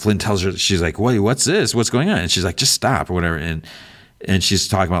then Flynn tells her, she's like, "Wait, what's this? What's going on?" And she's like, "Just stop," or whatever. And she's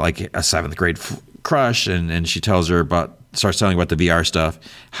talking about like a 7th grade crush, and she starts telling about the VR stuff,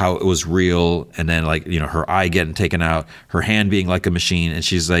 how it was real, and then like, her eye getting taken out, her hand being like a machine. And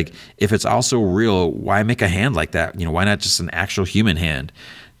she's like, if it's also real, why make a hand like that? Why not just an actual human hand?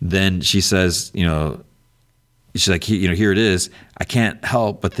 Then she says, she's like, here it is. I can't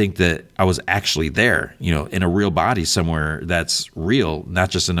help but think that I was actually there, in a real body somewhere that's real,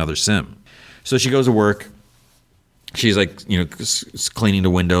 not just another sim. So she goes to work. She's like, cleaning the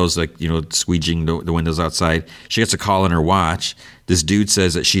windows, like, squeegeeing the windows outside. She gets a call on her watch. This dude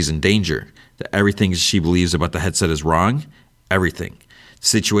says that she's in danger, that everything she believes about the headset is wrong. Everything. The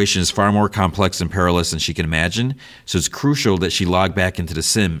situation is far more complex and perilous than she can imagine. So it's crucial that she log back into the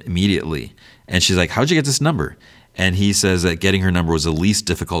sim immediately. And she's like, "How'd you get this number?" And he says that getting her number was the least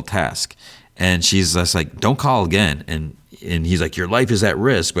difficult task. And she's just like, "Don't call again." And he's like, "Your life is at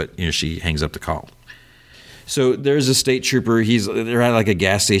risk." But, she hangs up the call. So there's a state trooper. They're at like a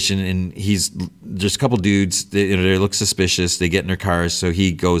gas station, and there's a couple dudes. They look suspicious. They get in their cars, so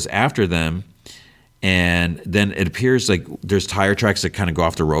he goes after them, and then it appears like there's tire tracks that kind of go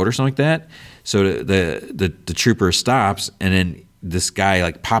off the road or something like that. So the trooper stops, and then this guy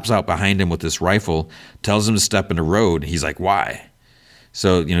like pops out behind him with this rifle, tells him to step in the road. He's like, "Why?"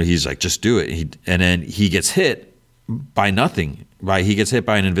 So he's like, "Just do it." And then he gets hit by nothing. He gets hit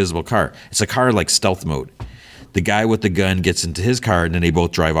by an invisible car. It's a car like stealth mode. The guy with the gun gets into his car, and then they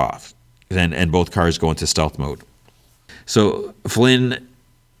both drive off. And both cars go into stealth mode. So Flynn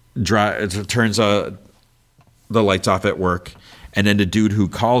turns the lights off at work, and then the dude who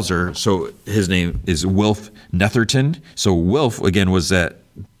calls her, so his name is Wilf Netherton. So Wilf, again, was that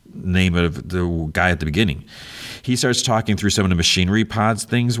name of the guy at the beginning. He starts talking through some of the machinery pods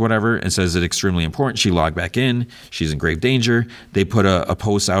things, whatever, and says it's extremely important. She logged back in. She's in grave danger. They put a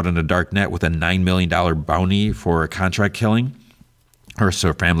post out in the dark net with a $9 million bounty for a contract killing. Her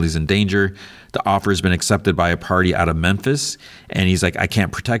family's in danger. The offer has been accepted by a party out of Memphis. And he's like, "I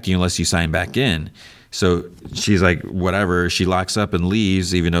can't protect you unless you sign back in." So she's like, whatever. She locks up and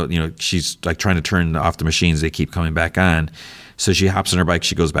leaves, even though, she's like trying to turn off the machines. They keep coming back on. So she hops on her bike.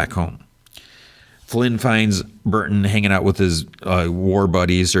 She goes back home. Flynn finds Burton hanging out with his war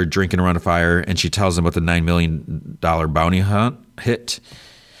buddies or drinking around a fire, and she tells him about the $9 million bounty hunt hit.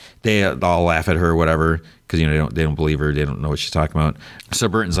 They all laugh at her or whatever because they don't believe her. They don't know what she's talking about. So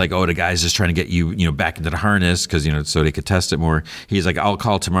Burton's like, "Oh, the guy's just trying to get you back into the harness because so they could test it more." He's like, "I'll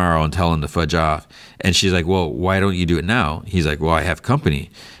call tomorrow and tell him to fudge off." And she's like, "Well, why don't you do it now?" He's like, "Well, I have company."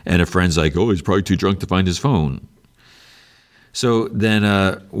 And a friend's like, "Oh, he's probably too drunk to find his phone." So then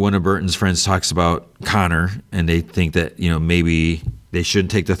one of Burton's friends talks about Connor, and they think that, maybe they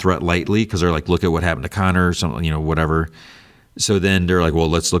shouldn't take the threat lightly because they're like, "Look at what happened to Connor," or something, whatever. So then they're like, "Well,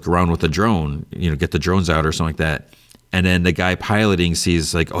 let's look around with the drone, get the drones out or something like that." And then the guy piloting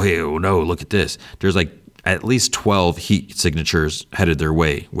sees like, "Oh, hey, oh no, look at this." There's like at least 12 heat signatures headed their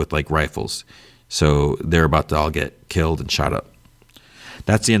way with like rifles. So they're about to all get killed and shot up.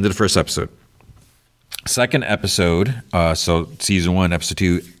 That's the end of the first episode. Second episode, so season 1, episode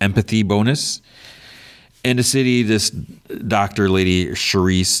 2, empathy bonus. In the city, this doctor lady,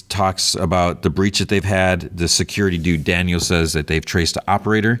 Charisse, talks about the breach that they've had. The security dude, Daniel, says that they've traced the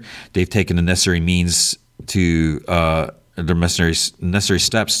operator. They've taken the necessary means to, the necessary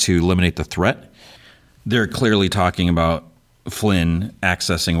steps to eliminate the threat. They're clearly talking about Flynn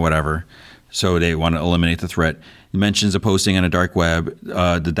accessing whatever, so they want to eliminate the threat. He mentions a posting on a dark web.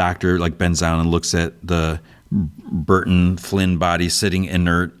 The doctor bends down and looks at the Burton Flynn body sitting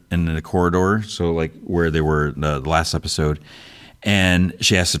inert in the corridor, so where they were the last episode, and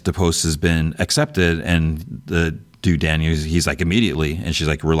she asks if the post has been accepted, and the dude Daniel, he's immediately, and she's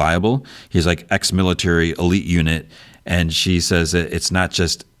reliable. He's ex-military elite unit, and she says that it's not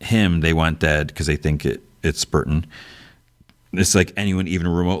just him they want dead because they think it's Burton. It's anyone even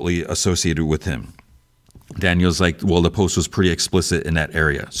remotely associated with him. Daniel's well, the post was pretty explicit in that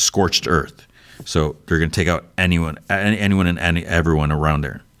area, scorched earth. So they're going to take out anyone and everyone around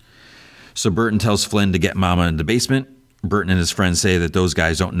there. So Burton tells Flynn to get Mama in the basement. Burton and his friends say that those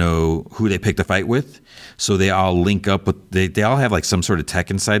guys don't know who they picked a fight with. So they all link up with, they all have some sort of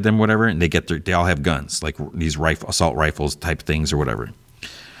tech inside them, whatever, and they all have guns, these assault rifles type things or whatever.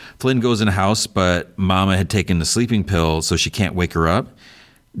 Flynn goes in the house, but Mama had taken the sleeping pill, so she can't wake her up.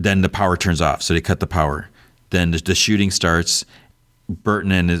 Then the power turns off, so they cut the power. Then the shooting starts.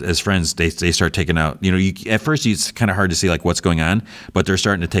 Burton and his friends, they start taking out, at first it's kind of hard to see what's going on, but they're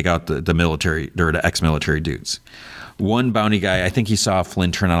starting to take out the military, or the ex-military dudes. One bounty guy, I think he saw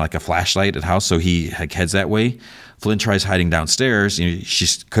Flynn turn on a flashlight at the house, so he heads that way. Flynn tries hiding downstairs. She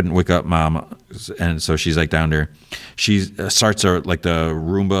couldn't wake up Mom, and so she's down there. She starts the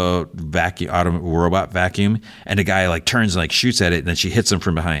Roomba vacuum, robot vacuum, and the guy turns and shoots at it, and then she hits him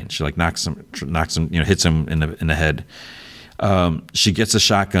from behind. She knocks him, hits him in the head. She gets a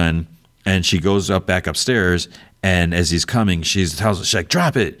shotgun and she goes back upstairs, and as he's coming, she tells him, she's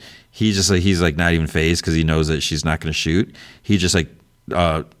drop it. He's not even fazed because he knows that she's not going to shoot. He just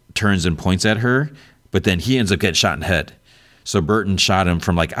turns and points at her, but then he ends up getting shot in the head. So Burton shot him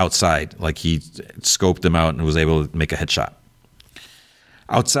from outside, he scoped him out and was able to make a headshot.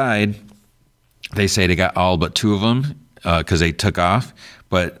 Outside, they say they got all but 2 of them because they took off,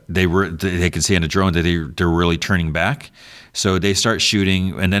 but they can see on the drone that they're really turning back. So they start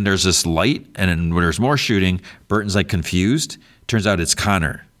shooting, and then there's this light, and then when there's more shooting, Burton's confused. Turns out it's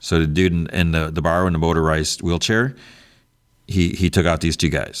Connor. So the dude in the bar in the motorized wheelchair, he took out these 2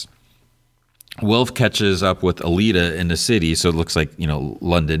 guys. Wilf catches up with Alita in the city, so it looks like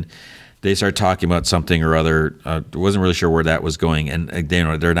London. They start talking about something or other. Wasn't really sure where that was going, and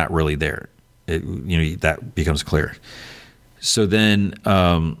they're not really there. That becomes clear. So then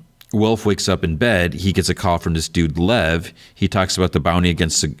Wilf wakes up in bed. He gets a call from this dude, Lev. He talks about the bounty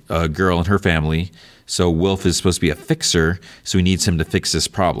against a girl and her family. So Wilf is supposed to be a fixer, so he needs him to fix this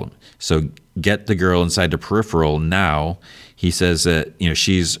problem. So get the girl inside the peripheral now. He says that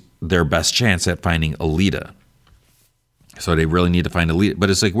she's their best chance at finding Alita. So they really need to find Alita. But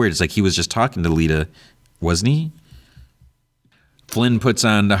it's weird. It's he was just talking to Alita, wasn't he? Flynn puts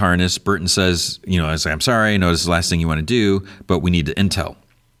on the harness. Burton says, I'm sorry, I know this is the last thing you want to do, but we need the intel.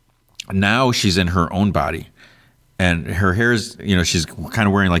 Now she's in her own body, and her hair is, she's kind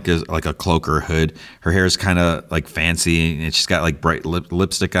of wearing a cloak or a hood. Her hair is kind of fancy, and she's got bright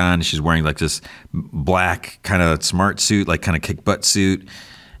lipstick on. She's wearing this black kind of smart suit, kind of kick butt suit.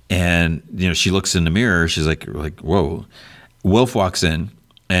 And, she looks in the mirror. She's like, whoa. Wilf walks in,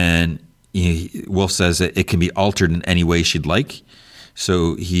 and Wilf says that it can be altered in any way she'd like.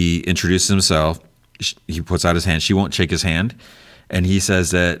 So he introduces himself. He puts out his hand. She won't shake his hand. And he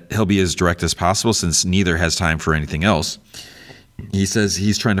says that he'll be as direct as possible since neither has time for anything else. He says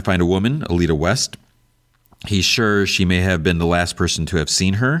he's trying to find a woman, Alita West. He's sure she may have been the last person to have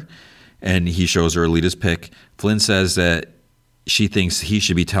seen her. And he shows her Alita's pic. Flynn says that she thinks he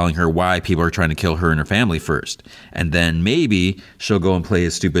should be telling her why people are trying to kill her and her family first. And then maybe she'll go and play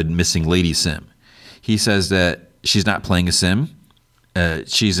a stupid missing lady sim. He says that she's not playing a sim.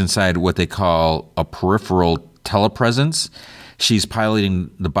 She's inside what they call a peripheral telepresence. She's piloting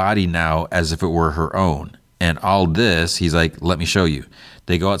the body now as if it were her own. And all this, he's like, let me show you.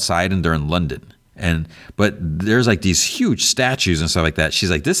 They go outside and they're in London. But there's these huge statues and stuff like that. She's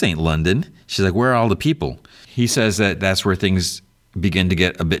like, this ain't London. She's like, where are all the people? He says that that's where things begin to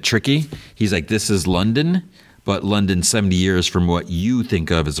get a bit tricky. He's like, this is London, but London 70 years from what you think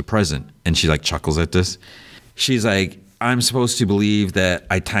of as a present. And she chuckles at this. She's like, I'm supposed to believe that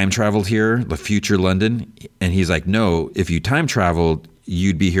I time traveled here, the future London. And he's like, no, if you time traveled,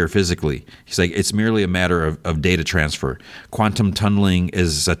 you'd be here physically. He's like, it's merely a matter of data transfer. Quantum tunneling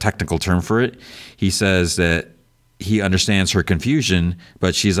is a technical term for it. He says that he understands her confusion,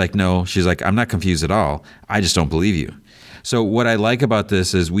 but she's like, no. She's like, I'm not confused at all. I just don't believe you. So what I like about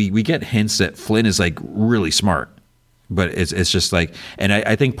this is we get hints that Flynn is like really smart, but it's just like, and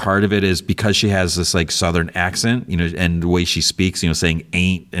I think part of it is because she has this like Southern accent, and the way she speaks, saying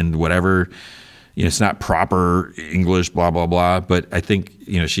ain't and whatever, it's not proper English, blah, blah, blah. But I think,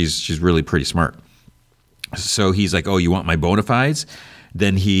 she's really pretty smart. So he's like, oh, you want my bona fides?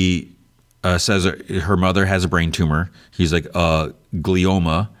 Then he says her mother has a brain tumor. He's like,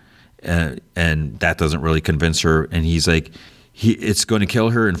 glioma. And that doesn't really convince her. And he's like, it's going to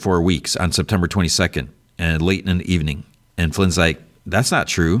kill her in 4 weeks on September 22nd and late in the evening. And Flynn's like, that's not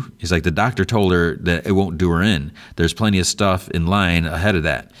true. He's like, the doctor told her that it won't do her in. There's plenty of stuff in line ahead of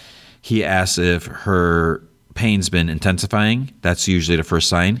that. He asks if her pain's been intensifying. That's usually the first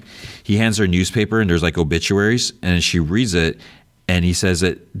sign. He hands her a newspaper and there's like obituaries, and she reads it, and he says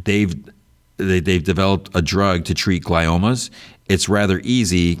that they've developed a drug to treat gliomas. It's rather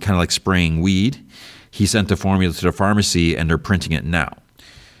easy, kind of like spraying weed. He sent the formula to the pharmacy, and they're printing it now.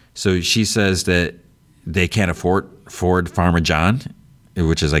 So she says that they can't afford Pharma John,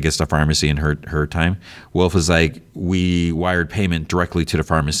 which is, I guess, the pharmacy in her time. Wolf is like, we wired payment directly to the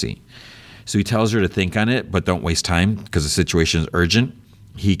pharmacy. So he tells her to think on it, but don't waste time because the situation is urgent.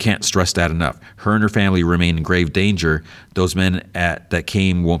 He can't stress that enough. Her and her family remain in grave danger. Those men that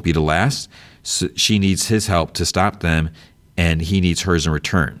came won't be the last. So she needs his help to stop them, and he needs hers in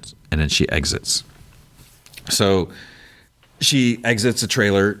return. And then she exits. So she exits the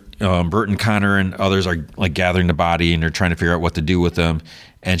trailer. Burton, Connor, and others are like gathering the body, and they're trying to figure out what to do with them.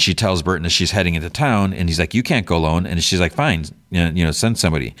 And she tells Burton that she's heading into town, and he's like, you can't go alone. And she's like, fine, send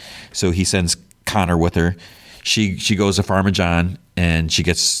somebody. So he sends Connor with her. She goes to Pharma John, and she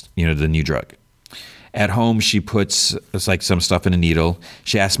gets, the new drug. At home, she puts like some stuff in a needle.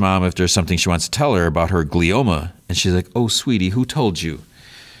 She asks Mom if there's something she wants to tell her about her glioma. And she's like, oh, sweetie, who told you?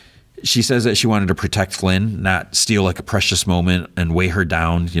 She says that she wanted to protect Flynn, not steal like a precious moment and weigh her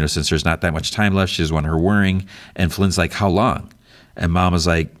down, since there's not that much time left. She doesn't want her worrying. And Flynn's like, how long? And Mama's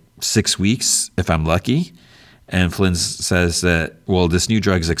like, 6 weeks if I'm lucky. And Flynn says that, well, this new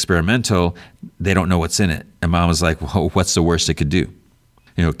drug is experimental. They don't know what's in it. And Mama's like, well, what's the worst it could do?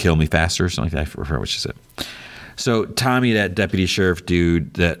 Kill me faster or something like that. I forgot what she said. So Tommy, that deputy sheriff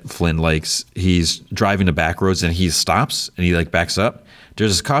dude that Flynn likes, he's driving the back roads, and he stops and he like backs up.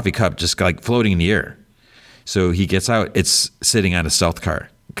 There's this coffee cup just like floating in the air. So he gets out. It's sitting on a stealth car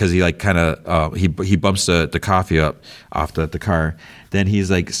because he like kind of he bumps the coffee up off the car. Then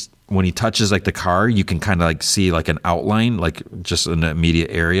he's like, when he touches like the car, you can kind of like see like an outline, like just in the immediate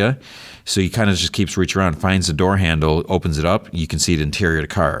area. So he kind of just keeps reaching around, finds the door handle, opens it up. You can see the interior of the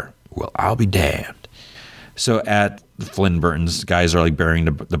car. Well, I'll be damned. So at Flynn Burton's, guys are like burying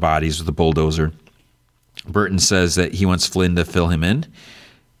the bodies with the bulldozer. Burton says that he wants Flynn to fill him in.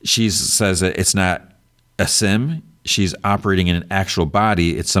 She says that it's not a sim. She's operating in an actual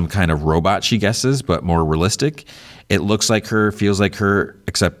body. It's some kind of robot, she guesses, but more realistic. It looks like her, feels like her,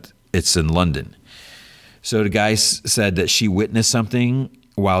 except it's in London. So the guy said that she witnessed something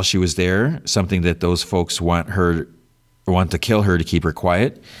while she was there, something that those folks want to kill her to keep her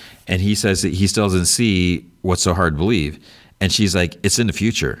quiet. And he says that he still doesn't see what's so hard to believe. And she's like, it's in the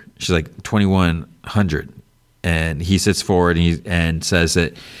future. She's like, 2100. And he sits forward and says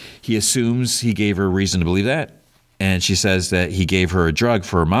that he assumes he gave her reason to believe that. And she says that he gave her a drug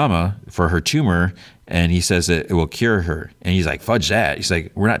for her mama, for her tumor, and he says that it will cure her. And he's like, fudge that. He's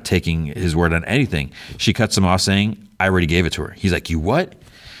like, we're not taking his word on anything. She cuts him off saying, I already gave it to her. He's like, you what?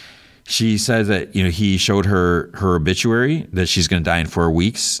 She says that, he showed her obituary, that she's going to die in 4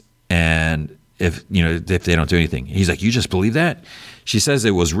 weeks. And if they don't do anything, he's like, you just believe that? She says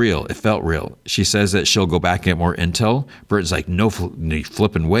it was real. It felt real. She says that she'll go back and get more intel. Burton's like, no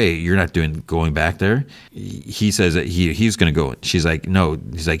flipping way. You're not going back there. He says that he's going to go. She's like, no.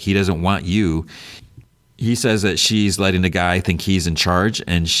 He's like, he doesn't want you. He says that she's letting the guy think he's in charge.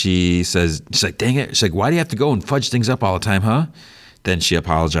 And she's like, dang it. She's like, why do you have to go and fudge things up all the time, huh? Then she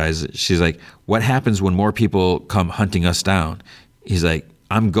apologizes. She's like, what happens when more people come hunting us down? He's like,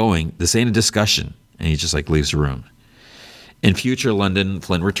 I'm going. This ain't a discussion. And he just like leaves the room. In future London,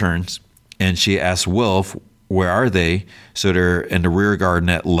 Flynn returns, and she asks Wilf, where are they? So they're in the rear garden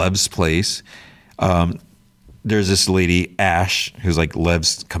at Lev's place. There's this lady, Ash, who's like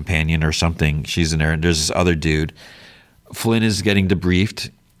Lev's companion or something. She's in there, and there's this other dude. Flynn is getting debriefed,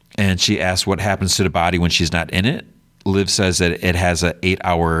 and she asks what happens to the body when she's not in it. Liv says that it has an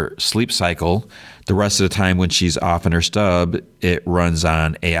 8-hour sleep cycle. The rest of the time when she's off in her stub, it runs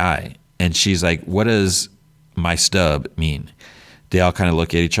on AI. And she's like, what does my stub mean? They all kind of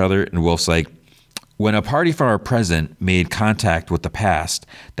look at each other, and Wilf's like, when a party from our present made contact with the past,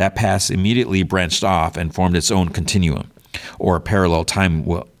 that past immediately branched off and formed its own continuum, or a parallel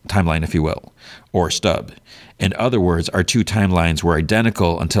timeline, if you will, or stub. In other words, our two timelines were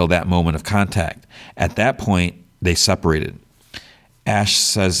identical until that moment of contact. At that point, they separated. Ash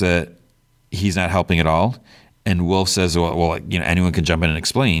says that he's not helping at all, and Wilf says, well, anyone can jump in and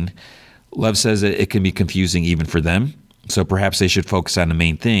explain. Lev says that it can be confusing even for them, so perhaps they should focus on the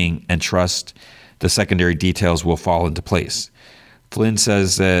main thing and trust the secondary details will fall into place. Flynn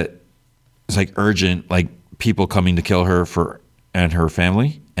says that it's like urgent, like people coming to kill her and her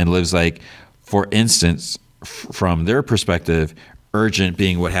family, and Liv's like, for instance, from their perspective, urgent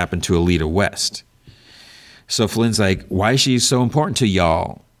being what happened to Alita West. So Flynn's like, why is she so important to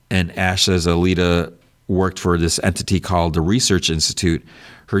y'all? And Ash says Alita worked for this entity called the Research Institute.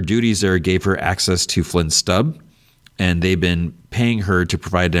 Her duties there gave her access to Flynn's stub, and they've been paying her to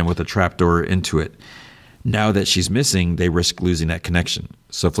provide them with a trapdoor into it. Now that she's missing, they risk losing that connection.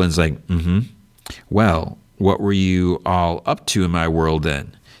 So Flynn's like, well, what were you all up to in my world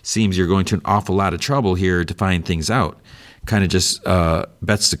then? Seems you're going to an awful lot of trouble here to find things out. Kind of just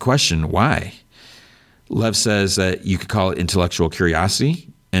bets the question, why? Lev says that you could call it intellectual curiosity.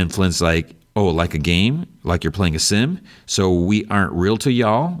 And Flynn's like, oh, like a game? Like you're playing a sim? So we aren't real to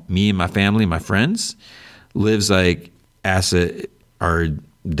y'all? Me and my family and my friends? Liv's like, are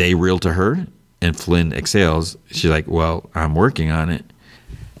they real to her? And Flynn exhales. She's like, well, I'm working on it.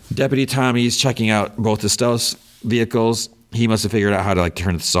 Deputy Tommy's checking out both the stealth vehicles. He must have figured out how to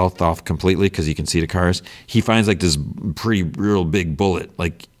turn the stealth off completely because he can see the cars. He finds this pretty real big bullet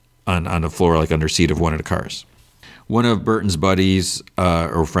on the floor, under seat of one of the cars. One of Burton's buddies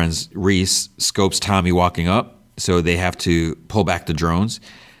or friends, Reese, scopes Tommy walking up, so they have to pull back the drones.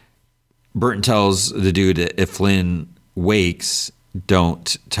 Burton tells the dude that if Flynn wakes,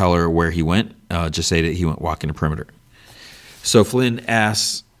 don't tell her where he went. Just say that he went walking the perimeter. So Flynn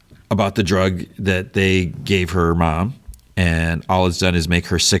asks about the drug that they gave her mom, and all it's done is make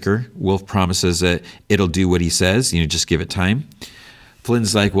her sicker. Wilf promises that it'll do what he says, just give it time.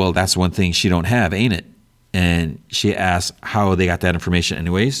 Flynn's like, well, that's one thing she don't have, ain't it? And she asks how they got that information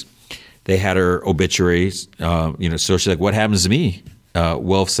anyways. They had her obituaries, so she's like, what happens to me?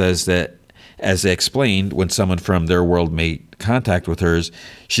 Wilf says that, as they explained, when someone from their world made contact with hers,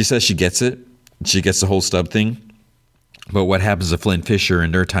 she says she gets it. She gets the whole stub thing. But what happens to Flynn Fisher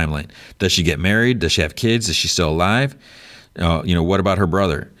in their timeline? Does she get married? Does she have kids? Is she still alive? What about her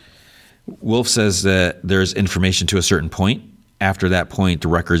brother? Wilf says that there's information to a certain point. After that point, the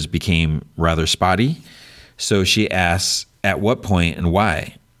records became rather spotty. So she asks, at what point and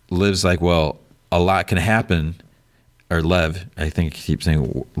why? Liv's like, well, a lot can happen. Or Lev, I think I keep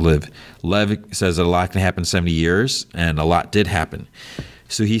saying Liv. Lev says that a lot can happen in 70 years, and a lot did happen.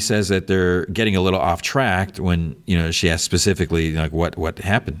 So he says that they're getting a little off track when, she asks specifically, what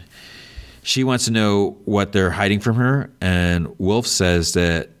happened. She wants to know what they're hiding from her, and Wilf says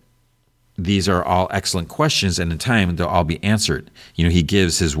that these are all excellent questions, and in time they'll all be answered. He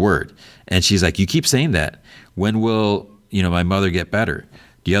gives his word. And she's like, you keep saying that. When will, my mother get better?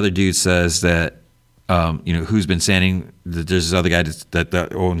 The other dude says that, who's been standing, there's this other guy, the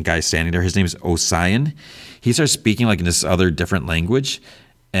old guy standing there. His name is Osian. He starts speaking in this other different language.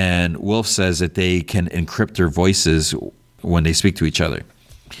 And Wilf says that they can encrypt their voices when they speak to each other.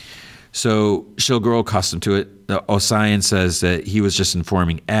 So she'll grow accustomed to it. Osian says that he was just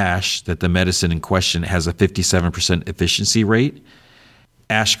informing Ash that the medicine in question has a 57% efficiency rate.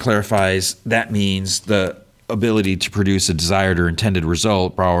 Ash clarifies that means the ability to produce a desired or intended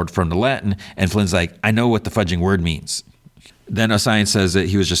result borrowed from the Latin, and Flynn's like, I know what the fudging word means. Then Osian says that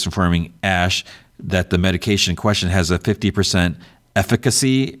he was just informing Ash that the medication in question has a 50%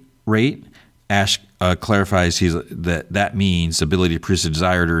 efficacy rate. Ash clarifies that means ability to produce a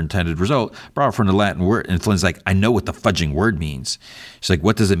desired or intended result borrowed from the Latin word, and Flynn's like, I know what the fudging word means. She's like,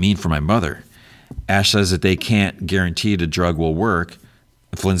 what does it mean for my mother? Ash says that they can't guarantee the drug will work.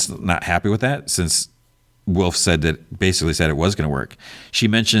 Flynn's not happy with that since Wilf basically said it was going to work. She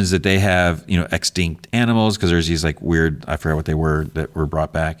mentions that they have, extinct animals because there's these weird, I forgot what they were, that were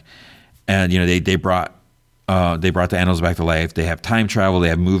brought back. And, they brought the animals back to life. They have time travel. They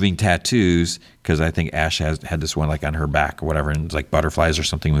have moving tattoos because I think Ash had this one on her back or whatever, and it's butterflies or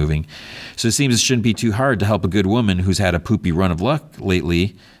something moving. So it seems it shouldn't be too hard to help a good woman who's had a poopy run of luck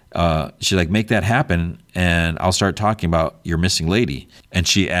lately. She's like, make that happen and I'll start talking about your missing lady. And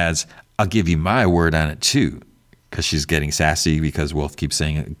she adds, I'll give you my word on it too. because she's getting sassy because Wilf keeps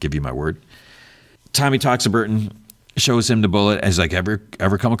saying, give you my word. Tommy talks to Burton, shows him the bullet. He's like, ever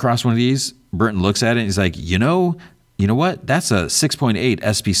come across one of these? Burton looks at it and he's like, you know what? That's a 6.8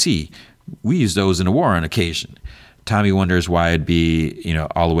 SPC. We use those in the war on occasion. Tommy wonders why it'd be,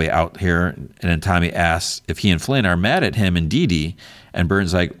 all the way out here. And then Tommy asks if he and Flynn are mad at him and Dee Dee. And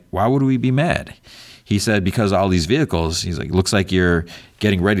Burton's like, why would we be mad? He said, because all these vehicles, he's like, looks like you're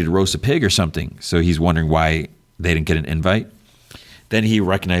getting ready to roast a pig or something. So he's wondering why they didn't get an invite. Then he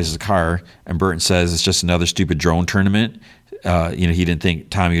recognizes the car, and Burton says it's just another stupid drone tournament. He didn't think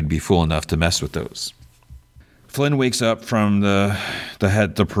Tommy would be fool enough to mess with those. Flynn wakes up from the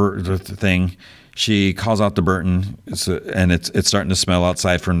thing. She calls out to Burton, and it's starting to smell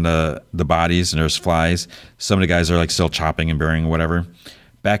outside from the bodies, and there's flies. Some of the guys are like still chopping and burying, whatever.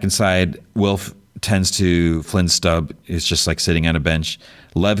 Back inside, Wilf tends to Flynn's stub. It's just like sitting on a bench.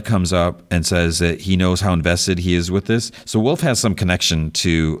 Lev comes up and says that he knows how invested he is with this. So Wilf has some connection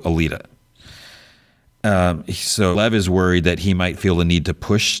to Alita. So Lev is worried that he might feel the need to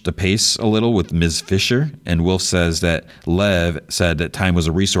push the pace a little with Ms. Fisher. And Wilf says that Lev said that time was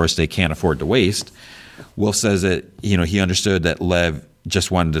a resource they can't afford to waste. Wilf says that, he understood that Lev just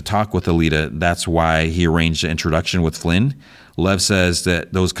wanted to talk with Alita. That's why he arranged the introduction with Flynn. Lev says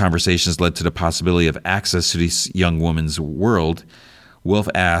that those conversations led to the possibility of access to this young woman's world. Wilf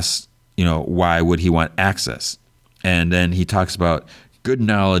asks, why would he want access? And then he talks about good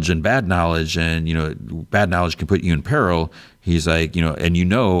knowledge and bad knowledge, and, bad knowledge can put you in peril. He's like,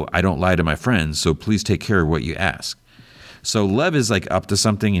 and I don't lie to my friends, so please take care of what you ask. So Lev is like up to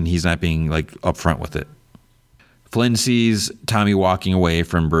something, and he's not being like upfront with it. Flynn sees Tommy walking away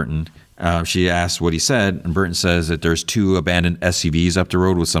from Burton. She asks what he said, and Burton says that there's 2 abandoned SUVs up the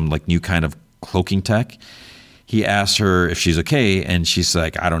road with some like new kind of cloaking tech. He asks her if she's okay, and she's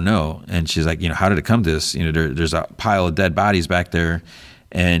like, I don't know. And she's like, how did it come to this? There's a pile of dead bodies back there.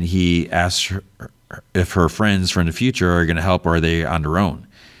 And he asks her if her friends from the future are going to help, or are they on their own?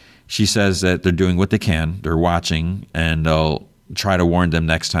 She says that they're doing what they can. They're watching, and they'll try to warn them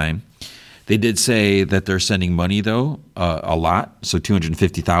next time. They did say that they're sending money, though, a lot, so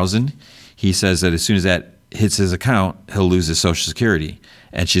 $250,000. He says that as soon as that hits his account, he'll lose his Social Security.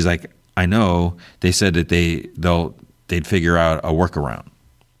 And she's like, I know. They said that they'd figure out a workaround.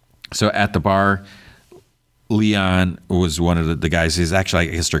 So at the bar, Leon was one of the guys. He's actually,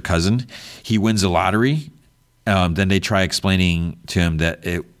 I guess, their cousin. He wins the lottery. Then they try explaining to him that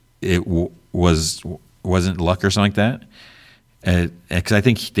it wasn't luck or something like that. Because I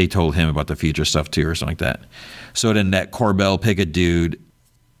think they told him about the future stuff too, or something like that. So then that Corbell Pickett dude,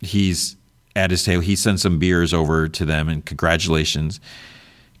 he's at his table. He sends some beers over to them, and congratulations.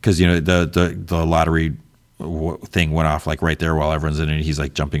 Because, the lottery thing went off like right there while everyone's in it. He's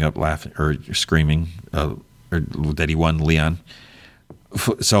like jumping up, laughing, or screaming or that he won Leon.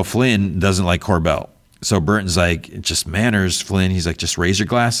 So Flynn doesn't like Corbell. So Burton's like, just manners, Flynn. He's like, just raise your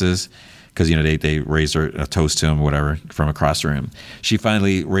glasses. Because, they raised a toast to him, whatever, from across the room. She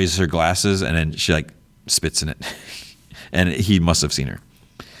finally raises her glasses, and then she like spits in it. And he must have seen her.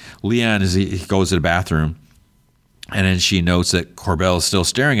 Leon, he goes to the bathroom. And then she notes that Corbell is still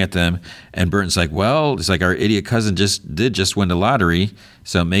staring at them. And Burton's like, well, it's like our idiot cousin did just win the lottery.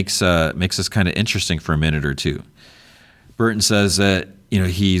 So it makes this kind of interesting for a minute or two. Burton says that,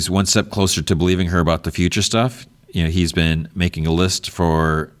 he's one step closer to believing her about the future stuff. He's been making a list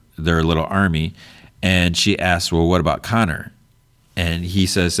for their little army. And she asks, well, what about Connor? And he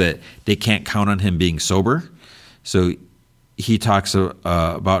says that they can't count on him being sober. So he talks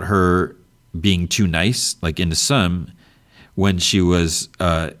about her being too nice. Like in the sum, when she was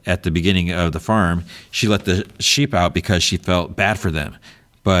at the beginning of the farm, she let the sheep out because she felt bad for them,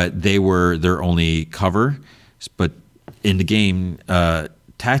 but they were their only cover. But in the game,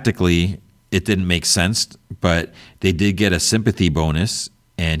 tactically, it didn't make sense, but they did get a sympathy bonus.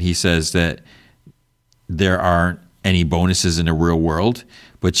 And he says that there aren't any bonuses in the real world,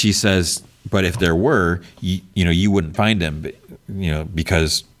 but she says, but if there were, you wouldn't find him,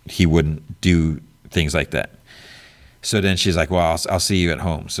 because he wouldn't do things like that. So then she's like, well, I'll see you at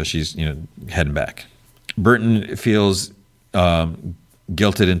home. So she's, heading back. Burton feels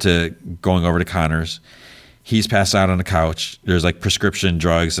guilted into going over to Connor's. He's passed out on the couch. There's like prescription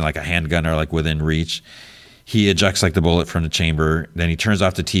drugs and like a handgun are like within reach. He ejects like the bullet from the chamber. Then he turns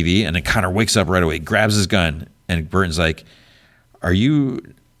off the TV, and then Connor wakes up right away, grabs his gun. And Burton's like, are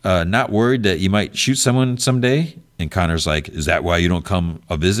you not worried that you might shoot someone someday? And Connor's like, is that why you don't come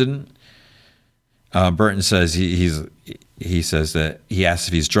a visiting? Burton says he says that he asks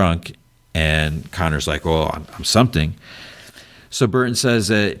if he's drunk, and Connor's like, well, I'm something. So Burton says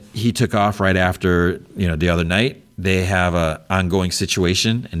that he took off right after, the other night. They have a ongoing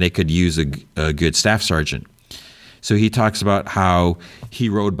situation and they could use a good staff sergeant. So he talks about how he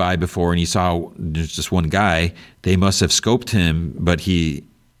rode by before and he saw there's just one guy. They must have scoped him, but he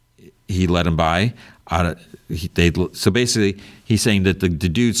let him by. So basically, he's saying that the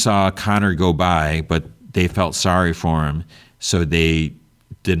dude saw Connor go by, but they felt sorry for him, so they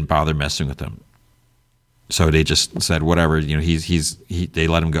didn't bother messing with him. So they just said whatever, they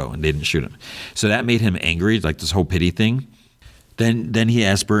let him go and they didn't shoot him. So that made him angry, like this whole pity thing. Then he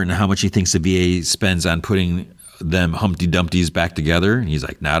asked Burton how much he thinks the VA spends on putting them Humpty Dumptys back together, and he's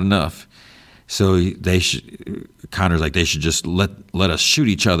like, not enough. So Connor's like, they should just let us shoot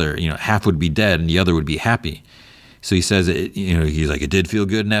each other. Half would be dead and the other would be happy. So he says, he's like, it did feel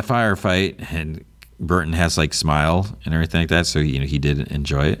good in that firefight, and Burton has like smile and everything like that. So he did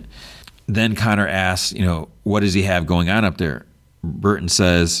enjoy it. Then Connor asks, what does he have going on up there? Burton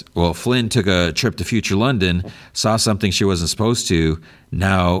says, well, Flynn took a trip to future London, saw something she wasn't supposed to.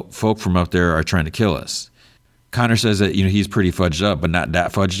 Now folk from up there are trying to kill us. Connor says that, he's pretty fudged up, but not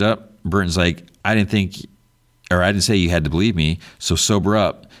that fudged up. Burton's like, I didn't say you had to believe me, so sober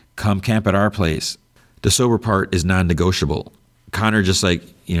up. Come camp at our place. The sober part is non-negotiable. Connor just like,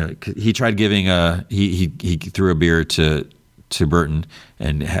 he tried giving he threw a beer to Burton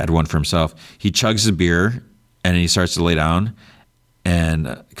and had one for himself. He chugs the beer and he starts to lay down,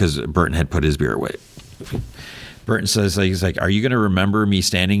 and because Burton had put his beer away. Burton says, he's like, are you going to remember me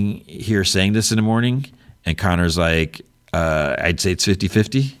standing here saying this in the morning? And Connor's like, I'd say it's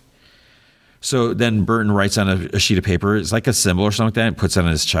 50-50. So then Burton writes on a sheet of paper. It's like a symbol or something like that, and puts it on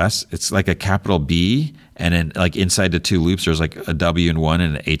his chest. It's like a capital B, and then like inside the two loops, there's like a W in one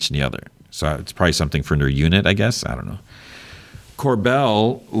and an H in the other. So it's probably something for their unit, I guess. I don't know.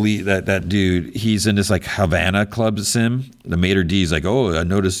 Corbell, that dude, he's in this like Havana club sim. The maitre d's like, oh, I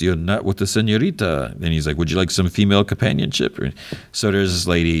noticed you're not with the senorita. And he's like, would you like some female companionship? So there's this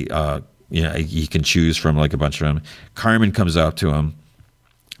lady, he can choose from like a bunch of them. Carmen comes up to him.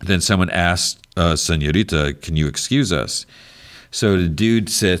 Then someone asks, senorita, can you excuse us? So the dude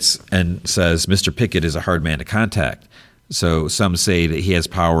sits and says, Mr. Pickett is a hard man to contact. So some say that he has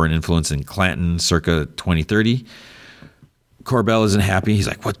power and influence in Clanton circa 2030. Corbell isn't happy. He's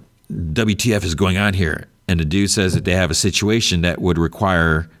like, what WTF is going on here? And the dude says that they have a situation that would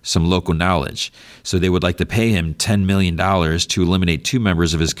require some local knowledge. So they would like to pay him $10 million to eliminate 2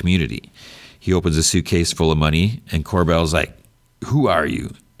 members of his community. He opens a suitcase full of money, and Corbell's like, who are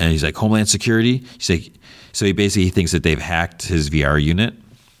you? And he's like, Homeland Security? He's like, so he basically thinks that they've hacked his VR unit.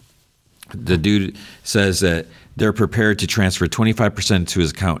 The dude says that they're prepared to transfer 25% to his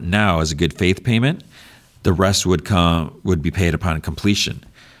account now as a good faith payment. The rest would be paid upon completion.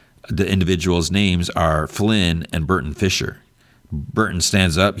 The individuals' names are Flynn and Burton Fisher. Burton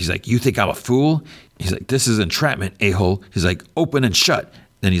stands up. He's like, you think I'm a fool? He's like, this is entrapment, a-hole. He's like, open and shut.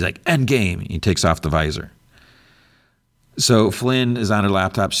 Then he's like, end game. He takes off the visor. So Flynn is on her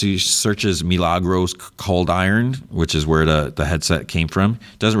laptop. She searches Milagros Cold Iron, which is where the headset came from.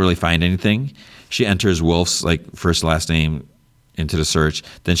 Doesn't really find anything. She enters Wolf's first last name into the search.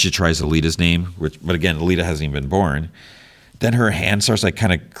 Then she tries Alita's name, but again, Alita hasn't even been born. Then her hand starts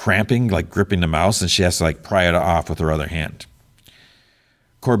kind of cramping, gripping the mouse, and she has to pry it off with her other hand.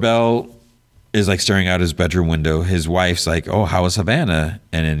 Corbell is staring out his bedroom window. His wife's like, oh, how is Havana?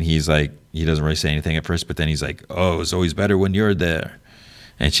 And then he's like, he doesn't really say anything at first, but then he's like, oh, it's always better when you're there.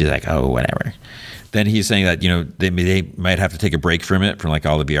 And she's like, oh, whatever. Then he's saying that, they might have to take a break from it, from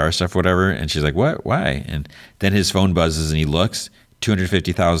all the VR stuff, whatever. And she's like, what? Why? And then his phone buzzes and he looks,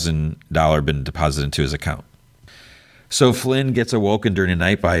 $250,000 been deposited into his account. So Flynn gets awoken during the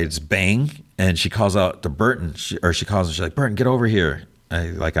night by its bang, and she calls out to Burton, she calls him, she's like, Burton, get over here.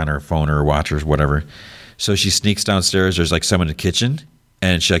 On her phone or her watch or whatever. So she sneaks downstairs. There's someone in the kitchen,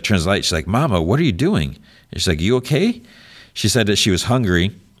 and she turns the light. She's like, Mama, what are you doing? And she's like, you okay? She said that she was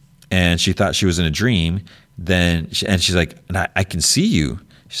hungry and she thought she was in a dream. She's like, I can see you.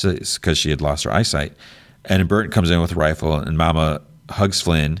 She says, because she had lost her eyesight. And Burton comes in with a rifle, and Mama hugs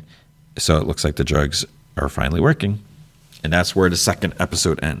Flynn. So it looks like the drugs are finally working. And that's where the second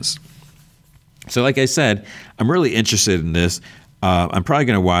episode ends. So like I said, I'm really interested in this. I'm probably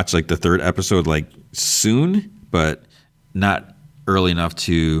going to watch the third episode soon, but not early enough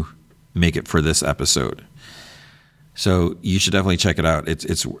to make it for this episode. So you should definitely check it out.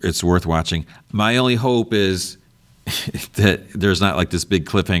 It's worth watching. My only hope is that there's not this big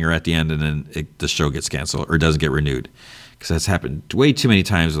cliffhanger at the end and then the show gets canceled or doesn't get renewed, because that's happened way too many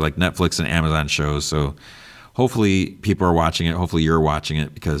times with Netflix and Amazon shows. So hopefully people are watching it. Hopefully you're watching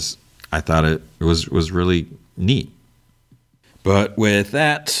it, because I thought it was really neat. But with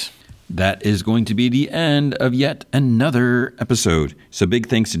that, that is going to be the end of yet another episode. So big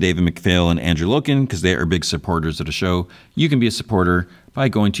thanks to David McPhail and Andrew Loken because they are big supporters of the show. You can be a supporter by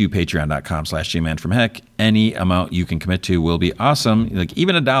going to patreon.com/gmanfromheck. Any amount you can commit to will be awesome. Like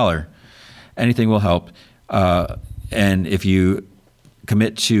even $1, anything will help. And if you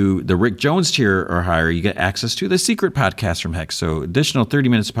commit to the Rick Jones tier or higher, you get access to the secret podcast from Heck. So additional 30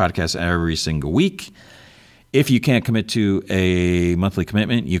 minutes of podcast every single week. If you can't commit to a monthly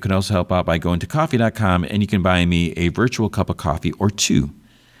commitment, you can also help out by going to coffee.com and you can buy me a virtual cup of coffee or two.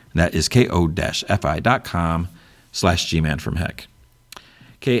 And that is ko-fi.com/gmanfromheck.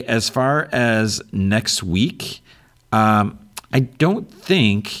 Okay, as far as next week, I don't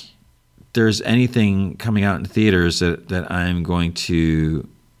think there's anything coming out in theaters that I'm going to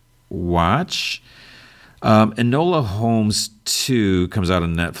watch. Enola Holmes 2 comes out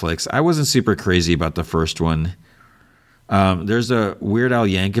on Netflix. I wasn't super crazy about the first one. There's a Weird Al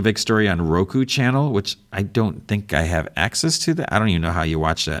Yankovic story on Roku channel, which I don't think I have access to. That I don't even know how you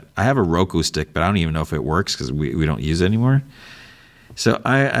watch that. I have a Roku stick, but I don't even know if it works because we don't use it anymore. So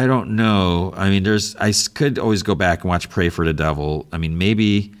I don't know. I mean, I could always go back and watch Pray for the Devil. I mean,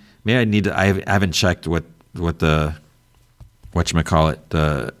 maybe I need to. I haven't checked what the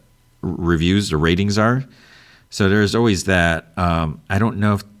the reviews, the ratings are. So there's always that. I don't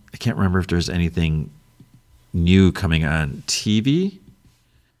know I can't remember if there's anything new coming on TV.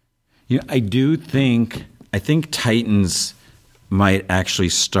 I think Titans might actually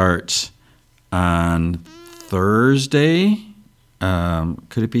start on Thursday.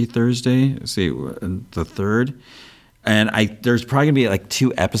 Could it be Thursday? Let's see, the 3rd. And there's probably gonna be like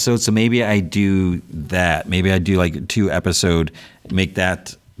 2 episodes, so maybe I do that. Maybe I do like 2 episode, make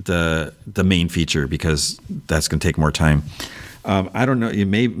that the main feature because that's gonna take more time. I don't know. You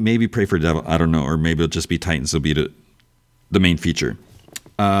maybe Pray for the Devil. I don't know, or maybe it'll just be Titans. Will be the main feature.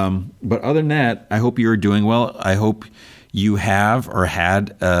 But other than that, I hope you're doing well. I hope you have or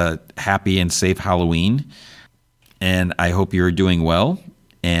had a happy and safe Halloween, and I hope you're doing well.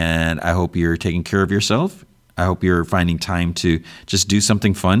 And I hope you're taking care of yourself. I hope you're finding time to just do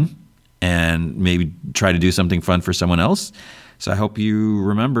something fun and maybe try to do something fun for someone else. So I hope you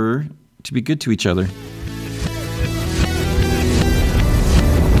remember to be good to each other.